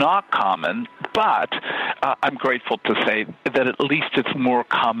 is not common, but I'm grateful to say that at least it's more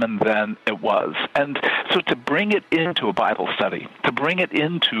common than it was. And so to bring it into a Bible study, to bring it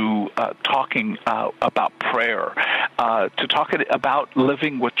into talking about prayer, to talk about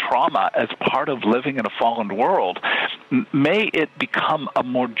living with trauma as part of living in a fallen world, may it become a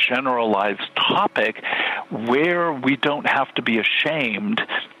more generalized topic where we don't have to be ashamed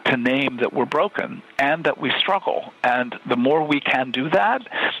to name that we're broken and that we struggle. And the more we can do that,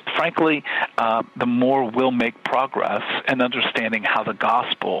 frankly, the more we'll make progress in understanding how the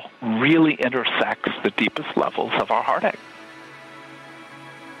gospel really intersects the deepest levels of our heartache.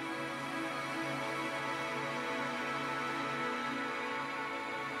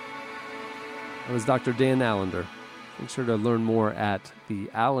 That was Dr. Dan Allender. Make sure to learn more at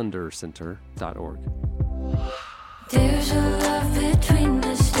theallendercenter.org. There's a love between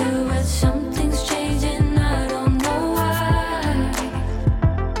us two, but something's changing. I don't know why.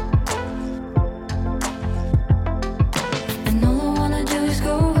 And all I wanna do is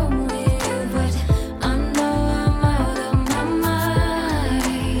go home with you, but I know I'm out of my mind.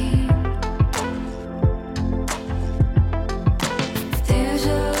 There's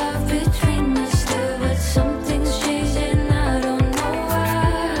a love between us two, but something's changing. I don't know why.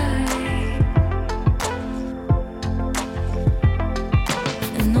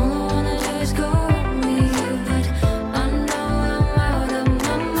 And all I wanna do is go home with you, but I know I'm out of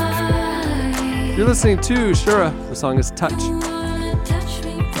my mind. You're listening to Shura. The song is Touch.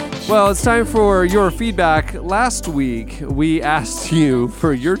 Well, it's time for your feedback. Last week, we asked you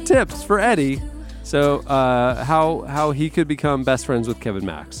for your tips for Eddie, so how he could become best friends with Kevin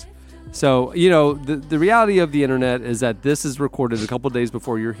Max. So, the reality of the internet is that this is recorded a couple days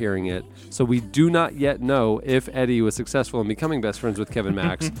before you're hearing it, so we do not yet know if Eddie was successful in becoming best friends with Kevin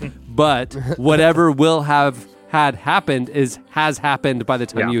Max, but whatever will have had happened has happened by the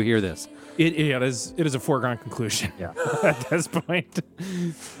time you hear this. It is a foregone conclusion. Yeah. At this point.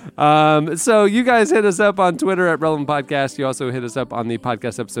 So you guys hit us up on Twitter at Relevant Podcast. You also hit us up on the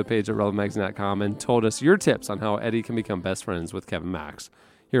podcast episode page at relevantmagazine.com and told us your tips on how Eddie can become best friends with Kevin Max.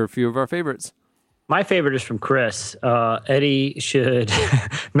 Here are a few of our favorites. My favorite is from Chris. Eddie should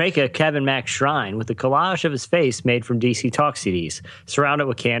make a Kevin Max shrine with a collage of his face made from DC Talk CDs. Surround it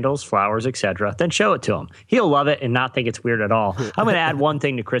with candles, flowers, etc. Then show it to him. He'll love it and not think it's weird at all. I'm going to add one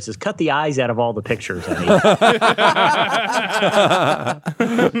thing to Chris's. Cut the eyes out of all the pictures, Eddie.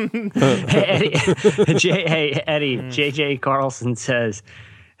 Eddie, JJ Carlson says,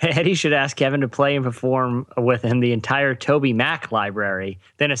 Eddie should ask Kevin to play and perform with him the entire Toby Mac library.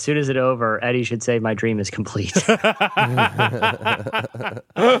 Then as soon as it's over, Eddie should say, my dream is complete. I'll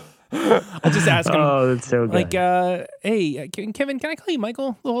just ask him. Oh, that's so good. Like, hey, Kevin, can I call you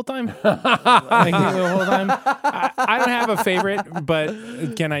Michael the whole time? The whole time? I don't have a favorite, but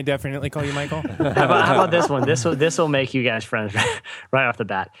can I definitely call you Michael? How about this one? This will make you guys friends right off the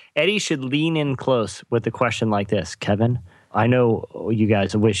bat. Eddie should lean in close with a question like this. Kevin, I know you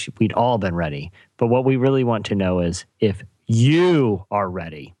guys wish we'd all been ready, but what we really want to know is if you are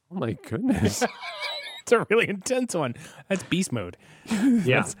ready. Oh, my goodness. It's a really intense one. That's beast mode.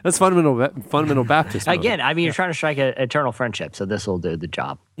 Yeah. That's fundamental Baptist mode. Again, I mean, you're trying to strike an eternal friendship, so this will do the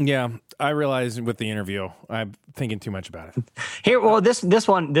job. Yeah, I realized with the interview, I'm thinking too much about it. Here, well, this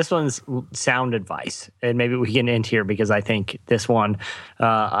one's sound advice, and maybe we can end here because I think this one,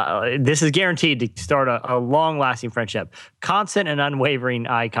 this is guaranteed to start a long-lasting friendship. Constant and unwavering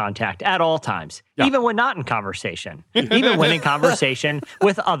eye contact at all times, even when not in conversation, even when in conversation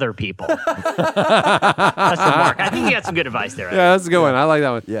with other people. That's the mark. I think you got some good advice there. Yeah, that's a good one. I like that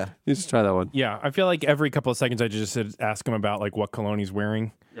one. Yeah, you should try that one. Yeah, I feel like every couple of seconds I just ask him about like what cologne he's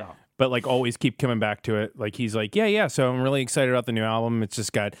wearing. Yeah. But like always keep coming back to it. Like he's like, yeah. So I'm really excited about the new album. It's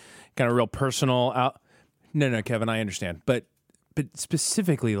just got kind of real personal out. No, Kevin, I understand. But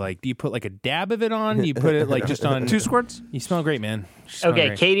specifically, like, do you put like a dab of it on? Do you put it like just on 2 squirts? You smell great, man. Okay,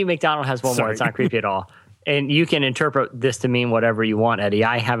 great. Katie McDonald has one more. It's not creepy at all. And you can interpret this to mean whatever you want, Eddie.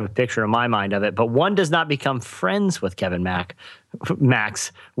 I have a picture in my mind of it, but one does not become friends with Kevin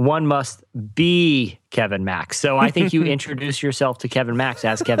Max. One must be Kevin Max. So I think you introduce yourself to Kevin Max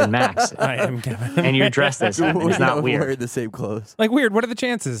as Kevin Max. I am Kevin. And you're dressed as him. It's not weird. Wearing the same clothes. Like weird. What are the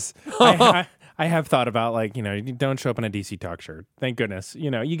chances? I have thought about like, you don't show up in a DC Talk shirt. Thank goodness.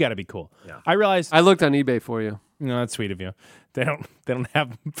 You got to be cool. Yeah. I realized I looked on eBay for you. No, that's sweet of you. They don't have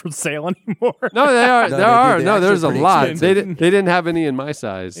them for sale anymore. No, they are. No, there are. do. No, there's a lot. Expensive. They didn't have any in my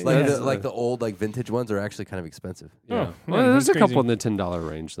size. Like the old vintage ones are actually kind of expensive. Yeah. Oh, Well, there's a couple in the $10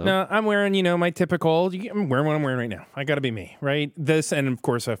 range though. No, I'm wearing, my typical. I'm wearing what I'm wearing right now. I got to be me, right? This and of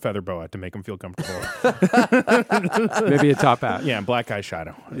course a feather boa to make them feel comfortable. Maybe a top hat. Yeah, black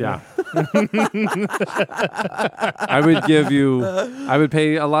eyeshadow. Yeah. I would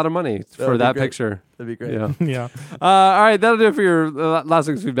pay a lot of money for that picture. That'd be great. Yeah. Yeah. All right, that'll do it for your last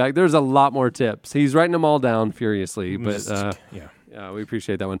week's feedback. There's a lot more tips. He's writing them all down furiously, but yeah, we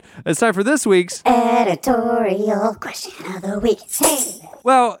appreciate that one. It's time for this week's editorial question of the week.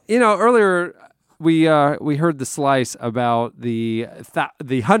 Well, earlier we heard the slice about the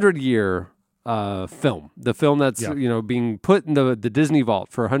 100-year film. The film that's being put in the Disney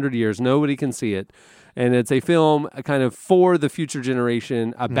vault for 100 years. Nobody can see it. And it's a film kind of for the future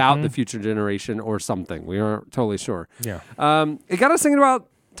generation, about the future generation or something. We aren't totally sure. Yeah. It got us thinking about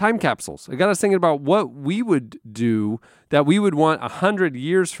time capsules. It got us thinking about what we would do that we would want 100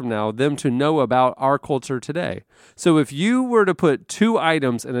 years from now them to know about our culture today. So if you were to put 2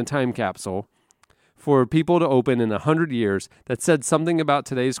 items in a time capsule for people to open in 100 years that said something about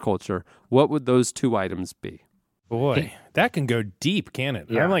today's culture, what would those 2 items be? Boy, that can go deep, can it?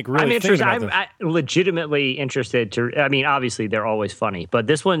 Yeah. I'm like really I'm interested. thinking about I'm legitimately interested to. I mean, obviously they're always funny, but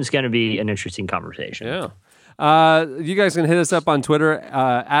this one's going to be an interesting conversation. Yeah. You guys can hit us up on Twitter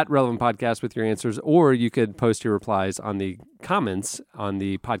at Relevant Podcast with your answers, or you could post your replies on the comments on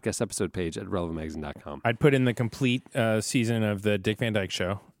the podcast episode page at relevantmagazine.com. I'd put in the complete season of the Dick Van Dyke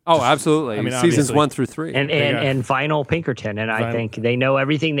Show. Oh, absolutely. I mean, seasons 1 through 3. And Vinyl Pinkerton. And I think they know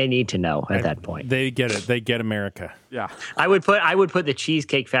everything they need to know at that point. They get it. They get America. Yeah. I would put the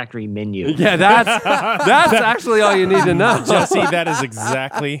Cheesecake Factory menu. Yeah, that's actually all you need to know. Jesse, that is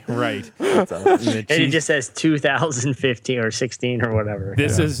exactly right. And it just says 2015 or 16 or whatever.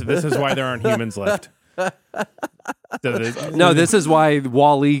 This is why there aren't humans left. No, this is why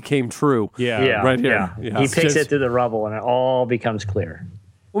Wall-E came true. Yeah. Right here. Yeah. He picks it through the rubble and it all becomes clear.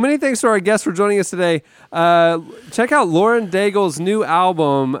 Well, many thanks to our guests for joining us today. Check out Lauren Daigle's new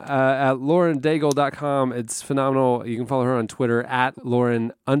album at laurendaigle.com. It's phenomenal. You can follow her on Twitter at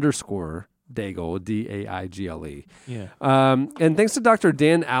Lauren_Daigle, Daigle. Yeah. And thanks to Dr.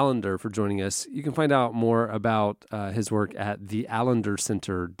 Dan Allender for joining us. You can find out more about his work at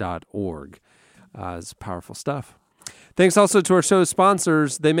theallendercenter.org. It's powerful stuff. Thanks also to our show's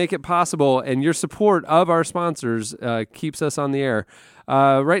sponsors. They make it possible, and your support of our sponsors keeps us on the air.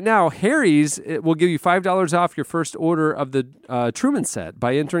 Right now, Harry's will give you $5 off your first order of the Truman set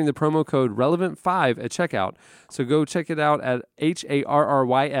by entering the promo code RELEVANT5 at checkout. So go check it out at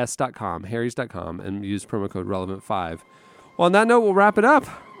HARRYS.com, harrys.com, and use promo code RELEVANT5. Well, on that note, we'll wrap it up.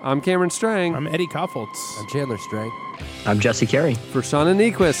 I'm Cameron Strang. I'm Eddie Koffoltz. I'm Chandler Strang. I'm Jesse Carey. For Shauna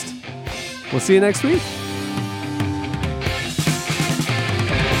Nyquist. We'll see you next week.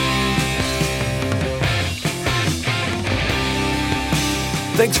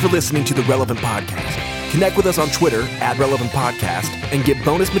 Thanks for listening to the Relevant Podcast. Connect with us on Twitter at Relevant Podcast and get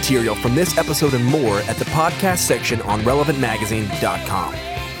bonus material from this episode and more at the podcast section on relevantmagazine.com.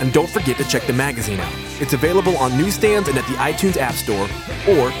 And don't forget to check the magazine out. It's available on newsstands and at the iTunes App Store,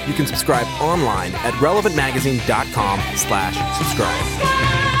 or you can subscribe online at relevantmagazine.com/subscribe.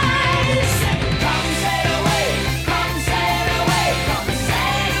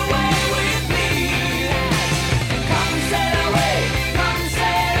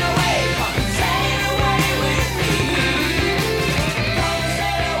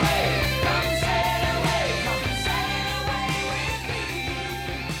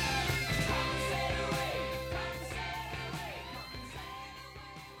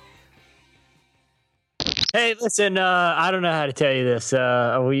 Hey, listen, I don't know how to tell you this.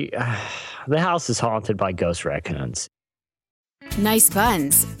 The house is haunted by ghost raccoons. Nice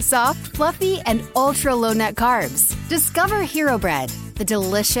buns, soft, fluffy, and ultra-low net carbs. Discover Hero Bread, the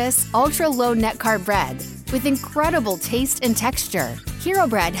delicious ultra-low net carb bread with incredible taste and texture. Hero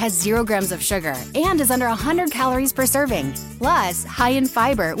Bread has 0 grams of sugar and is under 100 calories per serving. Plus, high in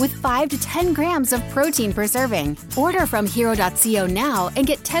fiber with 5 to 10 grams of protein per serving. Order from hero.co now and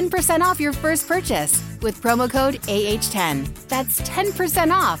get 10% off your first purchase with promo code AH10. That's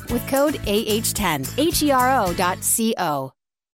 10% off with code AH10. HERO.co.